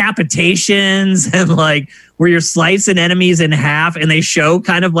decapitations and like where you're slicing enemies in half and they show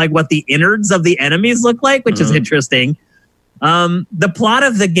kind of like what the innards of the enemies look like, which is interesting. The plot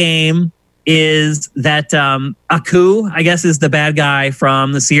of the game is that Aku, I guess, is the bad guy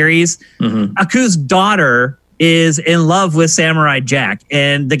from the series. Aku's daughter is in love with Samurai Jack.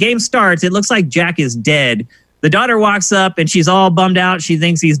 And the game starts, it looks like Jack is dead. The daughter walks up and she's all bummed out. She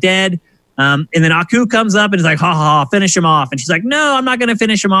thinks he's dead. And then Aku comes up and is like, ha ha, finish him off. And she's like, no, I'm not going to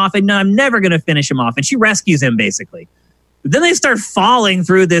finish him off. And no, I'm never going to finish him off. And she rescues him basically. But then they start falling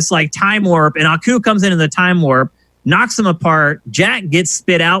through this like time warp and Aku comes into the time warp, knocks him apart. Jack gets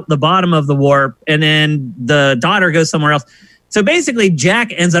spit out the bottom of the warp and then the daughter goes somewhere else. So basically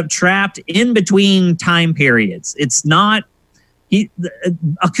Jack ends up trapped in between time periods. It's not,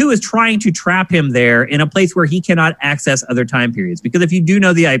 Aku is trying to trap him there in a place where he cannot access other time periods. Because if you do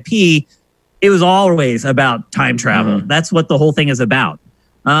know the IP, it was always about time travel. That's what the whole thing is about.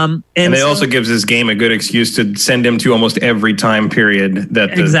 And it also gives this game a good excuse to send him to almost every time period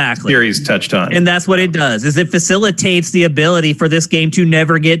that the series touched on. And that's what it does, is it facilitates the ability for this game to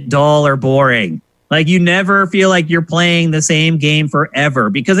never get dull or boring. Like you never feel like you're playing the same game forever.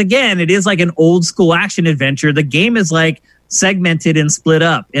 Because again, it is like an old school action adventure. The game is like segmented and split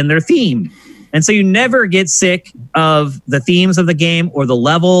up, and they're themed. And so you never get sick of the themes of the game or the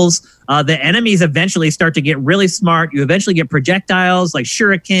levels. The enemies eventually start to get really smart. You eventually get projectiles like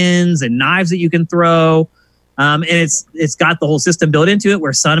shurikens and knives that you can throw. And it's got the whole system built into it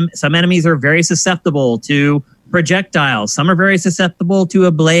where some enemies are very susceptible to projectiles. Some are very susceptible to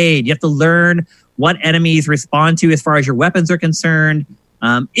a blade. You have to learn what enemies respond to as far as your weapons are concerned.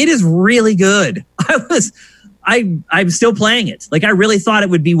 It is really good. I'm still playing it. Like, I really thought it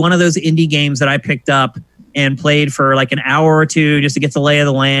would be one of those indie games that I picked up and played for like an hour or two just to get the lay of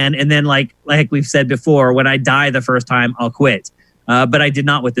the land. And then like we've said before, when I die the first time, I'll quit. But I did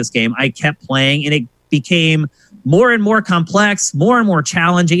not with this game. I kept playing, and it became more and more complex, more and more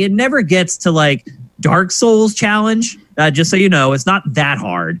challenging. It never gets to like Dark Souls challenge, just so you know. It's not that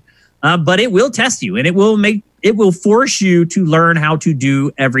hard. But it will test you, and it will force you to learn how to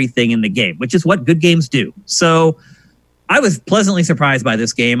do everything in the game, which is what good games do. So I was pleasantly surprised by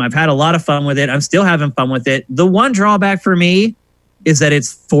this game. I've had a lot of fun with it. I'm still having fun with it. The one drawback for me is that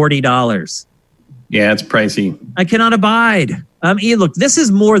it's $40. Yeah, it's pricey. I cannot abide. Look, this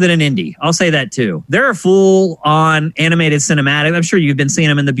is more than an indie. I'll say that too. There are full-on animated cinematics. I'm sure you've been seeing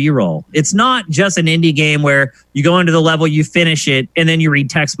them in the B-roll. It's not just an indie game where you go into the level, you finish it, and then you read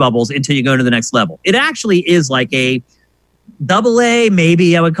text bubbles until you go to the next level. It actually is like a AA,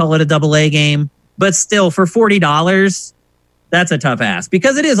 maybe I would call it a AA game, but still for $40, that's a tough ask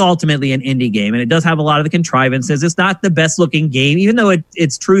because it is ultimately an indie game, and it does have a lot of the contrivances. It's not the best-looking game, even though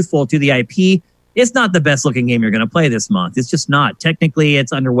it's truthful to the IP. It's not the best looking game you're going to play this month. It's just not. Technically,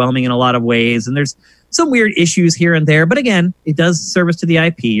 it's underwhelming in a lot of ways, and there's some weird issues here and there. But again, it does service to the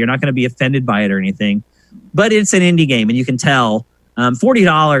IP. You're not going to be offended by it or anything. But it's an indie game, and you can tell.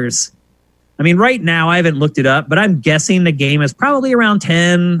 $40. I mean, right now, I haven't looked it up, but I'm guessing the game is probably around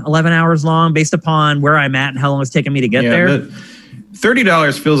 10, 11 hours long based upon where I'm at and how long it's taken me to get there.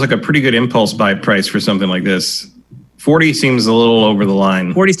 $30 feels like a pretty good impulse buy price for something like this. 40 seems a little over the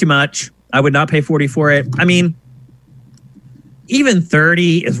line. 40 is too much. I would not pay 40 for it. I mean, even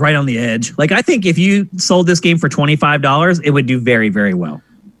 30 is right on the edge. Like, I think if you sold this game for $25, it would do very, very well.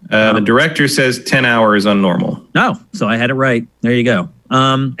 The director says 10 hours on normal. Oh, so I had it right. There you go.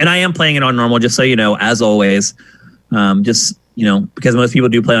 And I am playing it on normal, just so you know, as always. Just, you know, because most people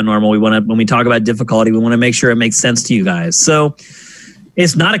do play on normal. When we talk about difficulty, we want to make sure it makes sense to you guys. So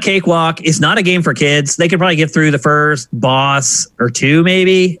it's not a cakewalk. It's not a game for kids. They could probably get through the first boss or two,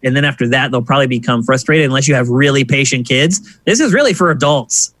 maybe. And then after that, they'll probably become frustrated unless you have really patient kids. This is really for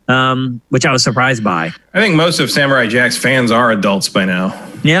adults, which I was surprised by. I think most of Samurai Jack's fans are adults by now.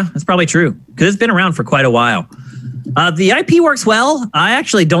 Yeah, that's probably true because it's been around for quite a while. The IP works well. I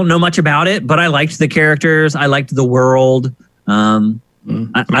actually don't know much about it, but I liked the characters. I liked the world. I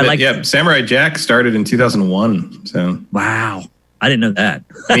like. Yeah, Samurai Jack started in 2001. So wow. I didn't know that.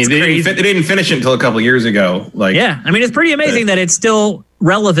 I mean, they didn't finish it until a couple of years ago. Yeah, I mean, it's pretty amazing that it's still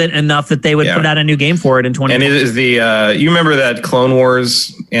relevant enough that they would put out a new game for it in 2020. And it is you remember that Clone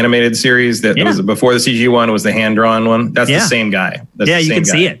Wars animated series that was before the CG one was the hand-drawn one? That's the same guy. You can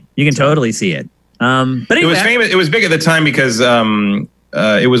see it. You can totally see it. But anyway, it was famous. It was big at the time because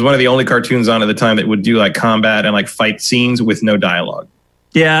it was one of the only cartoons on at the time that would do like combat and like fight scenes with no dialogue.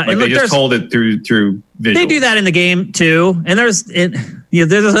 Yeah, like they just told it through visuals. They do that in the game too, and there's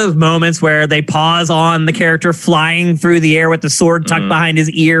those moments where they pause on the character flying through the air with the sword tucked behind his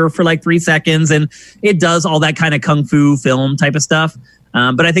ear for like 3 seconds, and it does all that kind of kung fu film type of stuff.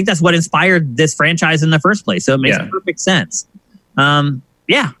 But I think that's what inspired this franchise in the first place, so it makes perfect sense.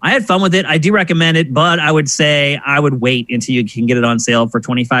 Yeah, I had fun with it. I do recommend it, but I would say I would wait until you can get it on sale for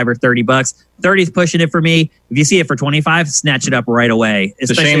 $25 or $30. 30 is pushing it for me. If you see it for 25, snatch it up right away.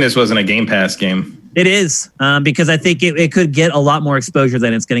 It's a shame this wasn't a Game Pass game. It is, because I think it could get a lot more exposure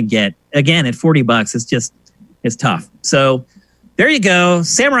than it's going to get. Again, at $40, it's tough. So there you go.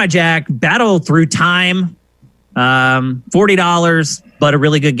 Samurai Jack, Battle Through Time, $40, but a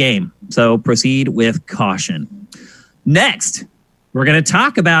really good game. So proceed with caution. Next, we're going to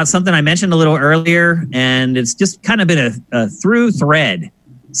talk about something I mentioned a little earlier, and it's just kind of been a through thread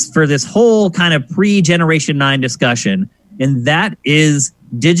for this whole kind of pre-Generation 9 discussion, and that is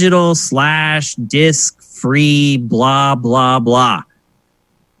digital/disc free, blah, blah, blah.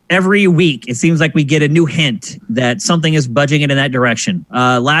 Every week, it seems like we get a new hint that something is budging it in that direction.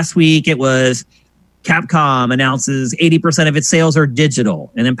 Last week, it was Capcom announces 80% of its sales are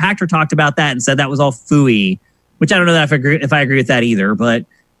digital, and Impactor talked about that and said that was all phooey. Which I don't know that if I agree with that either, but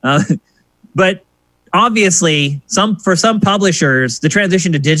obviously for some publishers, the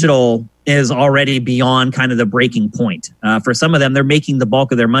transition to digital is already beyond kind of the breaking point. For some of them, they're making the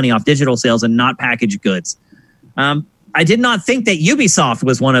bulk of their money off digital sales and not packaged goods. I did not think that Ubisoft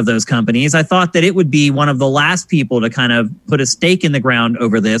was one of those companies. I thought that it would be one of the last people to kind of put a stake in the ground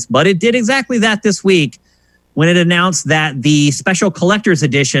over this, but it did exactly that this week when it announced that the special collector's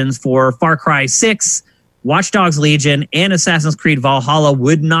editions for Far Cry 6, Watch Dogs Legion, and Assassin's Creed Valhalla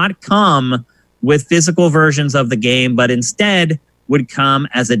would not come with physical versions of the game, but instead would come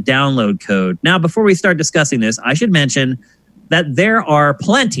as a download code. Now, before we start discussing this, I should mention that there are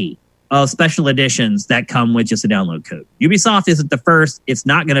plenty of special editions that come with just a download code. Ubisoft isn't the first. It's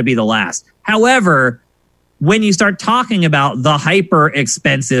not going to be the last. However, when you start talking about the hyper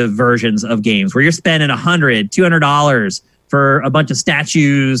expensive versions of games where you're spending $100, $200 for a bunch of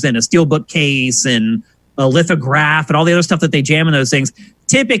statues and a steelbook case and a lithograph and all the other stuff that they jam in those things,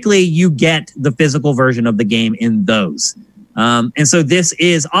 typically you get the physical version of the game in those. And so this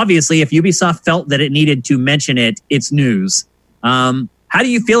is obviously, if Ubisoft felt that it needed to mention it, it's news. How do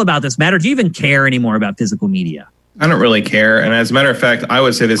you feel about this, Matt? Or do you even care anymore about physical media? I don't really care. And as a matter of fact, I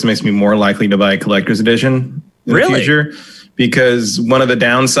would say this makes me more likely to buy a collector's edition in the future. Because one of the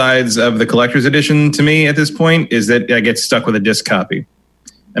downsides of the collector's edition to me at this point is that I get stuck with a disc copy.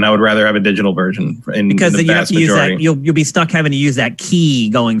 And I would rather have a digital version because the you have vast to use majority. that. You'll be stuck having to use that key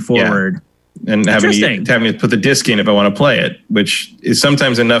going forward. Yeah. And having to put the disc in if I want to play it, which is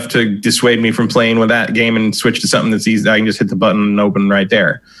sometimes enough to dissuade me from playing with that game and switch to something that's easy. I can just hit the button and open right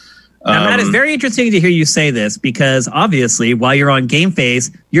there. Now, Matt, it's very interesting to hear you say this because obviously while you're on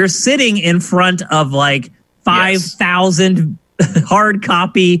GameFace, you're sitting in front of like 5,000 hard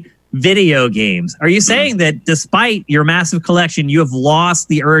copy video games. Are you saying that despite your massive collection, you have lost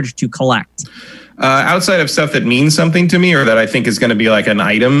the urge to collect? Outside of stuff that means something to me or that I think is going to be like an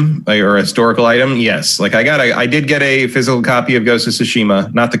item or a historical item, yes. Like I did get a physical copy of Ghost of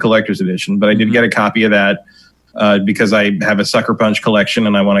Tsushima, not the collector's edition, but I did get a copy of that because I have a Sucker Punch collection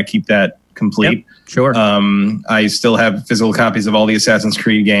and I want to keep that complete. Yep, sure. I still have physical copies of all the Assassin's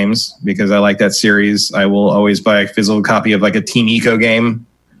Creed games because I like that series. I will always buy a physical copy of like a Team Eco game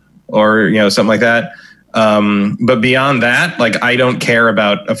or something like that. But beyond that, like I don't care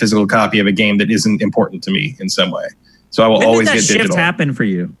about a physical copy of a game that isn't important to me in some way. So I will always get digital. When did that shift happen for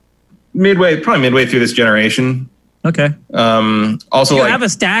you? Probably midway through this generation. Okay. Also, do you have a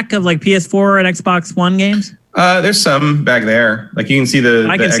stack of like PS4 and Xbox One games? There's some back there. Like you can see your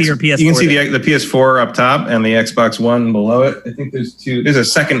PS4. You can see the PS4 up top and the Xbox One below it. I think there's two. There's a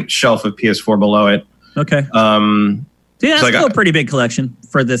second shelf of PS4 below it. Okay. That's still a pretty big collection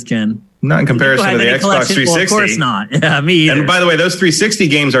for this gen. Not in comparison to the Xbox 360. Well, of course not. Yeah, me either. And by the way, those 360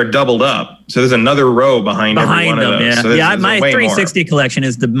 games are doubled up. So there's another row behind every one of those. Yeah, so my 360 collection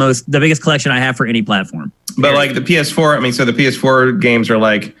is the biggest collection I have for any platform. But like the PS4, so the PS4 games are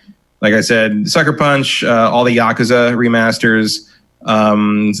like I said, Sucker Punch, all the Yakuza remasters,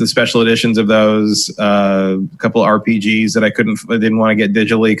 the special editions of those, a couple of RPGs that I didn't want to get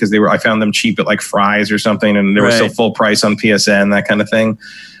digitally because I found them cheap at like Fry's or something, and they were still full price on PSN, that kind of thing.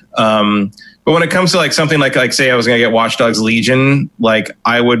 But when it comes to like something like say I was going to get Watch Dogs Legion, like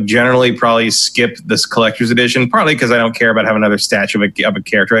I would generally probably skip this collector's edition, partly because I don't care about having another statue of a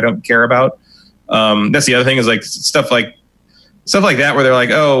character I don't care about. That's the other thing is like stuff like that where they're like,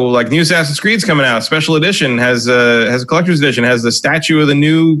 oh, like new Assassin's Creed's coming out, special edition has a collector's edition, has the statue of the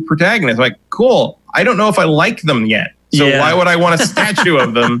new protagonist. I'm like, cool. I don't know if I like them yet. So why would I want a statue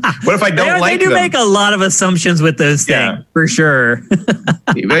of them? What if I don't like them? They do make a lot of assumptions with those things, for sure.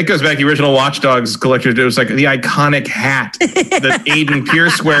 It goes back to the original Watch Dogs collector's. It was like the iconic hat that Aiden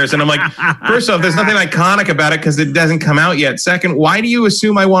Pierce wears. And I'm like, first off, there's nothing iconic about it because it doesn't come out yet. Second, why do you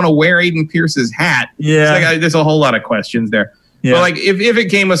assume I want to wear Aiden Pierce's hat? Yeah. It's like, there's a whole lot of questions there. Yeah. But like if it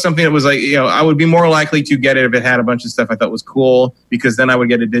came with something that was like, I would be more likely to get it if it had a bunch of stuff I thought was cool, because then I would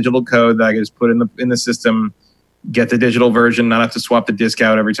get a digital code that I could just put in the system, get the digital version, not have to swap the disc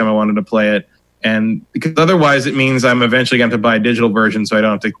out every time I wanted to play it. And because otherwise it means I'm eventually going to have to buy a digital version so I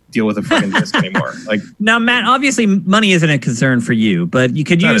don't have to deal with a fucking disc anymore. Like now, Matt, obviously money isn't a concern for you, but you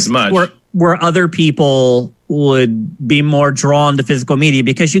could use where other people would be more drawn to physical media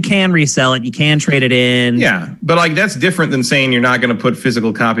because you can resell it, you can trade it in. Yeah, but like that's different than saying you're not going to put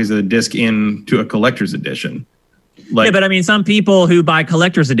physical copies of the disc into a collector's edition. Yeah, but I mean, some people who buy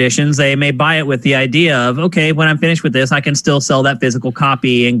collector's editions, they may buy it with the idea of, okay, when I'm finished with this, I can still sell that physical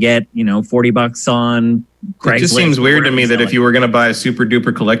copy and get, $40 on Craigslist. It just seems weird to me that if you were going to buy a super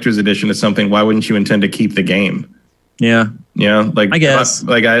duper collector's edition of something, why wouldn't you intend to keep the game? Yeah. Like I guess,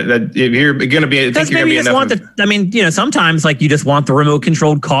 if you're going to be, I think you're going to be enough. Sometimes like you just want the remote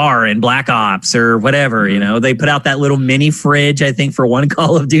controlled car in Black Ops or whatever. They put out that little mini fridge, I think, for one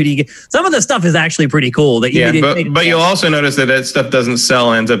Call of Duty. Some of the stuff is actually pretty cool. But you'll also notice that stuff doesn't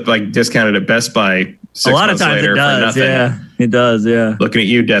sell, ends up like discounted at Best Buy 6 a lot of months times later it does. for nothing. Yeah, it does. Yeah. Looking at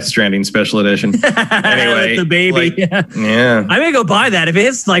you, Death Stranding Special Edition. Anyway, the baby. Yeah. I may go buy that if it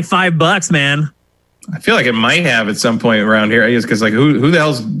hits like $5, man. I feel like it might have at some point around here. Just because, like, who the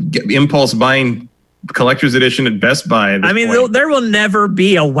hell's impulse buying collector's edition at Best Buy? I mean, there will never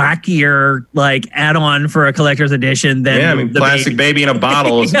be a wackier like add-on for a collector's edition than plastic baby in a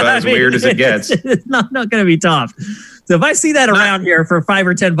bottle is about as weird as it gets. It's not going to be tough. So if I see that around here for $5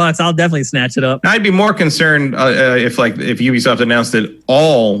 or $10, I'll definitely snatch it up. I'd be more concerned if Ubisoft announced that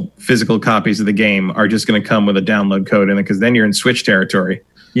all physical copies of the game are just going to come with a download code in it, because then you're in Switch territory.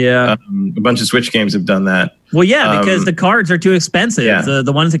 Yeah. A bunch of Switch games have done that. Well, yeah, because the cards are too expensive. Yeah.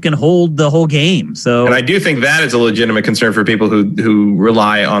 The ones that can hold the whole game. So, and I do think that is a legitimate concern for people who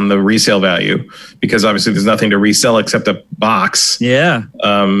rely on the resale value, because obviously there's nothing to resell except a box. Yeah.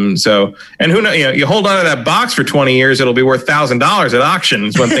 So, and who knows? You hold on to that box for 20 years, it'll be worth $1,000 at auction.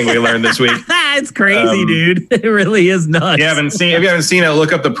 Is one thing we learned this week. It's crazy, dude. It really is nuts. If you haven't seen it,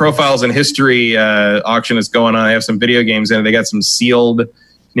 look up the Profiles in History auction that's going on. I have some video games in it. They got some sealed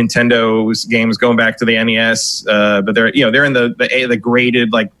Nintendo's games going back to the NES, but they're in the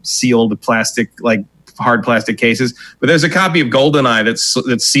graded, like, sealed plastic, like hard plastic cases. But there's a copy of GoldenEye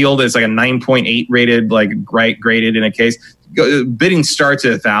that's sealed. It's like a 9.8 rated, like graded in a case. Bidding starts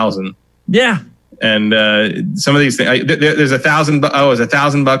at $1,000. Yeah. And some of these things, there's $1,000. Oh, it's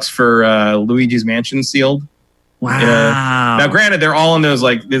 $1,000 for Luigi's Mansion sealed. Wow. Now, granted, they're all in those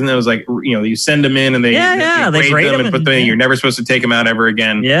you send them in and they grade them and put them in. You're never supposed to take them out ever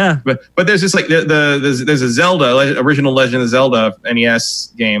again. Yeah. But there's just like there's a Zelda original Legend of Zelda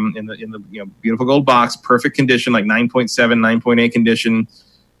NES game in the beautiful gold box, perfect condition, like 9.7, 9.8 condition.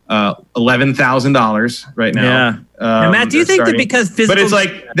 $11,000 right now. Yeah. And Matt, do you think that because physical, but it's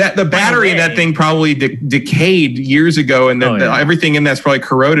like that the battery in that thing probably decayed years ago, and everything in that's probably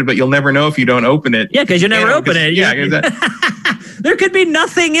corroded. But you'll never know if you don't open it. Yeah, because you never open it. Yeah, there could be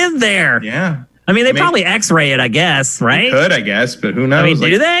nothing in there. Yeah. I mean, they probably X-ray it, I guess, right? They could, I guess, but who knows? I mean,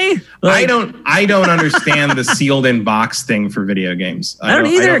 do they? Like, I don't understand the sealed in box thing for video games. I don't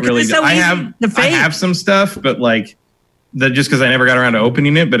either. I have some stuff, but like. Just because I never got around to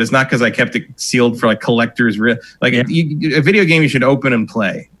opening it, but it's not because I kept it sealed for like collectors. A video game you should open and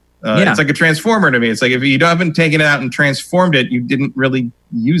play. It's like a transformer to me. It's like if you haven't taken it out and transformed it, you didn't really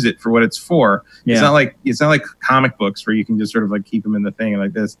use it for what it's for. Yeah. It's not like comic books where you can just sort of like keep them in the thing and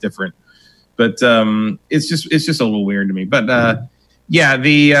like that's different. But it's just a little weird to me. But the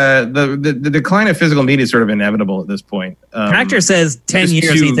decline of physical media is sort of inevitable at this point. Tractor says 10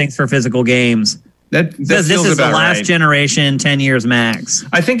 years he thinks for physical games. That this is the last generation, 10 years max.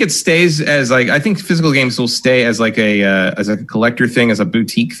 I think it stays as like, I think physical games will stay as like as a collector thing, as a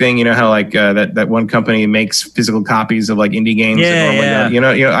boutique thing. You know how like that one company makes physical copies of like indie games. Yeah. You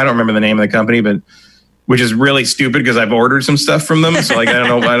know, I don't remember the name of the company, but which is really stupid because I've ordered some stuff from them. So like I don't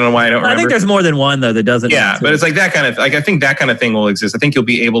know why I don't remember. I think there's more than one though that doesn't. Yeah, but it's like that kind of like I think that kind of thing will exist. I think you'll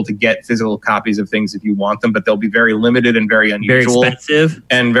be able to get physical copies of things if you want them, but they'll be very limited and very unusual, very expensive,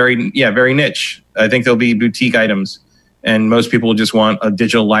 and very niche. I think they'll be boutique items, and most people will just want a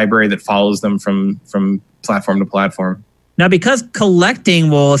digital library that follows them from platform to platform. Now, because collecting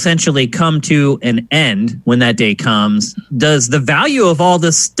will essentially come to an end when that day comes, does the value of all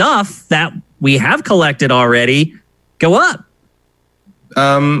the stuff that we have collected already go up?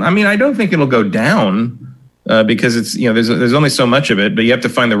 I mean, I don't think it'll go down because it's there's only so much of it, but you have to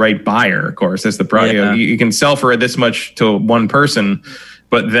find the right buyer. Of course, that's the problem. Yeah. You can sell for this much to one person,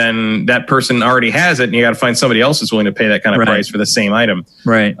 but then that person already has it, and you got to find somebody else that's willing to pay that kind of price for the same item.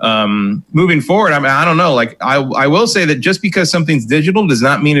 Right. Moving forward, I don't know. Like I will say that just because something's digital does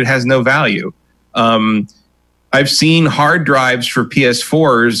not mean it has no value. I've seen hard drives for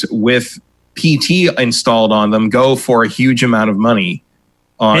PS4s with PT installed on them go for a huge amount of money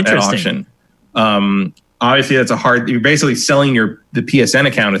at auction. Obviously, that's you're basically selling the PSN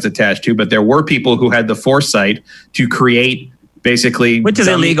account it's attached to, but there were people who had the foresight to create basically, which is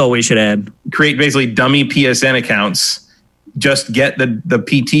illegal, we should add, create basically dummy PSN accounts, just get the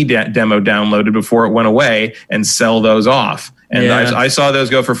PT demo downloaded before it went away and sell those off. And I saw those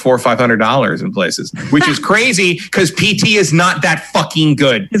go for $400 or $500 in places, which is crazy because PT is not that fucking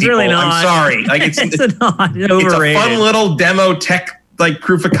good. It's really not. I'm sorry. Like it's not overrated. It's a fun little demo tech like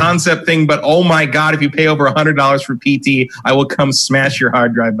proof of concept thing, but oh my God, if you pay over $100 for PT, I will come smash your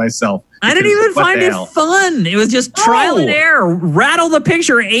hard drive myself. I didn't even find it fun. It was just trial and error. Rattle the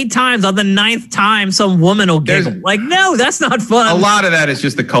picture 8 times. On the 9th time, some woman will giggle. Like, no, that's not fun. A lot of that is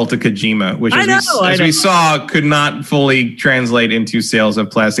just the cult of Kojima, which, as we saw, could not fully translate into sales of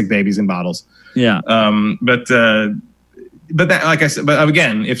plastic babies in bottles. Yeah. But but that, like I said, but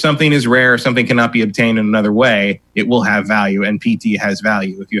again, if something is rare, something cannot be obtained in another way, it will have value, and PT has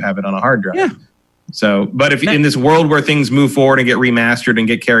value if you have it on a hard drive. Yeah. So, but if in this world where things move forward and get remastered and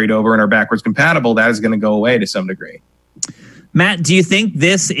get carried over and are backwards compatible, that is going to go away to some degree. Matt, do you think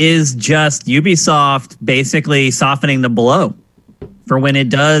this is just Ubisoft basically softening the blow for when it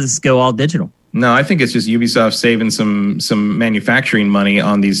does go all digital? No, I think it's just Ubisoft saving some manufacturing money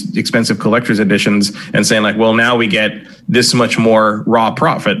on these expensive collector's editions and saying like, well, now we get this much more raw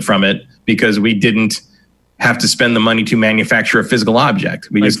profit from it because we didn't have to spend the money to manufacture a physical object.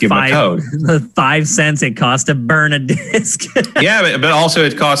 We just give them a code. The 5 cents it costs to burn a disc. Yeah, but also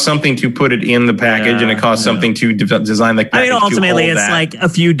it costs something to put it in the package, and it costs something to design the package. I mean, ultimately, it's like a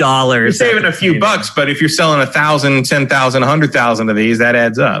few dollars. You're saving a few bucks, but if you're selling 1,000, 10,000, 100,000 of these, that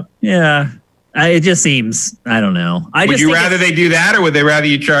adds up. Yeah. It just seems, I don't know. Would you rather they do that, or would they rather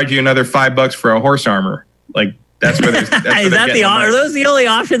you charge you another $5 for a horse armor? Like, that's where they're are those the only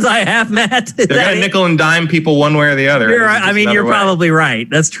options I have, Matt? They're going to nickel and dime people one way or the other. You're probably right.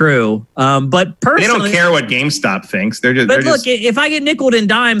 That's true. But personally, they don't care what GameStop thinks. Look, if I get nickeled and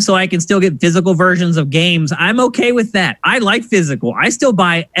dimed so I can still get physical versions of games, I'm okay with that. I like physical. I still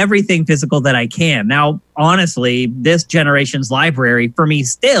buy everything physical that I can. Now, honestly, this generation's library for me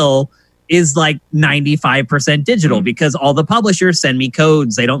still is like 95% digital because all the publishers send me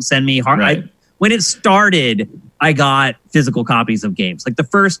codes. They don't send me hard. Right. When it started, I got physical copies of games. Like the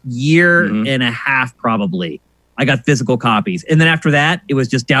first year and a half, probably, I got physical copies. And then after that, it was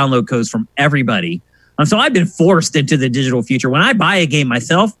just download codes from everybody. So I've been forced into the digital future. When I buy a game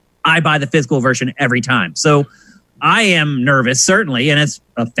myself, I buy the physical version every time. So I am nervous, certainly, and as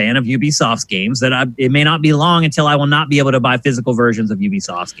a fan of Ubisoft's games, that it may not be long until I will not be able to buy physical versions of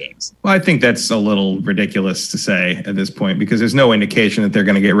Ubisoft's games. Well, I think that's a little ridiculous to say at this point because there's no indication that they're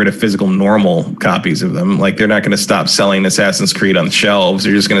going to get rid of physical normal copies of them. Like they're not going to stop selling Assassin's Creed on shelves.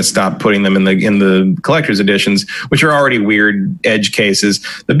 They're just going to stop putting them in the collector's editions, which are already weird edge cases.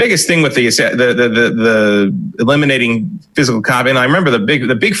 The biggest thing with the eliminating physical copy, and I remember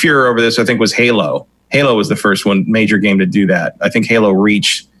the big furor over this, I think, was Halo. Halo was the first major game to do that. I think Halo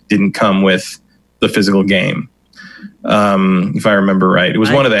Reach didn't come with the physical game, if I remember right. It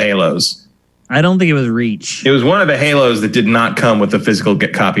was one of the Halos. I don't think it was Reach. It was one of the Halos that did not come with the physical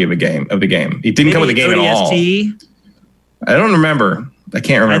copy of the game. It didn't come with the game ODST? At all. I don't remember. I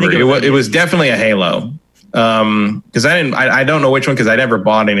can't remember. It was definitely a Halo. Because I don't know which one because I never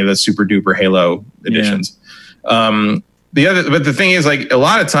bought any of the super duper Halo editions. Yeah. But the thing is, like a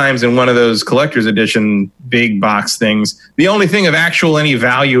lot of times in one of those collector's edition big box things, the only thing of actual any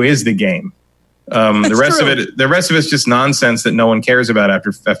value is the game. The rest of it's just nonsense that no one cares about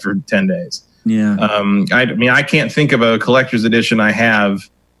after 10 days. Yeah. I can't think of a collector's edition I have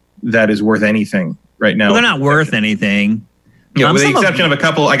that is worth anything right now. Well, they're not worth anything. Yeah, with the exception of a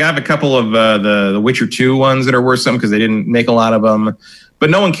couple. I have a couple of the Witcher 2 ones that are worth something because they didn't make a lot of them. But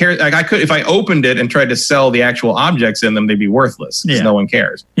no one cares. Like I could, if I opened it and tried to sell the actual objects in them, they'd be worthless because no one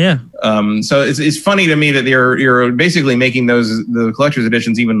cares. Yeah. So it's funny to me that you're basically making the collector's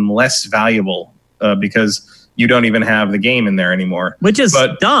editions even less valuable because you don't even have the game in there anymore. Which is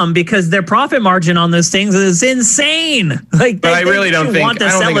dumb because their profit margin on those things is insane. Like, but I really don't think want to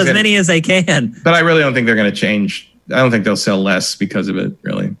sell as many as they can. But I really don't think they're going to change. I don't think they'll sell less because of it.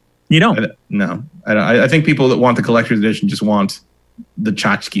 Really. You don't? No. I think people that want the collector's edition just want the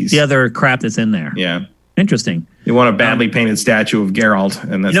tchotchkes. The other crap that's in there. Yeah. Interesting. They want a badly painted statue of Geralt.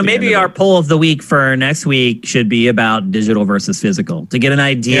 And that's maybe our poll of the week for next week should be about digital versus physical to get an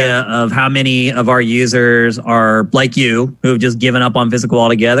idea of how many of our users are like you who have just given up on physical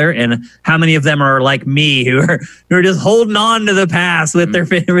altogether and how many of them are like me who are just holding on to the past with their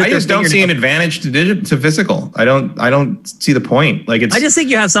favorite. I just don't see an advantage to physical. I don't see the point. Like I just think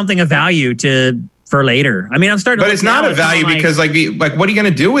you have something of value for later. I mean, I'm starting to But it's not a value because like what are you going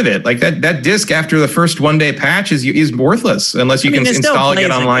to do with it? Like that disc after the first 1 day patch is worthless unless you can install it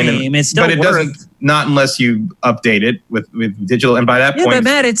online. But it doesn't, not unless you update it with digital. And by that point, but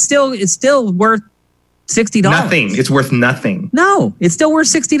Matt, it's still worth $60. Nothing. It's worth nothing. No, it's still worth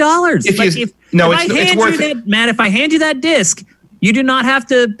 $60. If I hand you that disc, you do not have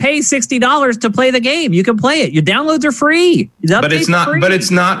to pay $60 to play the game. You can play it. Your downloads are free. But it's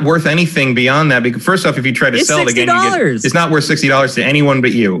not worth anything beyond that. Because first off, if you try to sell the game, it's not worth $60 to anyone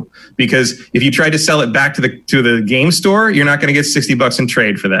but you. Because if you try to sell it back to the game store, you're not going to get $60 in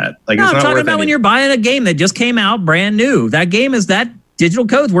trade for that. Like no, it's not I'm talking worth about when you're buying a game that just came out brand new. That game is that digital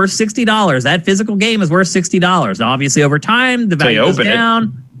code's worth $60. That physical game is worth $60. Now, obviously, over time, the value goes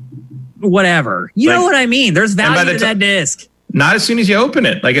down. Whatever. You know what I mean? There's value to that disc. Not as soon as you open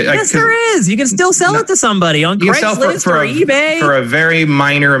it. Yes, there is. You can still sell it to somebody on Craigslist or eBay for a very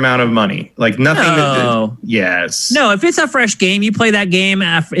minor amount of money. Like nothing. No. Yes. No, if it's a fresh game, you play that game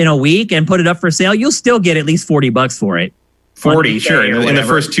in a week and put it up for sale, you'll still get at least $40 for it. 40, sure, in the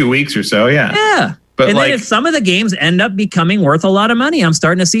first 2 weeks or so. Yeah. Yeah. But and then if some of the games end up becoming worth a lot of money, I'm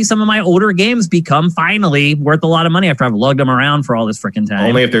starting to see some of my older games become finally worth a lot of money after I've lugged them around for all this freaking time.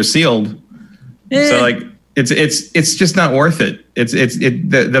 Only if they're sealed. So it's just not worth it.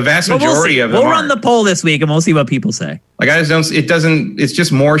 The vast majority of them. We'll run the poll this week and we'll see what people say. Like it's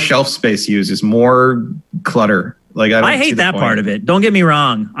just more shelf space use. It's more clutter. Like I hate that part of it. Don't get me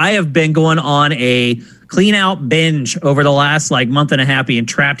wrong. I have been going on a clean out binge over the last month and a half being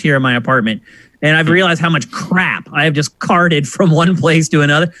trapped here in my apartment. And I've realized how much crap I have just carted from one place to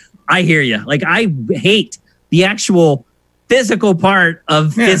another. I hear you. I hate the actual physical part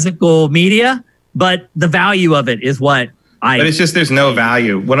of physical media, but the value of it is what But it's just there's no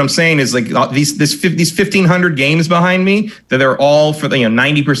value. What I'm saying is these 1,500 games behind me that they're all for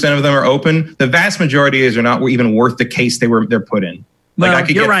 90% of them are open. The vast majority of these are not even worth the case they're put in. Well, I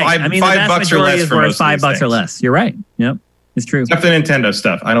could get right. $5 or less for most $5 or less. You're right. Yep, it's true. Except the Nintendo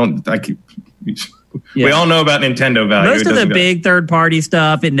stuff. We all know about Nintendo value. Most of the big third-party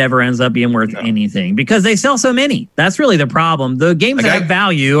stuff, it never ends up being worth anything because they sell so many. That's really the problem. The games that have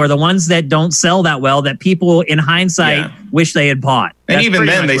value are the ones that don't sell that well that people, in hindsight, wish they had bought. And even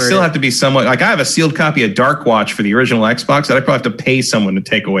then, they still have to be somewhat... I have a sealed copy of Dark Watch for the original Xbox that I probably have to pay someone to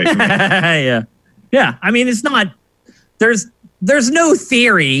take away from me. Yeah. I mean, it's not... There's no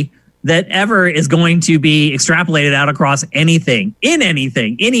theory that ever is going to be extrapolated out across anything,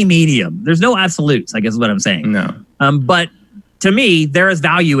 any medium. There's no absolutes, I guess is what I'm saying. No. But to me, there is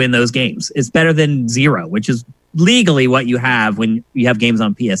value in those games. It's better than zero, which is legally what you have when you have games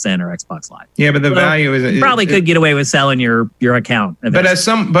on PSN or Xbox Live. Yeah, but the value is... Probably could get away with selling your account.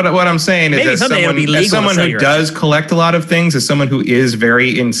 Eventually. But what I'm saying is as someone who does collect a lot of things, as someone who is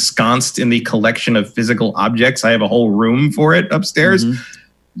very ensconced in the collection of physical objects, I have a whole room for it upstairs. Mm-hmm.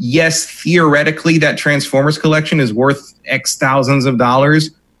 Yes, theoretically, that Transformers collection is worth X thousands of dollars,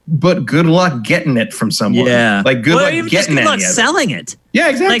 but good luck getting it from someone. Yeah. Good luck getting it. Good luck selling it. Yeah,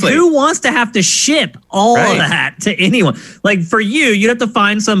 exactly. Who wants to have to ship all of that to anyone? For you'd have to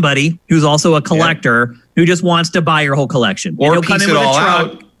find somebody who's also a collector who just wants to buy your whole collection. Or piece it all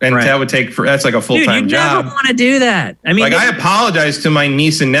out. And that would that's like a full-time job. You never want to do that. I mean, I apologize to my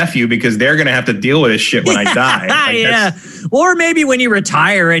niece and nephew because they're going to have to deal with this shit when I die. Or maybe when you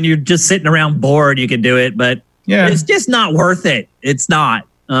retire and you're just sitting around bored, you can do it. But it's just not worth it. It's not.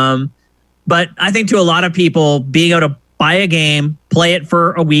 But I think to a lot of people, being able to buy a game, play it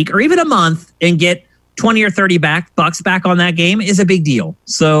for a week or even a month, and get $20 or $30 back on that game is a big deal.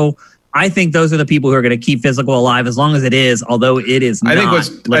 So I think those are the people who are going to keep physical alive as long as it is, although it is not. I think what's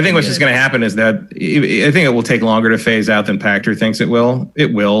just going to happen is that I think it will take longer to phase out than Pactor thinks it will.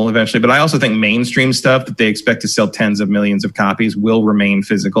 It will eventually. But I also think mainstream stuff that they expect to sell tens of millions of copies will remain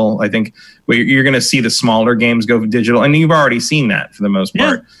physical. I think you're going to see the smaller games go digital. And you've already seen that for the most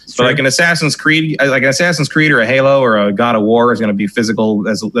part. Yeah, but an Assassin's Creed or a Halo or a God of War is going to be physical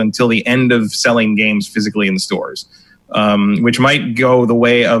until the end of selling games physically in the stores. Which might go the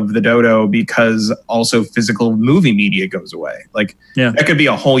way of the dodo because also physical movie media goes away. That could be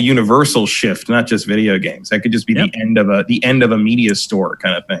a whole universal shift, not just video games. That could just be the end of a media store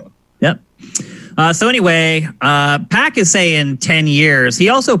kind of thing. Yep. So anyway, Pac is saying 10 years. He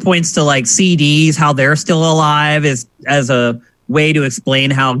also points to CDs, how they're still alive as a way to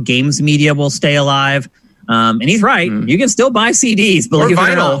explain how games media will stay alive. And he's right. You can still buy CDs, believe it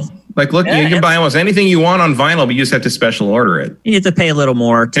or not. You can buy almost anything you want on vinyl, but you just have to special order it. You have to pay a little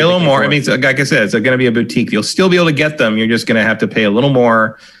more. Pay a little more. I mean, like I said, it's going to be a boutique. You'll still be able to get them. You're just going to have to pay a little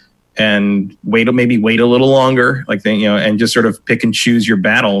more and wait a little longer, and just sort of pick and choose your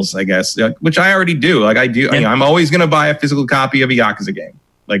battles, I guess, which I already do. I do. Yeah. I'm always going to buy a physical copy of a Yakuza game,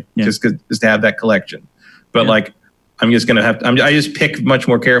 just to have that collection. But I'm just going to have to, I just pick much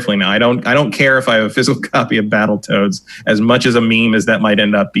more carefully now. I don't care if I have a physical copy of Battletoads as much as a meme as that might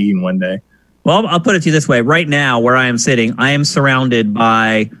end up being one day. Well, I'll put it to you this way. Right now, where I am sitting, I am surrounded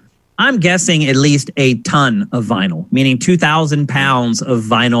by, I'm guessing, at least a ton of vinyl, meaning 2,000 pounds of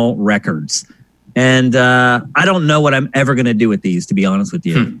vinyl records. And I don't know what I'm ever going to do with these, to be honest with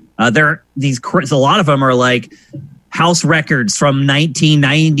you. A lot of them are house records from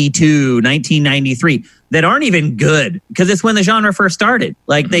 1992, 1993 that aren't even good because it's when the genre first started.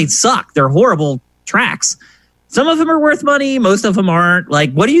 They suck. They're horrible tracks. Some of them are worth money. Most of them aren't.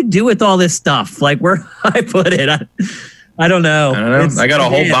 What do you do with all this stuff? Where I put it? I don't know. I got a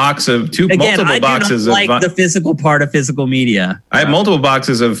whole box of multiple boxes of the physical part of physical media. I have multiple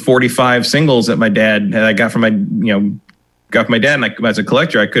boxes of 45 singles that my dad I got from my dad, and as a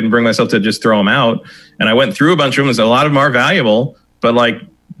collector, I couldn't bring myself to just throw them out. And I went through a bunch of them. A lot of them are valuable, but like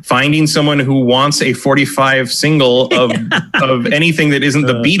finding someone who wants a 45 single of anything that isn't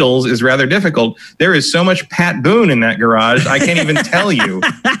the Beatles is rather difficult. There is so much Pat Boone in that garage. I can't even tell you.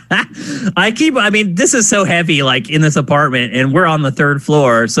 This is so heavy, like in this apartment, and we're on the 3rd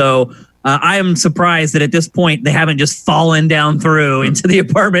floor. So I am surprised that at this point they haven't just fallen down through into the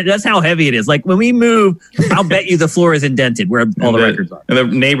apartment. That's how heavy it is. Like when we move, I'll bet you the floor is indented where all the records are. And the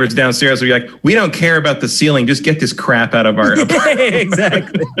neighbors downstairs will be like, "We don't care about the ceiling. Just get this crap out of our apartment."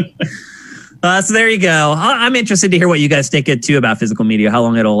 Exactly. So there you go. I'm interested to hear what you guys think too about physical media, how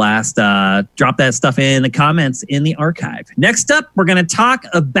long it'll last. Drop that stuff in the comments in the archive. Next up, we're going to talk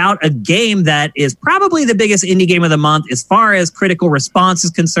about a game that is probably the biggest indie game of the month as far as critical response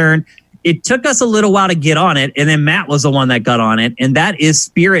is concerned. It took us a little while to get on it, and then Matt was the one that got on it, and that is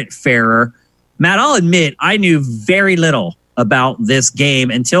Spiritfarer. Matt, I'll admit, I knew very little about this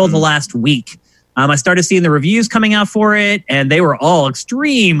game until the last week. I started seeing the reviews coming out for it, and they were all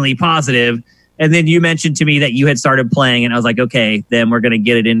extremely positive. And then you mentioned to me that you had started playing, and I was like, okay, then we're going to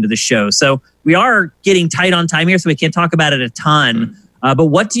get it into the show. So we are getting tight on time here, so we can't talk about it a ton. But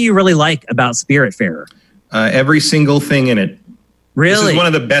what do you really like about Spiritfarer? Every single thing in it. Really? This is one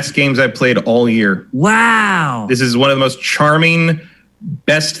of the best games I've played all year. Wow. This is one of the most charming,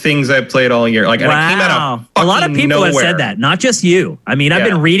 best things I've played all year. Like, and it came out of a lot of people have said that, not just you. I mean, I've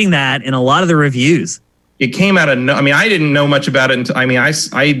been reading that in a lot of the reviews. It came out of I didn't know much about it until I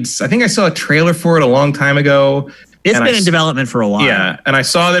think I saw a trailer for it a long time ago. It's been in development for a while. Yeah, and I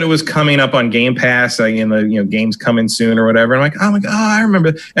saw that it was coming up on Game Pass, like in the games coming soon or whatever. And I'm like, oh my god, I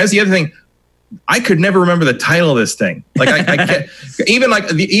remember. That's the other thing. I could never remember the title of this thing. Like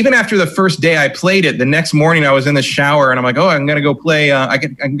even after the first day I played it, the next morning I was in the shower and I'm like, oh, I'm gonna go play. I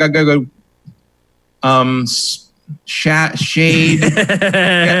gotta go. Shade.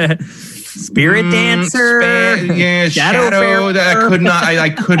 Spirit Dancer. Shadow. I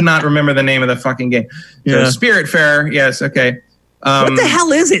could not remember the name of the fucking game. So Spiritfarer. Yes. Okay. What the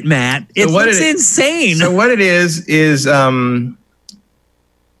hell is it, Matt? It's insane. So what it is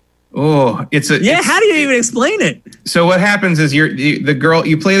how do you even explain it? So what happens is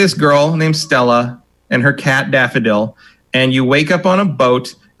you play this girl named Stella and her cat Daffodil, and you wake up on a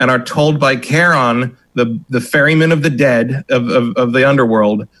boat and are told by Charon, the ferryman of the dead of the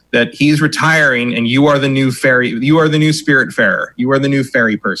underworld, that he's retiring and you are the new Spiritfarer. You are the new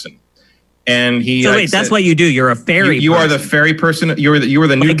ferry person. And he that's what you do. You're a ferry. You are the ferry person. You are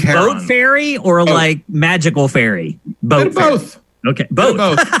the new Charon. Boat ferry or like magical ferry? Both. Okay,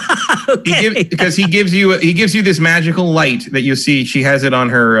 both. Okay. Because he gives you this magical light that you see. She has it on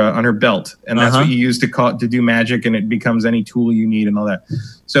her belt, and that's what you use to do magic, and it becomes any tool you need and all that.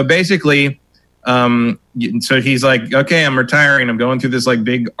 So basically, so he's like, okay, I'm retiring. I'm going through this like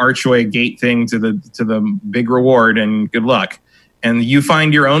big archway gate thing to the big reward, and good luck. And you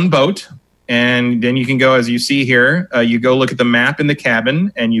find your own boat, and then you can go, as you see here. You go look at the map in the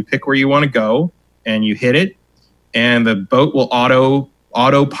cabin, and you pick where you want to go, and you hit it. And the boat will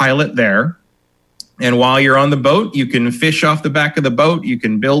autopilot there. And while you're on the boat, you can fish off the back of the boat. You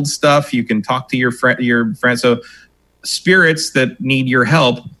can build stuff. You can talk to your friend. So spirits that need your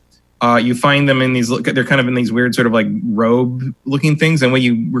help, you find them in they're kind of in these weird sort of like robe looking things. And when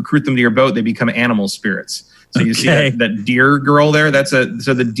you recruit them to your boat, they become animal spirits. So you see that deer girl there. So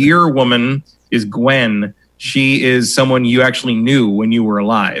the deer woman is Gwen. She is someone you actually knew when you were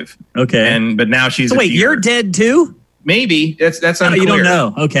alive. Okay. But now she's. So wait, you're dead too? Maybe that's unclear. You don't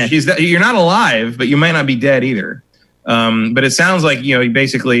know. Okay. You're not alive, but you might not be dead either. But it sounds like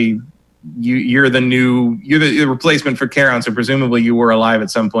basically you're the replacement for Charon. So presumably you were alive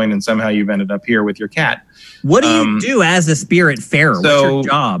at some point, and somehow you've ended up here with your cat. What do you do as a Spiritfarer? What's your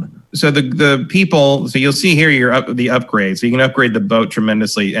job? So the people. So you'll see here the upgrade. So you can upgrade the boat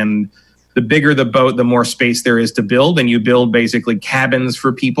tremendously, and the bigger the boat, the more space there is to build. And you build basically cabins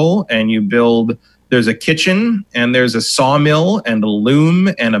for people. And you build, there's a kitchen and there's a sawmill and a loom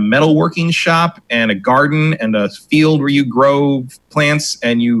and a metalworking shop and a garden and a field where you grow plants.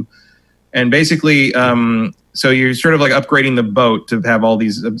 And basically, so you're sort of like upgrading the boat to have all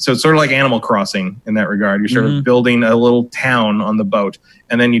these. So it's sort of like Animal Crossing in that regard. You're sort of building a little town on the boat.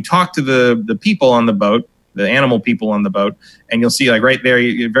 And then you talk to the people on the boat. animal people on the boat, and you'll see like right there,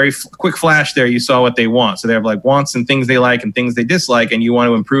 quick flash there, you saw what they want. So they have like wants and things they like and things they dislike, and you want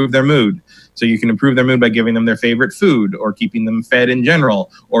to improve their mood. So you can improve their mood by giving them their favorite food, or keeping them fed in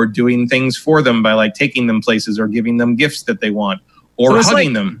general, or doing things for them by like taking them places or giving them gifts that they want, or so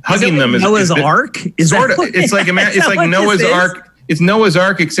hugging them. Hugging them is Noah's Ark. It's like Noah's Ark. It's Noah's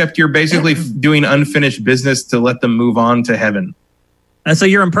Ark, except you're basically doing unfinished business to let them move on to heaven. So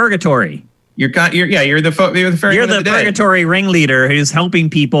you're in purgatory. You're the purgatory ringleader who's helping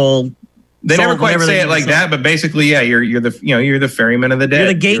people. They never quite say it like that, but basically, yeah, you're the ferryman of the dead. You're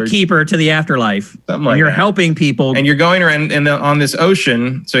the gatekeeper to the afterlife. Something like you're that. helping people, and you're going around on this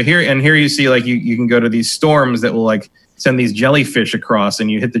ocean. So here you see like you can go to these storms that will like send these jellyfish across,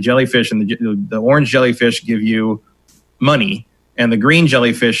 and you hit the jellyfish, and the orange jellyfish give you money, and the green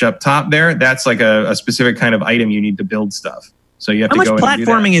jellyfish up top there, that's like a specific kind of item you need to build stuff. So you have How to go. How much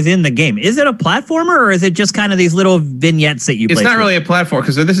platforming is in the game? Is it a platformer, or is it just kind of these little vignettes that you play? It's not really a platform,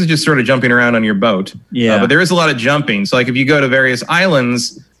 because this is just sort of jumping around on your boat. Yeah. But there is a lot of jumping. So like if you go to various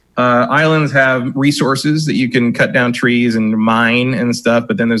islands, islands have resources that you can cut down trees and mine and stuff.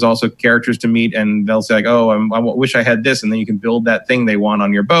 But then there's also characters to meet, and they'll say like, oh, I wish I had this. And then you can build that thing they want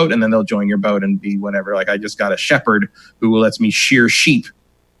on your boat, and then they'll join your boat and be whatever. Like I just got a shepherd who lets me shear sheep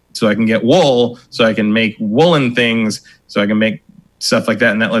so I can get wool, so I can make woolen things, so I can make stuff like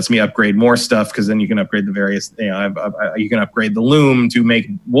that, and that lets me upgrade more stuff, because then you can upgrade the various, you can upgrade the loom to make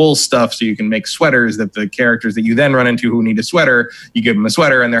wool stuff, so you can make sweaters that the characters that you then run into who need a sweater, you give them a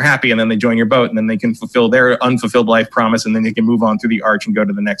sweater and they're happy, and then they join your boat, and then they can fulfill their unfulfilled life promise, and then they can move on through the arch and go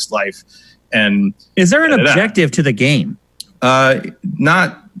to the next life. And is there an objective to the game?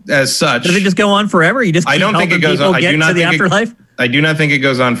 Not as such. Does it just go on forever? You just keep I don't think it goes on. I do not think afterlife? I do not think it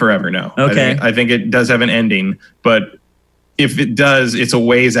goes on forever. No. Okay. I think it does have an ending, but if it does, it's a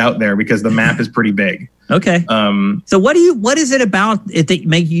ways out there, because the map is pretty big. Okay. So what is it about it that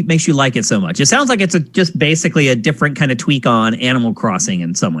makes you like it so much? It sounds like it's just basically a different kind of tweak on Animal Crossing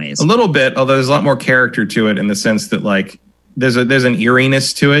in some ways. A little bit, although there's a lot more character to it, in the sense that like there's an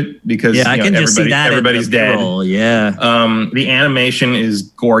eeriness to it, because I can just see that everybody's dead. Yeah. The animation is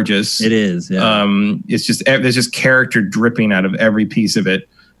gorgeous. It is. Yeah. It's just there's just character dripping out of every piece of it.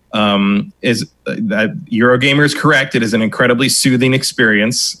 Is that Eurogamer is correct? It is an incredibly soothing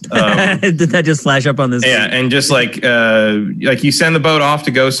experience. Did that just flash up on this? Yeah, and just like you send the boat off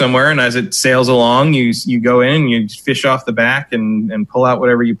to go somewhere, and as it sails along, you go in and you fish off the back and pull out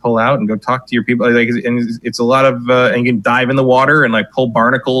whatever you pull out and go talk to your people. Like, and it's a lot of and you can dive in the water and like pull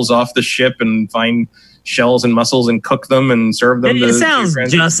barnacles off the ship and find shells and mussels and cook them and serve them. It sounds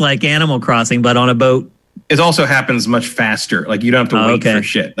just like Animal Crossing, but on a boat. It also happens much faster. Like you don't have to wait for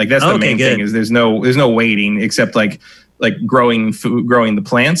shit. Like that's the main thing, is there's no waiting, except like growing the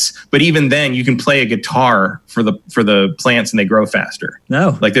plants. But even then, you can play a guitar for the plants, and they grow faster.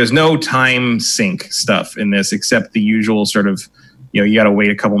 No, like there's no time sync stuff in this, except the usual sort of, you got to wait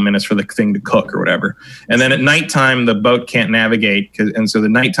a couple minutes for the thing to cook or whatever. And then at nighttime, the boat can't navigate. And so the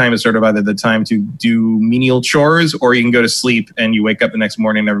nighttime is sort of either the time to do menial chores, or you can go to sleep and you wake up the next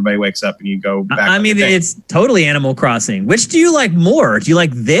morning and everybody wakes up and you go back. I mean, it's totally Animal Crossing. Which do you like more? Do you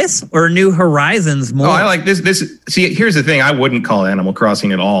like this or New Horizons more? Oh, I like this. See, here's the thing. I wouldn't call it Animal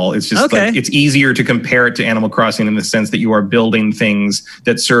Crossing at all. It's just like, it's easier to compare it to Animal Crossing in the sense that you are building things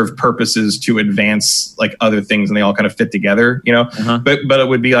that serve purposes to advance like other things, and they all kind of fit together, But it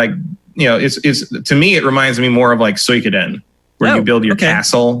would be like, it's to me, it reminds me more of like Suikoden, where you build your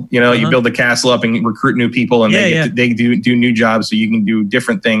castle, you build the castle up and recruit new people, and they do new jobs, so you can do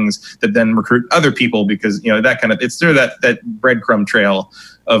different things that then recruit other people, because that kind of, it's sort of that breadcrumb trail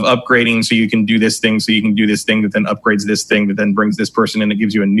of upgrading, so you can do this thing, that then upgrades this thing, that then brings this person in, it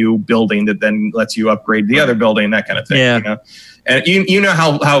gives you a new building that then lets you upgrade the other building, that kind of thing. Yeah. And you know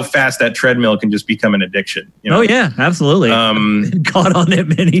how fast that treadmill can just become an addiction. Oh yeah, absolutely. Caught on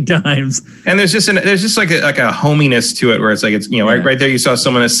it many times. And there's just like a hominess to it, where it's like right there you saw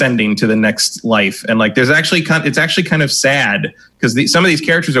someone ascending to the next life, and like it's actually kind of sad, because some of these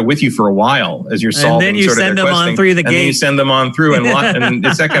characters are with you for a while as you're solving. And then you send them on through the gate. And then you send them on through, and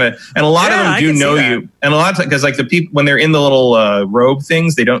it's that kind of. And a lot of them do know you, and a lot of because like the people when they're in the little robe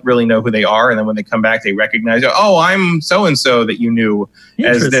things, they don't really know who they are, and then when they come back, they recognize, oh, I'm so and so that you knew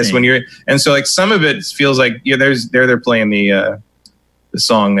as this when you're. And so like some of it feels like they're playing the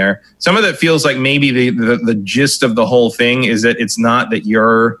song there. Some of it feels like maybe the gist of the whole thing is that it's not that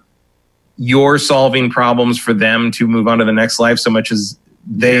you're solving problems for them to move on to the next life, so much as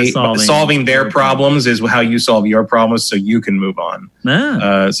solving their problems is how you solve your problems, so you can move on.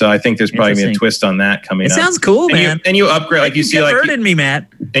 So I think there's probably a twist on that coming up. It sounds cool, man. And you upgrade, like you see, like converted me, Matt.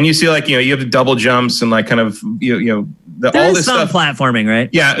 And you see, like you have the double jumps and like kind of all this stuff. Platforming, right?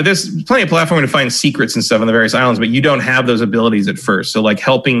 Yeah, there's plenty of platforming to find secrets and stuff on the various islands, but you don't have those abilities at first. So like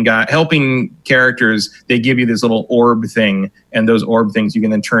helping characters, they give you this little orb thing, and those orb things you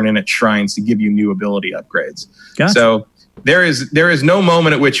can then turn in at shrines to give you new ability upgrades. Gotcha. So there is no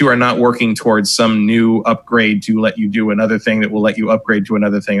moment at which you are not working towards some new upgrade to let you do another thing that will let you upgrade to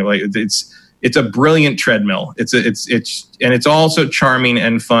another thing. Like it's a brilliant treadmill. It's also charming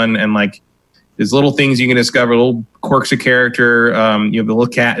and fun, and like there's little things you can discover, little quirks of character. You have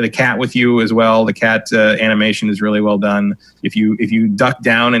the cat with you as well. The cat animation is really well done. If you duck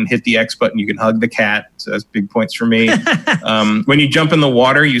down and hit the X button, you can hug the cat. So that's big points for me. When you jump in the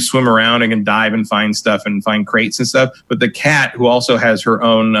water, you swim around and can dive and find stuff and find crates and stuff. But the cat, who also has her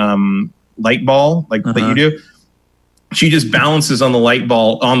own light ball, like that you do, she just balances on the light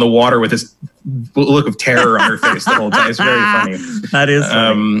ball on the water with this look of terror on her face the whole time. It's very funny. That is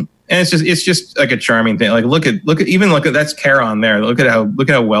funny. And it's just like a charming thing. Like look at that's Charon there. Look at how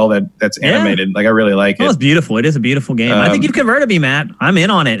well that's animated. Yeah. Like I really like it. It's beautiful. It is a beautiful game. I think you've converted me, Matt. I'm in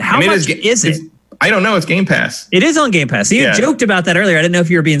on it. How much is it? I don't know. It's Game Pass. It is on Game Pass. So you joked about that earlier. I didn't know if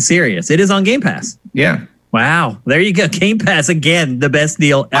you were being serious. It is on Game Pass. Yeah. Wow. There you go. Game Pass again. The best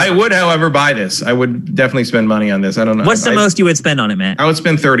deal ever. I would, however, buy this. I would definitely spend money on this. I don't know. What's the most you would spend on it, Matt? I would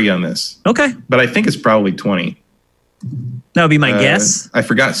spend 30 on this. Okay. But I think it's probably 20. That would be my guess. I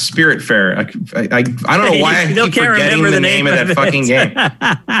forgot Spiritfarer. I don't know why I keep forgetting the name of that fucking game.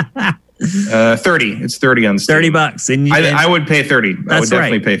 30. It's 30 on Steam. $30. I would pay 30. I would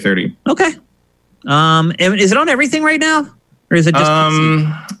definitely pay 30. Okay. Is it on everything right now? Or is it just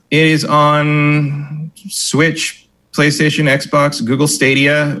PC? It is on Switch, PlayStation, Xbox, Google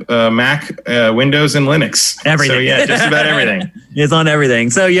Stadia, Mac, Windows, and Linux. Everything. So yeah, just about everything. It's on everything.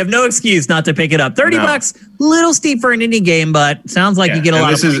 So you have no excuse not to pick it up. $30, little steep for an indie game, but sounds like you get a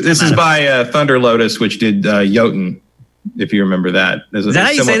lot. This is by Thunder Lotus, which did Jotun, if you remember that. Is that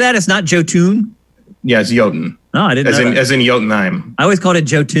how you say that? It's not Jotun? Yeah, it's Jotun. Oh, I didn't know that. As in Jotunheim. I always called it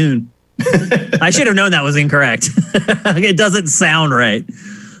Jotun. I should have known that was incorrect. It doesn't sound right.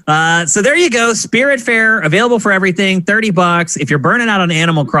 So there you go. Spiritfarer, available for everything, $30. If you're burning out on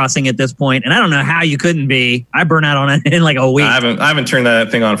Animal Crossing at this point, and I don't know how you couldn't be. I burn out on it in like a week. I haven't turned that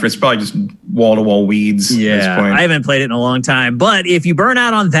thing on for. It's probably just wall-to-wall weeds at this point. I haven't played it in a long time. But if you burn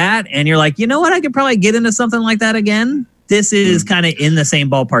out on that and you're like, you know what, I could probably get into something like that again. This is kind of in the same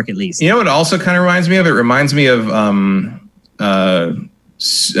ballpark at least. You know what it also kind of reminds me of? It reminds me of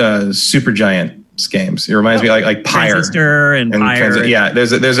Supergiant games. It reminds me like Pyre and Pyre. Yeah,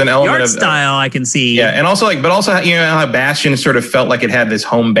 there's an element of style I can see. Yeah, and also how Bastion sort of felt like it had this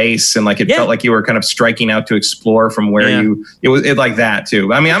home base, and like it felt like you were kind of striking out to explore from where it was like that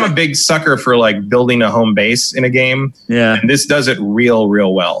too. I mean, I'm a big sucker for like building a home base in a game. Yeah, and this does it real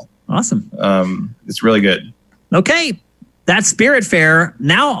well. Awesome. It's really good. Okay. That's Spiritfarer.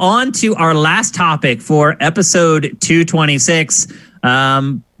 Now on to our last topic for episode 226.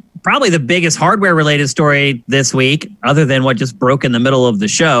 Probably the biggest hardware-related story this week, other than what just broke in the middle of the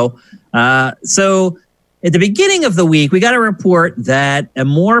show. So at the beginning of the week, we got a report that a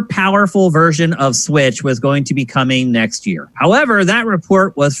more powerful version of Switch was going to be coming next year. However, that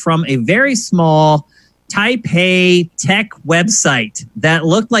report was from a very small Taipei tech website that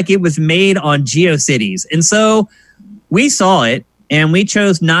looked like it was made on GeoCities. And so we saw it, and we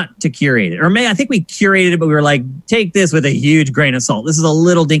chose not to curate it. Or I think we curated it, but we were like, take this with a huge grain of salt. This is a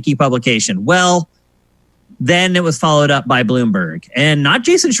little dinky publication. Well, then it was followed up by Bloomberg. And not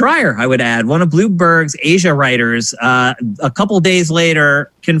Jason Schreier, I would add. One of Bloomberg's Asia writers, a couple days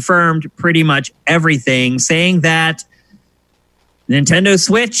later, confirmed pretty much everything, saying that Nintendo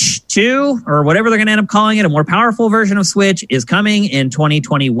Switch 2, or whatever they're going to end up calling it, a more powerful version of Switch, is coming in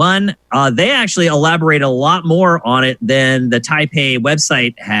 2021. They actually elaborate a lot more on it than the Taipei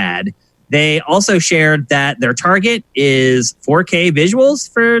website had. They also shared that their target is 4K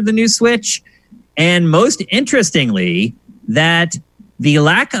visuals for the new Switch. And most interestingly, that the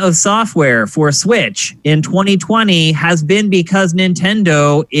lack of software for Switch in 2020 has been because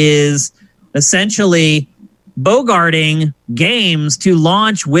Nintendo is essentially bogarting games to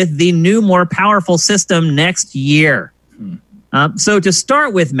launch with the new, more powerful system next year. So to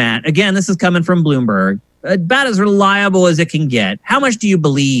start with, Matt, again, this is coming from Bloomberg, about as reliable as it can get. How much do you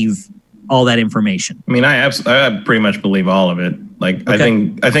believe all that information? I mean, I pretty much believe all of it. Like,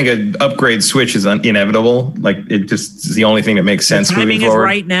 okay. I think an upgrade Switch is inevitable. Like, it just is the only thing that makes sense moving forward. The timing is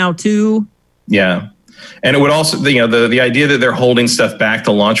right now, too. Yeah. And it would also, the idea that they're holding stuff back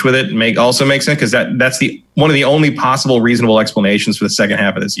to launch with it also makes sense, because that's one of the only possible reasonable explanations for the second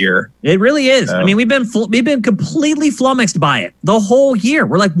half of this year. It really is. I mean, we've been completely flummoxed by it the whole year.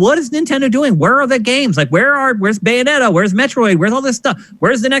 We're like, what is Nintendo doing? Where are the games? Like, where's Bayonetta? Where's Metroid? Where's all this stuff?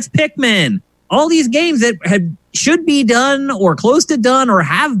 Where's the next Pikmin? All these games that should be done or close to done or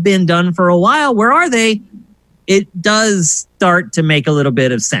have been done for a while. Where are they? It does start to make a little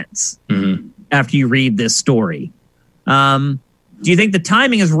bit of sense. Mm-hmm. After you read this story. Do you think the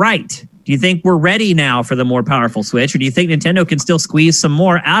timing is right? Do you think we're ready now for the more powerful Switch, or do you think Nintendo can still squeeze some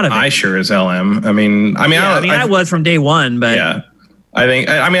more out of it? I sure as hell am. I was from day one, but yeah. I think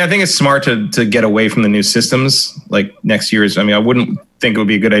it's smart to get away from the new systems like next year's. I wouldn't think it would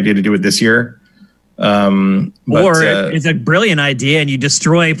be a good idea to do it this year. It's a brilliant idea and you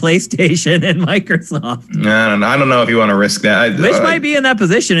destroy PlayStation and Microsoft. I don't know if you want to risk that. Which might be in that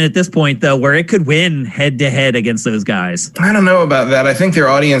position at this point, though, where it could win head to head against those guys. I don't know about that. I think their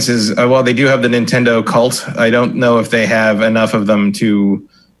audience is, they do have the Nintendo cult. I don't know if they have enough of them to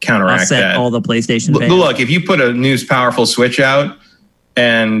counteract that. All the PlayStation fans. Look, if you put a new powerful Switch out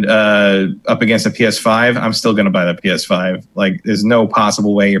and up against a PS5, I'm still going to buy the PS5. Like, there's no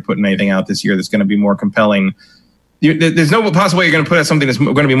possible way you're putting anything out this year that's going to be more compelling. There's no possible way you're going to put out something that's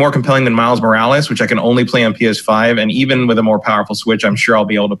going to be more compelling than Miles Morales, which I can only play on PS5. And even with a more powerful Switch, I'm sure I'll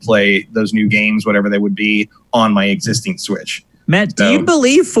be able to play those new games, whatever they would be, on my existing Switch. Matt, do you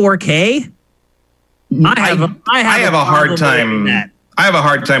believe 4K? I have a hard time. I have a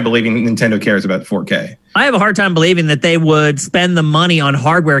hard time believing Nintendo cares about 4K. I have a hard time believing that they would spend the money on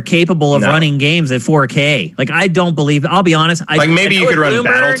hardware capable of running games at 4K. Like, I don't believe. I'll be honest. Maybe you could run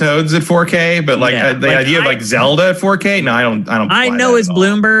Battletoads at 44K, but the idea of Zelda at 4K, no, I don't. I know it's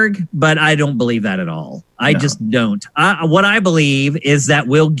Bloomberg, but I don't believe that at all. I just don't. What I believe is that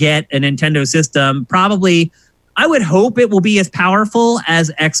we'll get a Nintendo system. Probably, I would hope it will be as powerful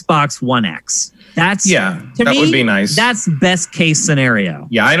as Xbox One X. That would be nice. That's best case scenario.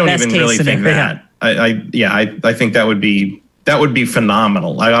 Yeah, I don't even really think that. I think that would be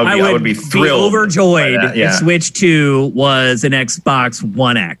phenomenal. I would be thrilled, overjoyed if Switch 2 was an Xbox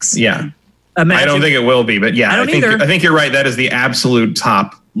One X. Yeah, I don't think it will be, but I think you're right. That is the absolute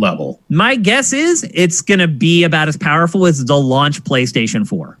top level. My guess is it's going to be about as powerful as the launch PlayStation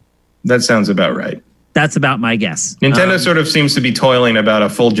 4. That sounds about right. That's about my guess. Nintendo sort of seems to be toiling about a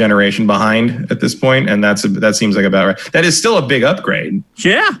full generation behind at this point, and that seems like about right. That is still a big upgrade.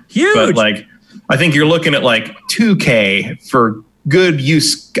 Yeah, huge. But I think you're looking at 2K for good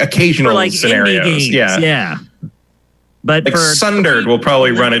use, occasional scenarios. Indie games. Yeah. But Sundered will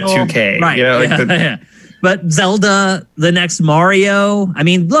probably run at 2K. Right. But Zelda, the next Mario. I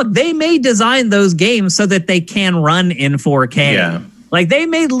mean, look, they may design those games so that they can run in 4K. Yeah. They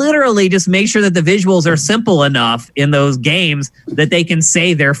may literally just make sure that the visuals are simple enough in those games that they can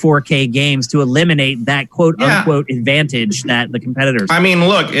say they're 4K games to eliminate that quote unquote advantage that the competitors. I mean,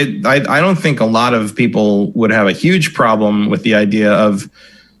 look, I don't think a lot of people would have a huge problem with the idea of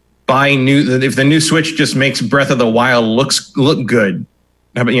buying if the new Switch just makes Breath of the Wild look good.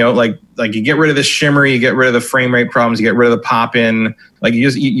 You get rid of the shimmer, you get rid of the frame rate problems, you get rid of the pop in.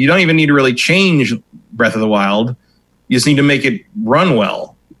 You don't even need to really change Breath of the Wild. You just need to make it run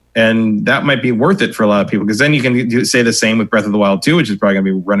well. And that might be worth it for a lot of people, because then you can say the same with Breath of the Wild 2, which is probably going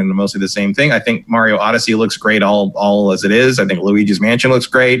to be running mostly the same thing. I think Mario Odyssey looks great all as it is. I think Luigi's Mansion looks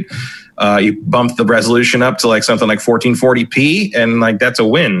great. You bump the resolution up to something like 1440p, and that's a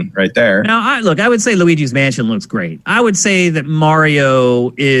win right there. Now, I would say Luigi's Mansion looks great. I would say that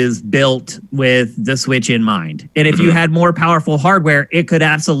Mario is built with the Switch in mind. And if you had more powerful hardware, it could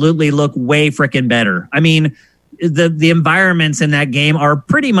absolutely look way freaking better. I mean, the environments in that game are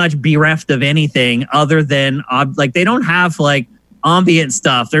pretty much bereft of anything other than they don't have ambient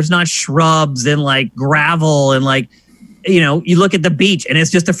stuff. There's not shrubs and gravel and you look at the beach and it's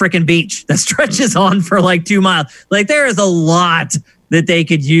just a freaking beach that stretches on for 2 miles. There is a lot that they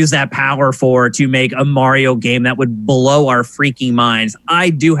could use that power for to make a Mario game that would blow our freaking minds. I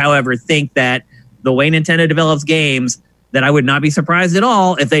do, however, think that the way Nintendo develops games, that I would not be surprised at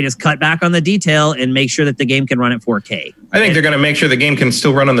all if they just cut back on the detail and make sure that the game can run at 4K. I think they're going to make sure the game can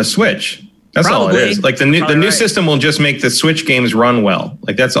still run on the Switch. That's probably all it is. The new system will just make the Switch games run well.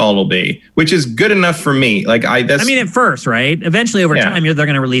 That's all it'll be, which is good enough for me. At first, right? Eventually, over time, they're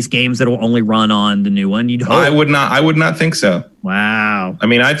going to release games that will only run on the new one. You'd hope. I would not think so. Wow. I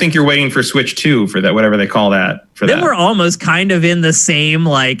mean, I think you're waiting for Switch 2 for that, whatever they call that. Then we're almost kind of in the same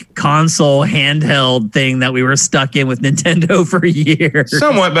console handheld thing that we were stuck in with Nintendo for years.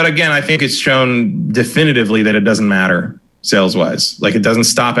 Somewhat, but again, I think it's shown definitively that it doesn't matter. sales-wise. Like, it doesn't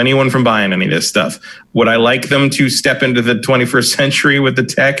stop anyone from buying any of this stuff. Would I like them to step into the 21st century with the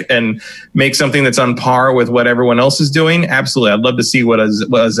tech and make something that's on par with what everyone else is doing? Absolutely. I'd love to see what a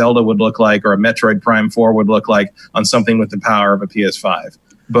Zelda would look like, or a Metroid Prime 4 would look like on something with the power of a PS5.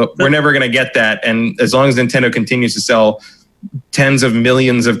 But we're never going to get that. And as long as Nintendo continues to sell tens of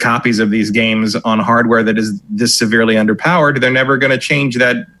millions of copies of these games on hardware that is this severely underpowered, they're never going to change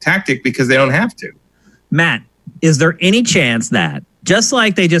that tactic because they don't have to. Matt, is there any chance that, just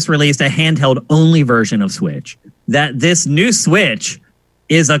like they just released a handheld-only version of Switch, that this new Switch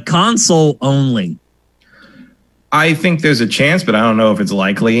is a console-only? I think there's a chance, but I don't know if it's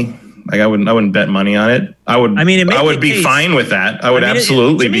likely. Like, I wouldn't bet money on it. I would be fine with that. I would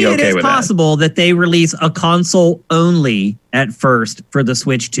absolutely be okay with that. It is possible that they release a console-only at first for the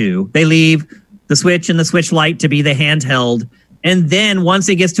Switch 2. They leave the Switch and the Switch Lite to be the handheld. And then once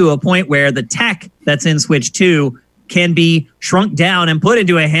it gets to a point where the tech that's in Switch 2 can be shrunk down and put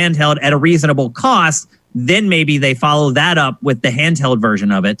into a handheld at a reasonable cost, then maybe they follow that up with the handheld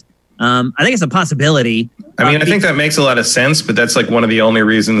version of it. I think it's a possibility. I think that makes a lot of sense, but that's like one of the only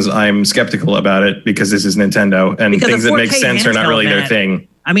reasons I'm skeptical about it, because this is Nintendo, and things that make sense are not really their thing.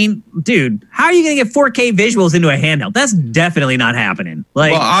 I mean, dude, how are you going to get 4K visuals into a handheld? That's definitely not happening.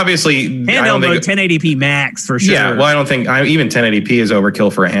 Like, well, obviously, handheld mode 1080p max for sure. Yeah, well, I don't think even 1080p is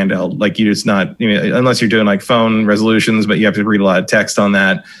overkill for a handheld. Like, you just not, unless you're doing like phone resolutions, but you have to read a lot of text on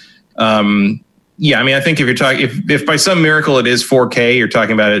that. Yeah, I mean, I think if you're talking, if by some miracle it is 4K, you're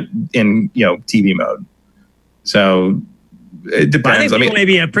talking about it in TV mode. So it depends. I think people may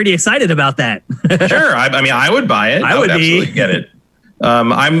be pretty excited about that. Sure, I would buy it. I would absolutely get it.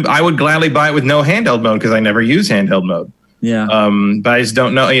 I would gladly buy it with no handheld mode, because I never use handheld mode. Yeah. But I just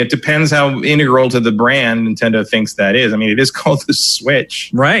don't know. It depends how integral to the brand Nintendo thinks that is. I mean, it is called the Switch.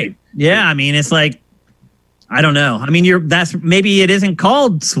 Right. Yeah. I mean, it's like, I don't know. I mean, maybe it isn't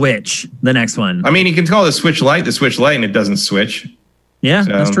called Switch, the next one. I mean, you can call the Switch Lite, and it doesn't switch. Yeah,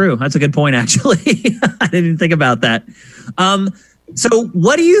 so. That's true. That's a good point, actually. I didn't even think about that. So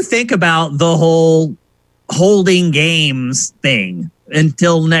what do you think about the whole holding games thing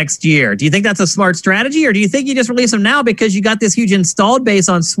until next year? Do you think that's a smart strategy, or do you think you just release them now because you got this huge installed base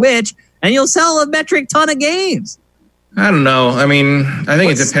on Switch and you'll sell a metric ton of games? I don't know. I mean, I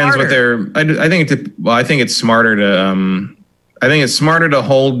think it depends what they're. I think it's smarter to. I think it's smarter to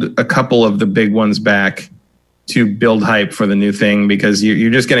hold a couple of the big ones back to build hype for the new thing, because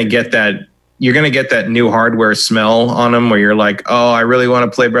you're just going to get that. You're going to get that new hardware smell on them, where you're like, oh, I really want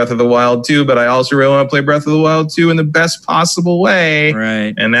to play Breath of the Wild 2, but I also really want to play Breath of the Wild 2 in the best possible way.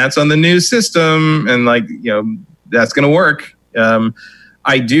 Right. And that's on the new system, and that's going to work.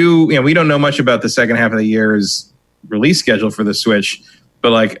 I do. We don't know much about the second half of the year's release schedule for the Switch,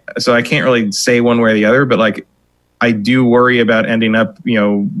 but so I can't really say one way or the other, but I do worry about ending up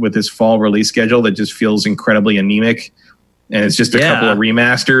with this fall release schedule that just feels incredibly anemic, and it's just a couple of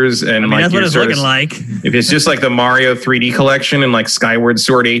remasters, and that's what it's looking like. If it's just like the Mario 3D collection and like Skyward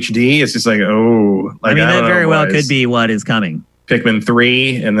Sword HD, it's just like, oh, that very well could be what is coming. Pikmin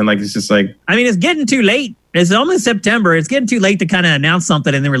 3, and then it's just like, it's getting too late. It's almost September. It's getting too late to kind of announce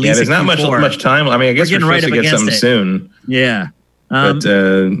something and then release it. Yeah, there's not much time. I mean, I guess we're supposed to get something soon. Yeah. But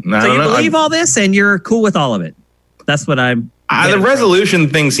so you believe all this, and you're cool with all of it? That's what I'm. The resolution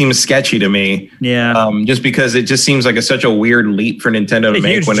thing seems sketchy to me. Yeah. Just because it just seems like such a weird leap for Nintendo to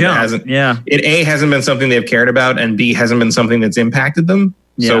make when it hasn't. Yeah. It A, hasn't been something they've cared about, and B, hasn't been something that's impacted them.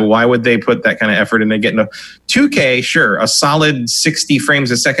 Yeah. So why would they put that kind of effort into getting 2K? Sure, a solid 60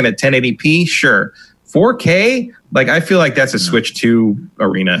 frames a second at 1080p. Sure, 4K. I feel like that's a Switch 2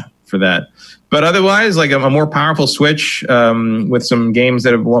 arena for that. But otherwise, a more powerful Switch with some games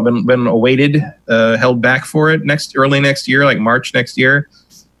that have been awaited, held back for it early next year, like March next year.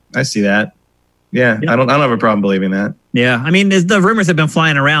 I see that. Yeah, yep. I don't have a problem believing that. Yeah, I mean, the rumors have been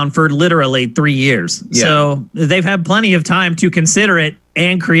flying around for literally 3 years. Yeah. So they've had plenty of time to consider it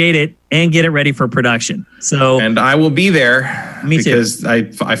and create it and get it ready for production. And I will be there. Me too. Because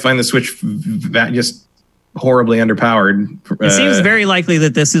I find the Switch just horribly underpowered. It seems very likely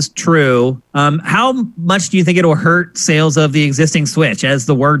that this is true. How much do you think it'll hurt sales of the existing Switch as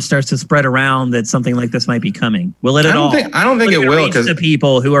the word starts to spread around that something like this might be coming? Will it at all? I don't think it will, because the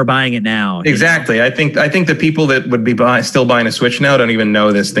people who are buying it now. Exactly. I think the people that would be still buying a Switch now don't even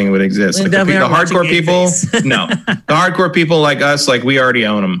know this thing would exist. The hardcore people, no. The hardcore people like us, we already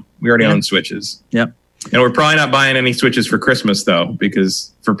own them. We already own Switches. Yep. And we're probably not buying any Switches for Christmas though,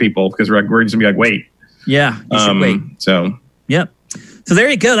 because we're just gonna be wait. Yeah, you should wait. So yep. So there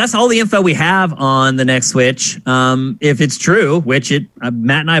you go. That's all the info we have on the next Switch. If it's true, which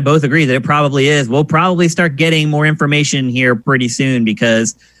Matt and I both agree that it probably is, we'll probably start getting more information here pretty soon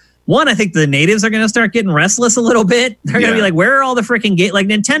because, one, I think the natives are going to start getting restless a little bit. They're going to be like, where are all the freaking games? Like,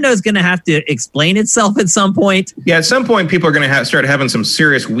 Nintendo's going to have to explain itself at some point. Yeah, at some point, people are going to start having some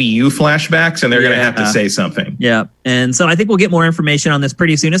serious Wii U flashbacks, and they're going to have to say something. Yeah, and so I think we'll get more information on this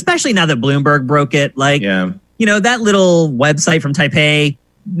pretty soon, especially now that Bloomberg broke it. Like, that little website from Taipei,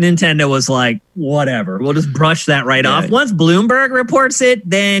 Nintendo was like, whatever, we'll just brush that right off. Once Bloomberg reports it,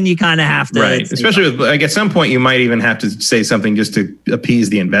 then you kind of have to. Right. Especially with, like, at some point, you might even have to say something just to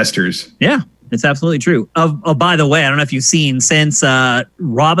appease the investors. Yeah, it's absolutely true. Oh, by the way, I don't know if you've seen, since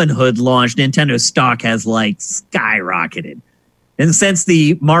Robinhood launched, Nintendo stock has like skyrocketed. And since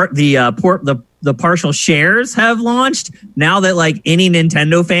the partial shares have launched, now that like any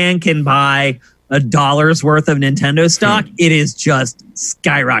Nintendo fan can buy $1 worth of Nintendo stock, it is just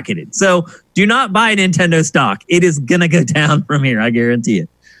skyrocketed. So do not buy Nintendo stock. It is going to go down from here. I guarantee it.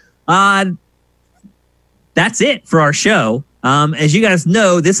 That's it for our show. As you guys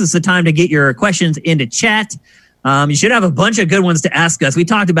know, this is the time to get your questions into chat. You should have a bunch of good ones to ask us. We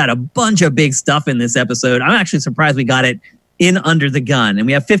talked about a bunch of big stuff in this episode. I'm actually surprised we got it in under the gun. And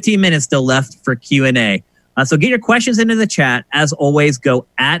we have 15 minutes still left for Q&A. So get your questions into the chat. As always, go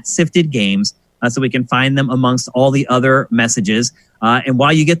at Sifted Games. So we can find them amongst all the other messages. And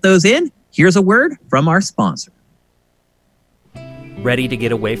while you get those in, here's a word from our sponsor. Ready to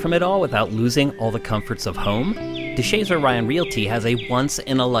get away from it all without losing all the comforts of home? DeShazer Ryan Realty has a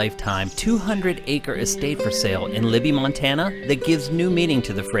once-in-a-lifetime 200-acre estate for sale in Libby, Montana that gives new meaning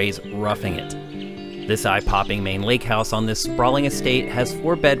to the phrase roughing it. This eye-popping main lake house on this sprawling estate has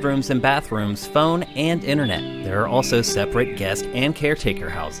 4 bedrooms and bathrooms, phone, and internet. There are also separate guest and caretaker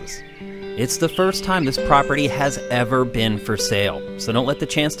houses. It's the first time this property has ever been for sale, so don't let the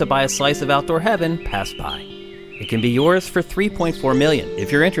chance to buy a slice of outdoor heaven pass by. It can be yours for $3.4 million. If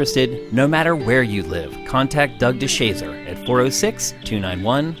you're interested, no matter where you live, contact Doug DeShazer at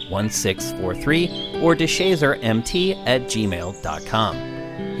 406-291-1643 or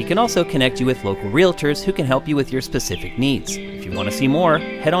DeShazerMT@gmail.com. He can also connect you with local realtors who can help you with your specific needs. If you want to see more,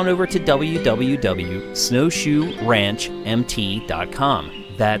 head on over to www.snowshoeranchmt.com.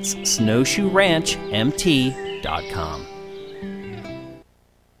 That's snowshoeranchmt.com.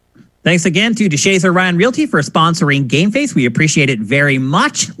 Thanks again to DeShazer Ryan Realty for sponsoring GameFace. We appreciate it very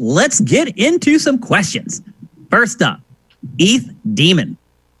much. Let's get into some questions. First up, ETH Demon.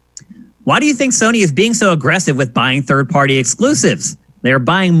 Why do you think Sony is being so aggressive with buying third-party exclusives? They are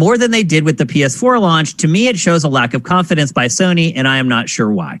buying more than they did with the PS4 launch. To me, it shows a lack of confidence by Sony, and I am not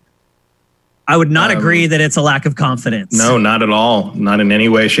sure why. I would not agree that it's a lack of confidence. No, not at all. Not in any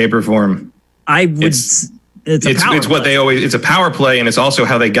way, shape, or form. I would. It's what they always. It's a power play, and it's also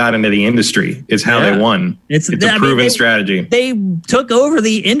how they got into the industry. It's how they won. It's a proven strategy. They took over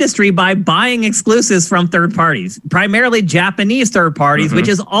the industry by buying exclusives from third parties, primarily Japanese third parties, which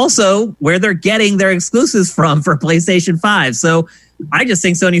is also where they're getting their exclusives from for PlayStation 5. So I just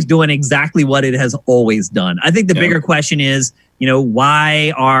think Sony's doing exactly what it has always done. I think the bigger question is,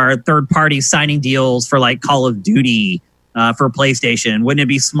 why are third parties signing deals for like Call of Duty for PlayStation? Wouldn't it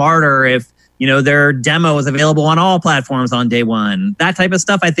be smarter if their demo is available on all platforms on day one? That type of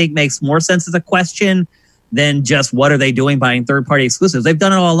stuff, I think, makes more sense as a question than just what are they doing buying third-party exclusives. They've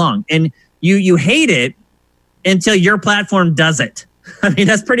done it all along. And you hate it until your platform does it. I mean,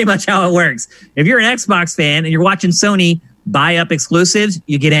 that's pretty much how it works. If you're an Xbox fan and you're watching Sony buy up exclusives,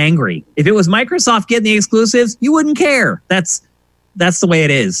 you get angry. If it was Microsoft getting the exclusives, you wouldn't care. That's the way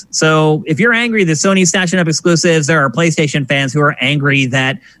it is. So if you're angry that Sony's snatching up exclusives, there are PlayStation fans who are angry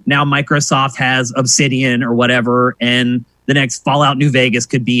that now Microsoft has Obsidian or whatever, and the next Fallout New Vegas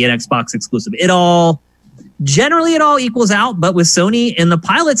could be an Xbox exclusive. Generally it all equals out, but with Sony in the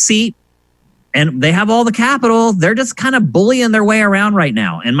pilot seat and they have all the capital, they're just kind of bullying their way around right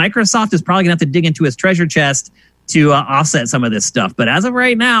now. And Microsoft is probably going to have to dig into its treasure chest to offset some of this stuff. But as of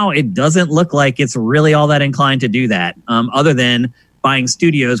right now, it doesn't look like it's really all that inclined to do that, other than buying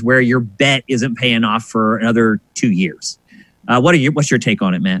studios where your bet isn't paying off for another 2 years. What's your take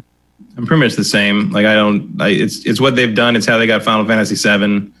on it, Matt? I'm pretty much the same. Like it's what they've done. It's how they got Final Fantasy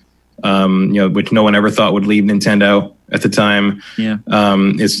VII, which no one ever thought would leave Nintendo at the time. Yeah.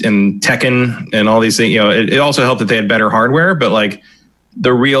 It's in Tekken and all these things. It also helped that they had better hardware, but like,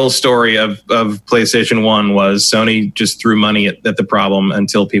 the real story of PlayStation 1 was Sony just threw money at the problem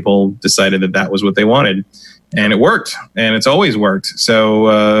until people decided that was what they wanted. And it worked, and it's always worked. So,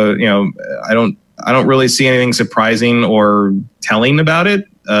 I don't really see anything surprising or telling about it.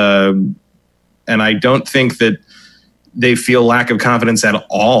 And I don't think that they feel lack of confidence at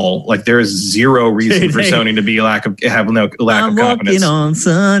all. Like there is zero reason for Sony to be lack of confidence. On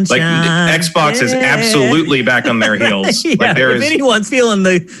sunshine. Like Xbox is absolutely back on their heels. Yeah, like if anyone's feeling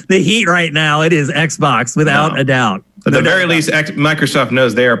the heat right now, it is Xbox without a doubt. At the very least, Microsoft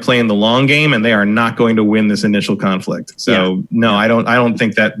knows they are playing the long game and they are not going to win this initial conflict. So I don't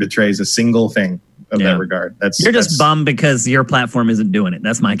think that betrays a single thing of that regard. You're just bummed because your platform isn't doing it.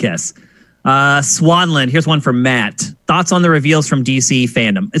 That's my guess. Swanland, here's one for Matt. Thoughts on the reveals from DC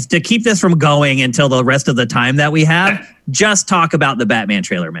fandom? It's to keep this from going until the rest of the time that we have. Just talk about the Batman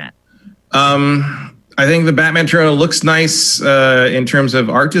trailer, Matt. I think the Batman trailer looks nice in terms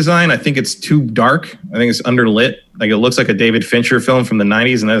of art design. I think it's too dark. I think it's underlit. Like it looks like a David Fincher film from the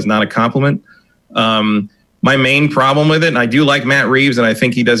 90s, and that is not a compliment. My main problem with it, and I do like Matt Reeves, and I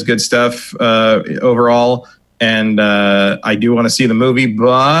think he does good stuff overall. And I do want to see the movie,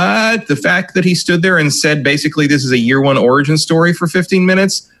 but the fact that he stood there and said basically this is a year one origin story for 15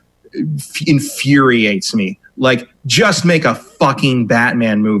 minutes infuriates me. Like, just make a fucking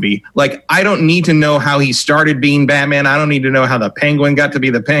Batman movie. Like, I don't need to know how he started being Batman. I don't need to know how the Penguin got to be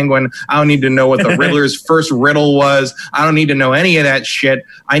the Penguin. I don't need to know what the Riddler's first riddle was. I don't need to know any of that shit.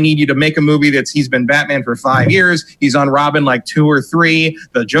 I need you to make a movie he's been Batman for 5 years. He's on Robin like 2 or 3.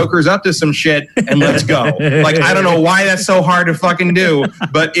 The Joker's up to some shit, and let's go. Like, I don't know why that's so hard to fucking do,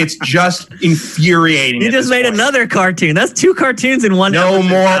 but it's just infuriating. You just made another cartoon. That's 2 cartoons in one. No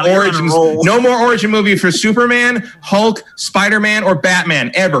more origins. No more origin movie for Superman, Hulk, Spider-Man, or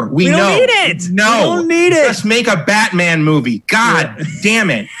Batman ever. We know. Don't need it. No. We don't need it. Just make a Batman movie. God damn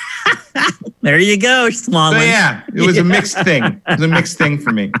it. There you go, Swanland. So yeah, it was a mixed thing. It was a mixed thing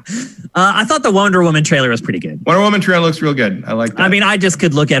for me. I thought the Wonder Woman trailer was pretty good. Wonder Woman trailer looks real good. I like that. I mean, I just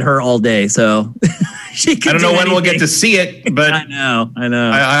could look at her all day, so she could I don't know when we'll get to see it, but I know.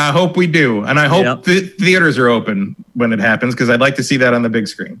 I hope we do. And I hope the theaters are open when it happens, because I'd like to see that on the big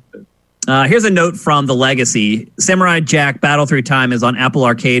screen. Here's a note from The Legacy. Samurai Jack Battle Through Time is on Apple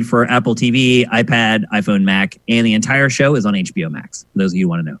Arcade for Apple TV, iPad, iPhone, Mac, and the entire show is on HBO Max, for those of you who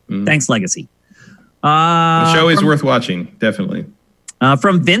want to know. Thanks, Legacy. The show is worth watching, definitely.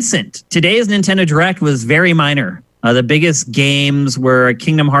 From Vincent, today's Nintendo Direct was very minor. The biggest games were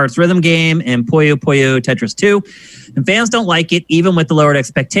Kingdom Hearts Rhythm Game and Puyo Puyo Tetris 2. And fans don't like it, even with the lowered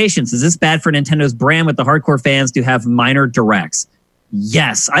expectations. Is this bad for Nintendo's brand with the hardcore fans to have minor directs?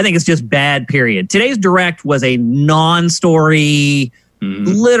 Yes, I think it's just bad, period. Today's Direct was a non-story,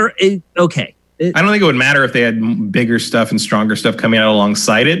 okay. I don't think it would matter if they had bigger stuff and stronger stuff coming out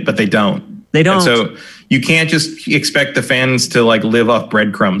alongside it, but they don't. They don't. And so you can't just expect the fans to like live off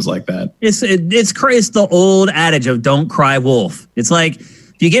breadcrumbs like that. It's the old adage of don't cry wolf. It's like,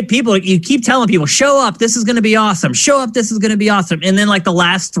 you get people, you keep telling people, show up, this is going to be awesome. Show up, this is going to be awesome. And then like the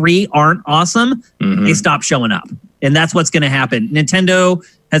last 3 aren't awesome. They stop showing up. And that's what's going to happen. Nintendo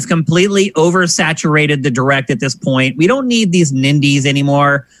has completely oversaturated the Direct at this point. We don't need these nindies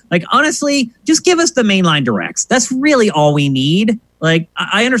anymore. Like, honestly, just give us the mainline Directs. That's really all we need. Like,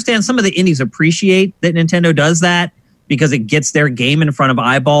 I understand some of the indies appreciate that Nintendo does that because it gets their game in front of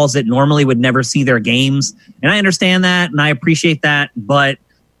eyeballs that normally would never see their games. And I understand that, and I appreciate that. But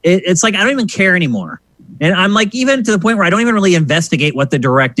it's like, I don't even care anymore. And I'm like, even to the point where I don't even really investigate what the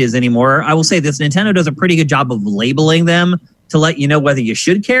Direct is anymore. I will say this, Nintendo does a pretty good job of labeling them to let you know whether you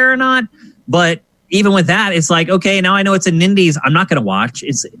should care or not. But even with that, it's like, okay, now I know it's a Nindies. I'm not going to watch.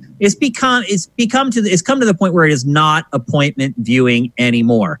 It's come to the point where it is not appointment viewing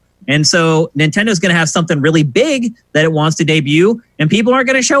anymore. And so Nintendo's going to have something really big that it wants to debut, and people aren't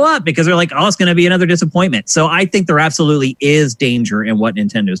going to show up because they're like, oh, it's going to be another disappointment. So I think there absolutely is danger in what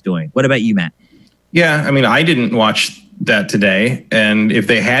Nintendo's doing. What about you, Matt? Yeah, I mean, I didn't watch that today, and if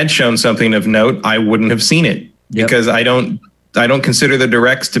they had shown something of note, I wouldn't have seen it because I don't consider the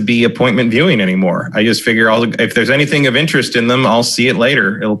Directs to be appointment viewing anymore. I just figure if there's anything of interest in them, I'll see it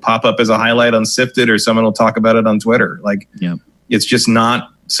later. It'll pop up as a highlight on Sifted, or someone will talk about it on Twitter. Like, it's just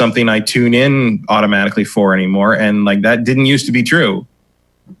not something I tune in automatically for anymore, and like that didn't used to be true.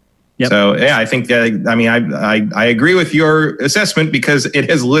 So yeah, I think that I agree with your assessment because it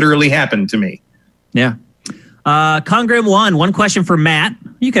has literally happened to me. Yeah. Congram one question for Matt.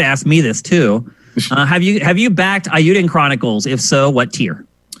 You could ask me this too. Have you backed Ayuden Chronicles? If so, what tier?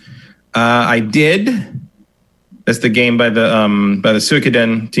 I did. That's the game by the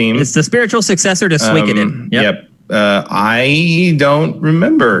Suikoden team. It's the spiritual successor to Suikoden. Yep. I don't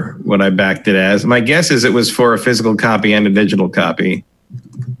remember what I backed it as. My guess is it was for a physical copy and a digital copy.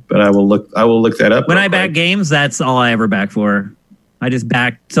 But I will look that up. When I back games, that's all I ever back for. I just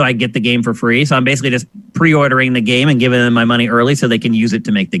back so I get the game for free. So I'm basically just pre-ordering the game and giving them my money early so they can use it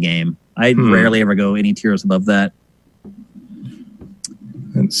to make the game. I rarely ever go any tiers above that.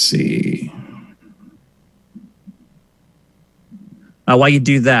 Let's see. While you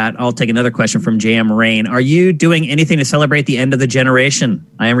do that, I'll take another question from Jam Rain. Are you doing anything to celebrate the end of the generation?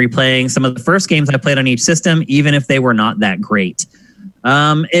 I am replaying some of the first games I played on each system, even if they were not that great.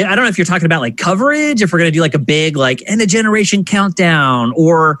 I don't know if you're talking about like coverage, if we're going to do like a big like end of generation countdown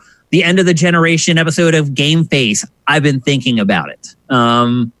or the end of the generation episode of GameFace. I've been thinking about it.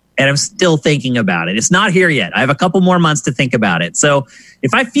 And I'm still thinking about it. It's not here yet. I have a couple more months to think about it. So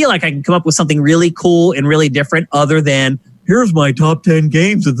if I feel like I can come up with something really cool and really different other than here's my top 10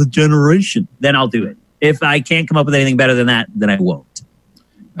 games of the generation, then I'll do it. If I can't come up with anything better than that, then I won't.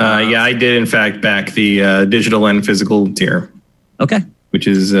 Yeah, I did in fact back the digital and physical tier. Okay. Which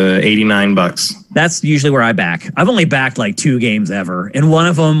is $89. That's usually where I back. I've only backed like 2 games ever. And one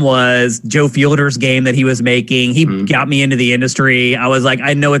of them was Joe Fielder's game that he was making. He got me into the industry. I was like,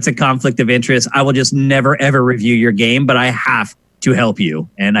 I know it's a conflict of interest. I will just never, ever review your game, but I have to help you.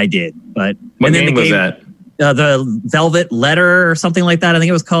 And I did. But what game was that? The Velvet Letter or something like that. I think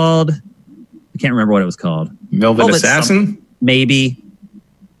it was called. I can't remember what it was called. Velvet Assassin? Maybe.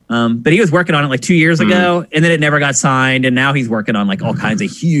 But he was working on it like 2 years ago, and then it never got signed. And now he's working on like all kinds of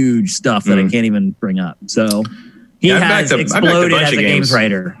huge stuff that I can't even bring up. So he has exploded as a games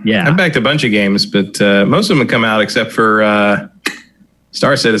writer. Yeah, I've backed a bunch of games, but most of them have come out except for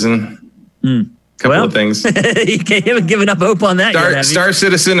Star Citizen. Couple of things. You haven't given up hope on that yet, Star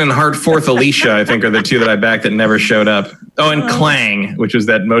Citizen and Heartforth Alicia, I think, are the 2 that I backed that never showed up. Oh, and Clang, which was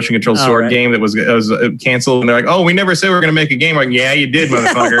that motion control sword game that was canceled. And they're like, oh, we never said we were going to make a game. I'm like, yeah, you did,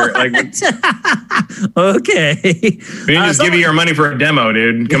 motherfucker. Like, okay. We didn't just give you your money for a demo,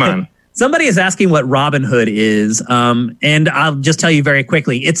 dude. Come on. Somebody is asking what Robinhood is, and I'll just tell you very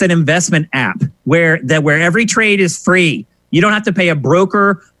quickly. It's an investment app where every trade is free. You don't have to pay a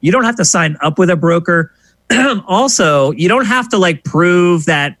broker. You don't have to sign up with a broker. Also, you don't have to like prove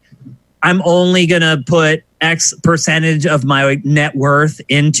that I'm only going to put X percentage of my net worth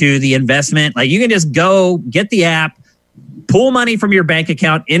into the investment. Like you can just go get the app, pull money from your bank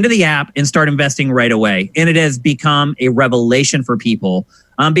account into the app and start investing right away. And it has become a revelation for people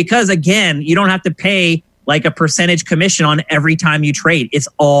because, again, you don't have to pay like a percentage commission on every time you trade. It's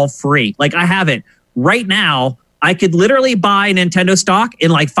all free. Like I have it right now. I could literally buy Nintendo stock in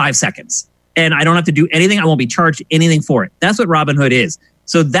like 5 seconds and I don't have to do anything. I won't be charged anything for it. That's what Robinhood is.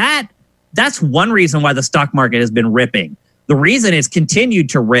 So that's one reason why the stock market has been ripping. The reason it's continued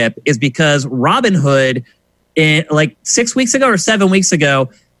to rip is because Robinhood, like 6 weeks ago or 7 weeks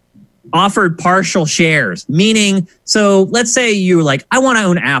ago, offered partial shares. Meaning, so let's say you're like, I want to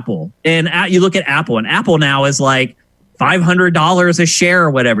own Apple. And you look at Apple, and Apple now is like $500 a share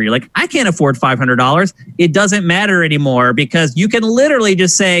or whatever. You're like, I can't afford $500. It doesn't matter anymore because you can literally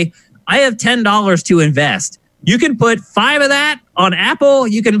just say, I have $10 to invest. You can put 5 of that on Apple.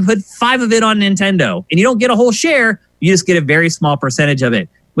 You can put 5 of it on Nintendo. And you don't get a whole share. You just get a very small percentage of it,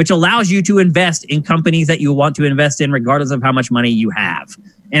 which allows you to invest in companies that you want to invest in regardless of how much money you have.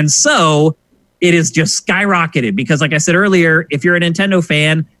 And so it is just skyrocketed because, like I said earlier, if you're a Nintendo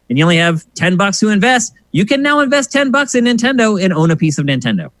fan and you only have $10 to invest, you can now invest $10 in Nintendo and own a piece of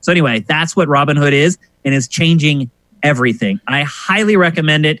Nintendo. So anyway, that's what Robinhood is, and it's changing everything. I highly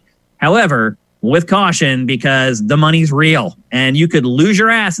recommend it. However, with caution, because the money's real and you could lose your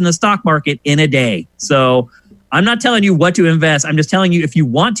ass in the stock market in a day. So I'm not telling you what to invest. I'm just telling you if you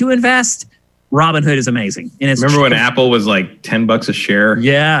want to invest, Robinhood is amazing. And it's remember when Apple was like $10 a share?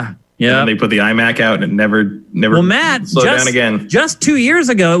 Yeah. Yeah. And they put the iMac out and it never well, Matt, slowed down again. Just 2 years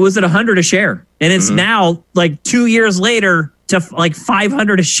ago, it was at $100 a share. And it's now like 2 years later to like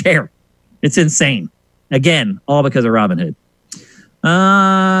 $500 a share. It's insane. Again, all because of Robinhood.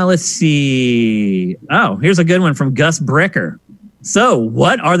 Let's see. Oh, here's a good one from Gus Bricker. So,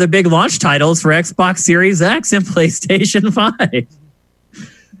 what are the big launch titles for Xbox Series X and PlayStation 5?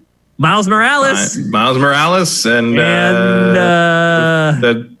 Miles Morales. Miles Morales and the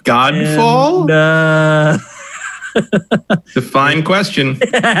Godfall? It's a fine question.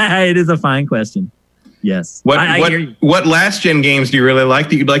 It is a fine question. Yes. What last gen games do you really like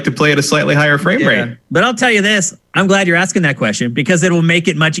that you'd like to play at a slightly higher frame rate? But I'll tell you this. I'm glad you're asking that question because it will make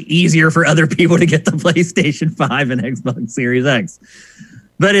it much easier for other people to get the PlayStation 5 and Xbox Series X.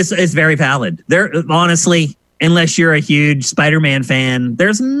 But it's very valid. There, honestly, unless you're a huge Spider-Man fan,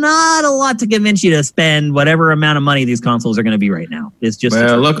 there's not a lot to convince you to spend whatever amount of money these consoles are going to be right now. It's just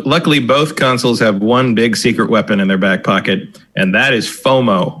luckily both consoles have one big secret weapon in their back pocket, and that is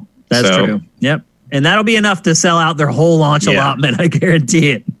FOMO. That's true. Yep. And that'll be enough to sell out their whole launch allotment. I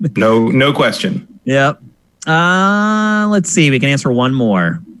guarantee it. No question. Yep. Let's see. We can answer one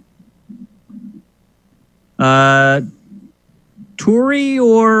more.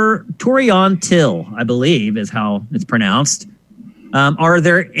 Torion-Till, I believe is how it's pronounced. Are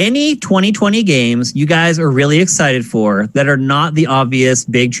there any 2020 games you guys are really excited for that are not the obvious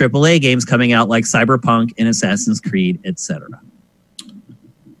big AAA games coming out like Cyberpunk and Assassin's Creed, etc.?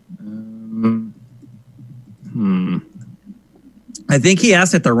 I think he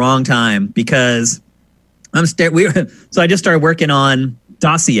asked at the wrong time because so I just started working on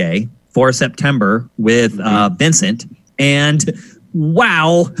Dossier for September with Vincent, and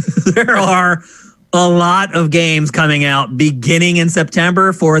wow, there are a lot of games coming out beginning in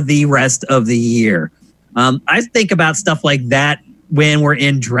September for the rest of the year. I think about stuff like that when we're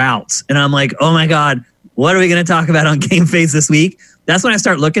in droughts, and I'm like, oh my God, what are we going to talk about on GameFace this week? That's when I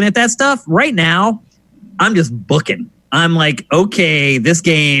start looking at that stuff. Right now, I'm just booking. I'm like, okay, this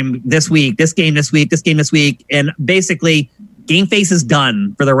game this week, this game this week, this game this week. And basically, GameFace is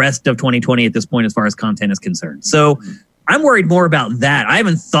done for the rest of 2020 at this point as far as content is concerned. So I'm worried more about that. I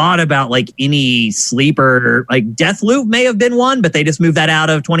haven't thought about like any sleeper, like Deathloop may have been one, but they just moved that out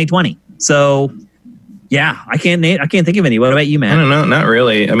of 2020. So yeah, I can't think of any. What about you, man? I don't know, not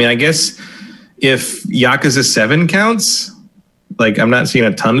really. I mean, I guess if Yakuza 7 counts, like I'm not seeing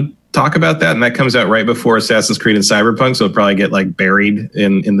a ton of talk about that, and that comes out right before Assassin's Creed and Cyberpunk, so it'll probably get like buried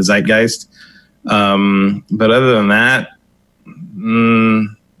in the zeitgeist. But other than that,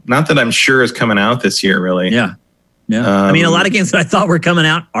 not that I'm sure is coming out this year, really. Yeah. I mean, a lot of games that I thought were coming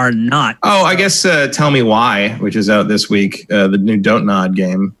out are not. Oh, I guess Tell Me Why, which is out this week, the new Don't Nod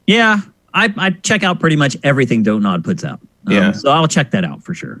game. Yeah, I check out pretty much everything Don't Nod puts out. So I'll check that out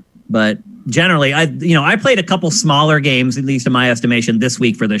for sure. But generally, I played a couple smaller games, at least in my estimation, this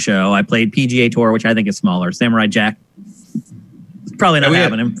week for the show. I played PGA Tour, which I think is smaller. Samurai Jack, probably not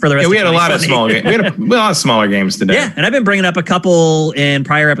happening for the rest of 2020. We had a lot of small games. We had a lot of smaller games today. Yeah, and I've been bringing up a couple in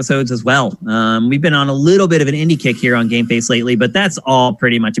prior episodes as well. We've been on a little bit of an indie kick here on GameFace lately, but that's all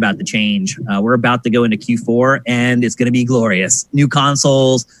pretty much about to change. We're about to go into Q4, and it's going to be glorious. New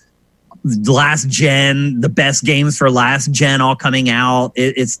consoles, last gen, the best games for last gen all coming out.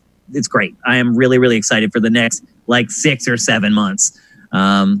 It's great. I am really, really excited for the next like 6 or 7 months.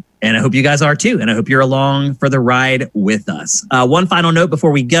 And I hope you guys are too. And I hope you're along for the ride with us. One final note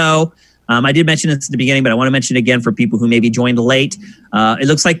before we go. I did mention this at the beginning, but I want to mention it again for people who maybe joined late. It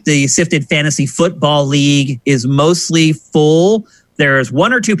looks like the Sifted Fantasy Football League is mostly full. There's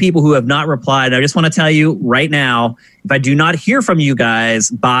 1 or 2 people who have not replied. I just want to tell you right now, if I do not hear from you guys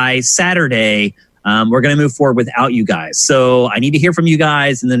by Saturday, we're going to move forward without you guys. So I need to hear from you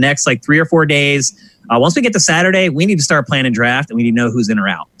guys in the next like 3 or 4 days. Once we get to Saturday, we need to start planning draft, and we need to know who's in or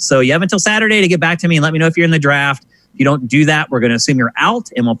out. So you have until Saturday to get back to me and let me know if you're in the draft. If you don't do that, we're going to assume you're out,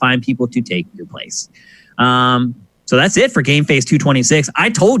 and we'll find people to take your place. So that's it for GameFace 226. I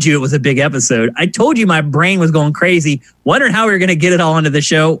told you it was a big episode. I told you my brain was going crazy, wondering how we were going to get it all onto the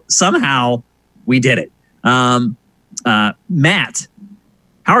show. Somehow we did it. Matt,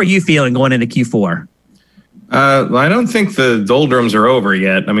 how are you feeling going into Q4? Well, I don't think the doldrums are over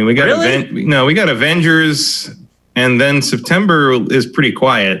yet. I mean, we got we got Avengers, and then September is pretty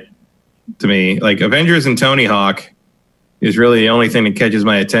quiet to me. Like Avengers and Tony Hawk is really the only thing that catches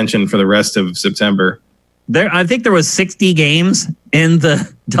my attention for the rest of September. I think there was 60 games in the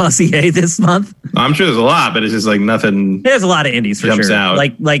dossier this month. I'm sure there's a lot, but it's just like nothing. There's a lot of indies for jumps sure. Out.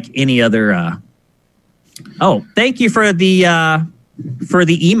 Like any other. Oh, thank you for the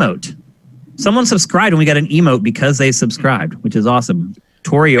emote. Someone subscribed and we got an emote because they subscribed, which is awesome.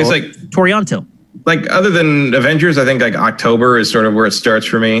 Torion-Till. Like other than Avengers, I think like October is sort of where it starts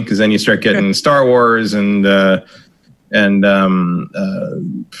for me, because then you start getting Star Wars and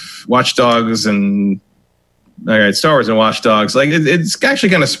Watch Dogs and Star Wars and Watch Dogs. Like it's actually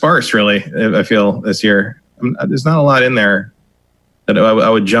kind of sparse, really. I feel this year there's not a lot in there that I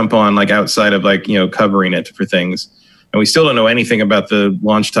would jump on, like outside of like covering it for things. And we still don't know anything about the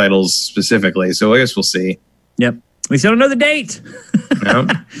launch titles specifically, so I guess we'll see. Yep. We still don't know the date. No.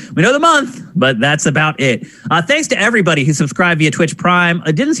 We know the month, but that's about it. Thanks to everybody who subscribed via Twitch Prime.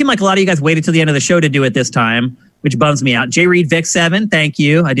 It didn't seem like a lot of you guys waited till the end of the show to do it this time, which bums me out. J. Reed Vic 7, thank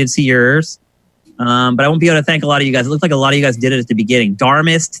you. I did see yours. But I won't be able to thank a lot of you guys. It looked like a lot of you guys did it at the beginning.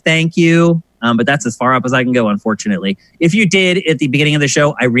 Darmist, thank you. But that's as far up as I can go, unfortunately. If you did at the beginning of the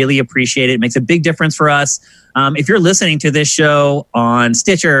show, I really appreciate it. It makes a big difference for us. If you're listening to this show on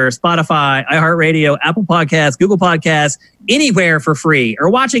Stitcher, Spotify, iHeartRadio, Apple Podcasts, Google Podcasts, anywhere for free, or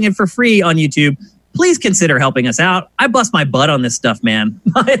watching it for free on YouTube, please consider helping us out. I bust my butt on this stuff, man.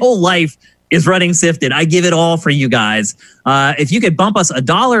 My whole life is running Sifted. I give it all for you guys. If you could bump us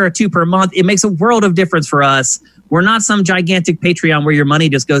 $1 or $2 per month, it makes a world of difference for us. We're not some gigantic Patreon where your money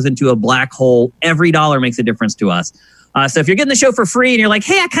just goes into a black hole. Every dollar makes a difference to us. So if you're getting the show for free and you're like,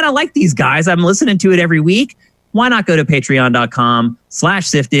 hey, I kind of like these guys, I'm listening to it every week, why not go to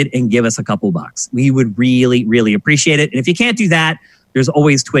patreon.com/sifted and give us a couple bucks? We would really, really appreciate it. And if you can't do that, there's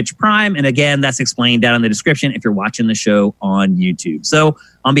always Twitch Prime. And again, that's explained down in the description if you're watching the show on YouTube. So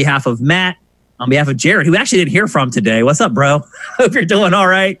on behalf of Matt, on behalf of Jared, who we actually didn't hear from today. What's up, bro? Hope you're doing all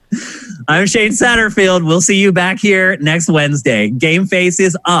right. I'm Shane Satterfield. We'll see you back here next Wednesday. GameFace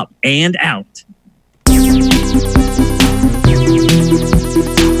is up and out.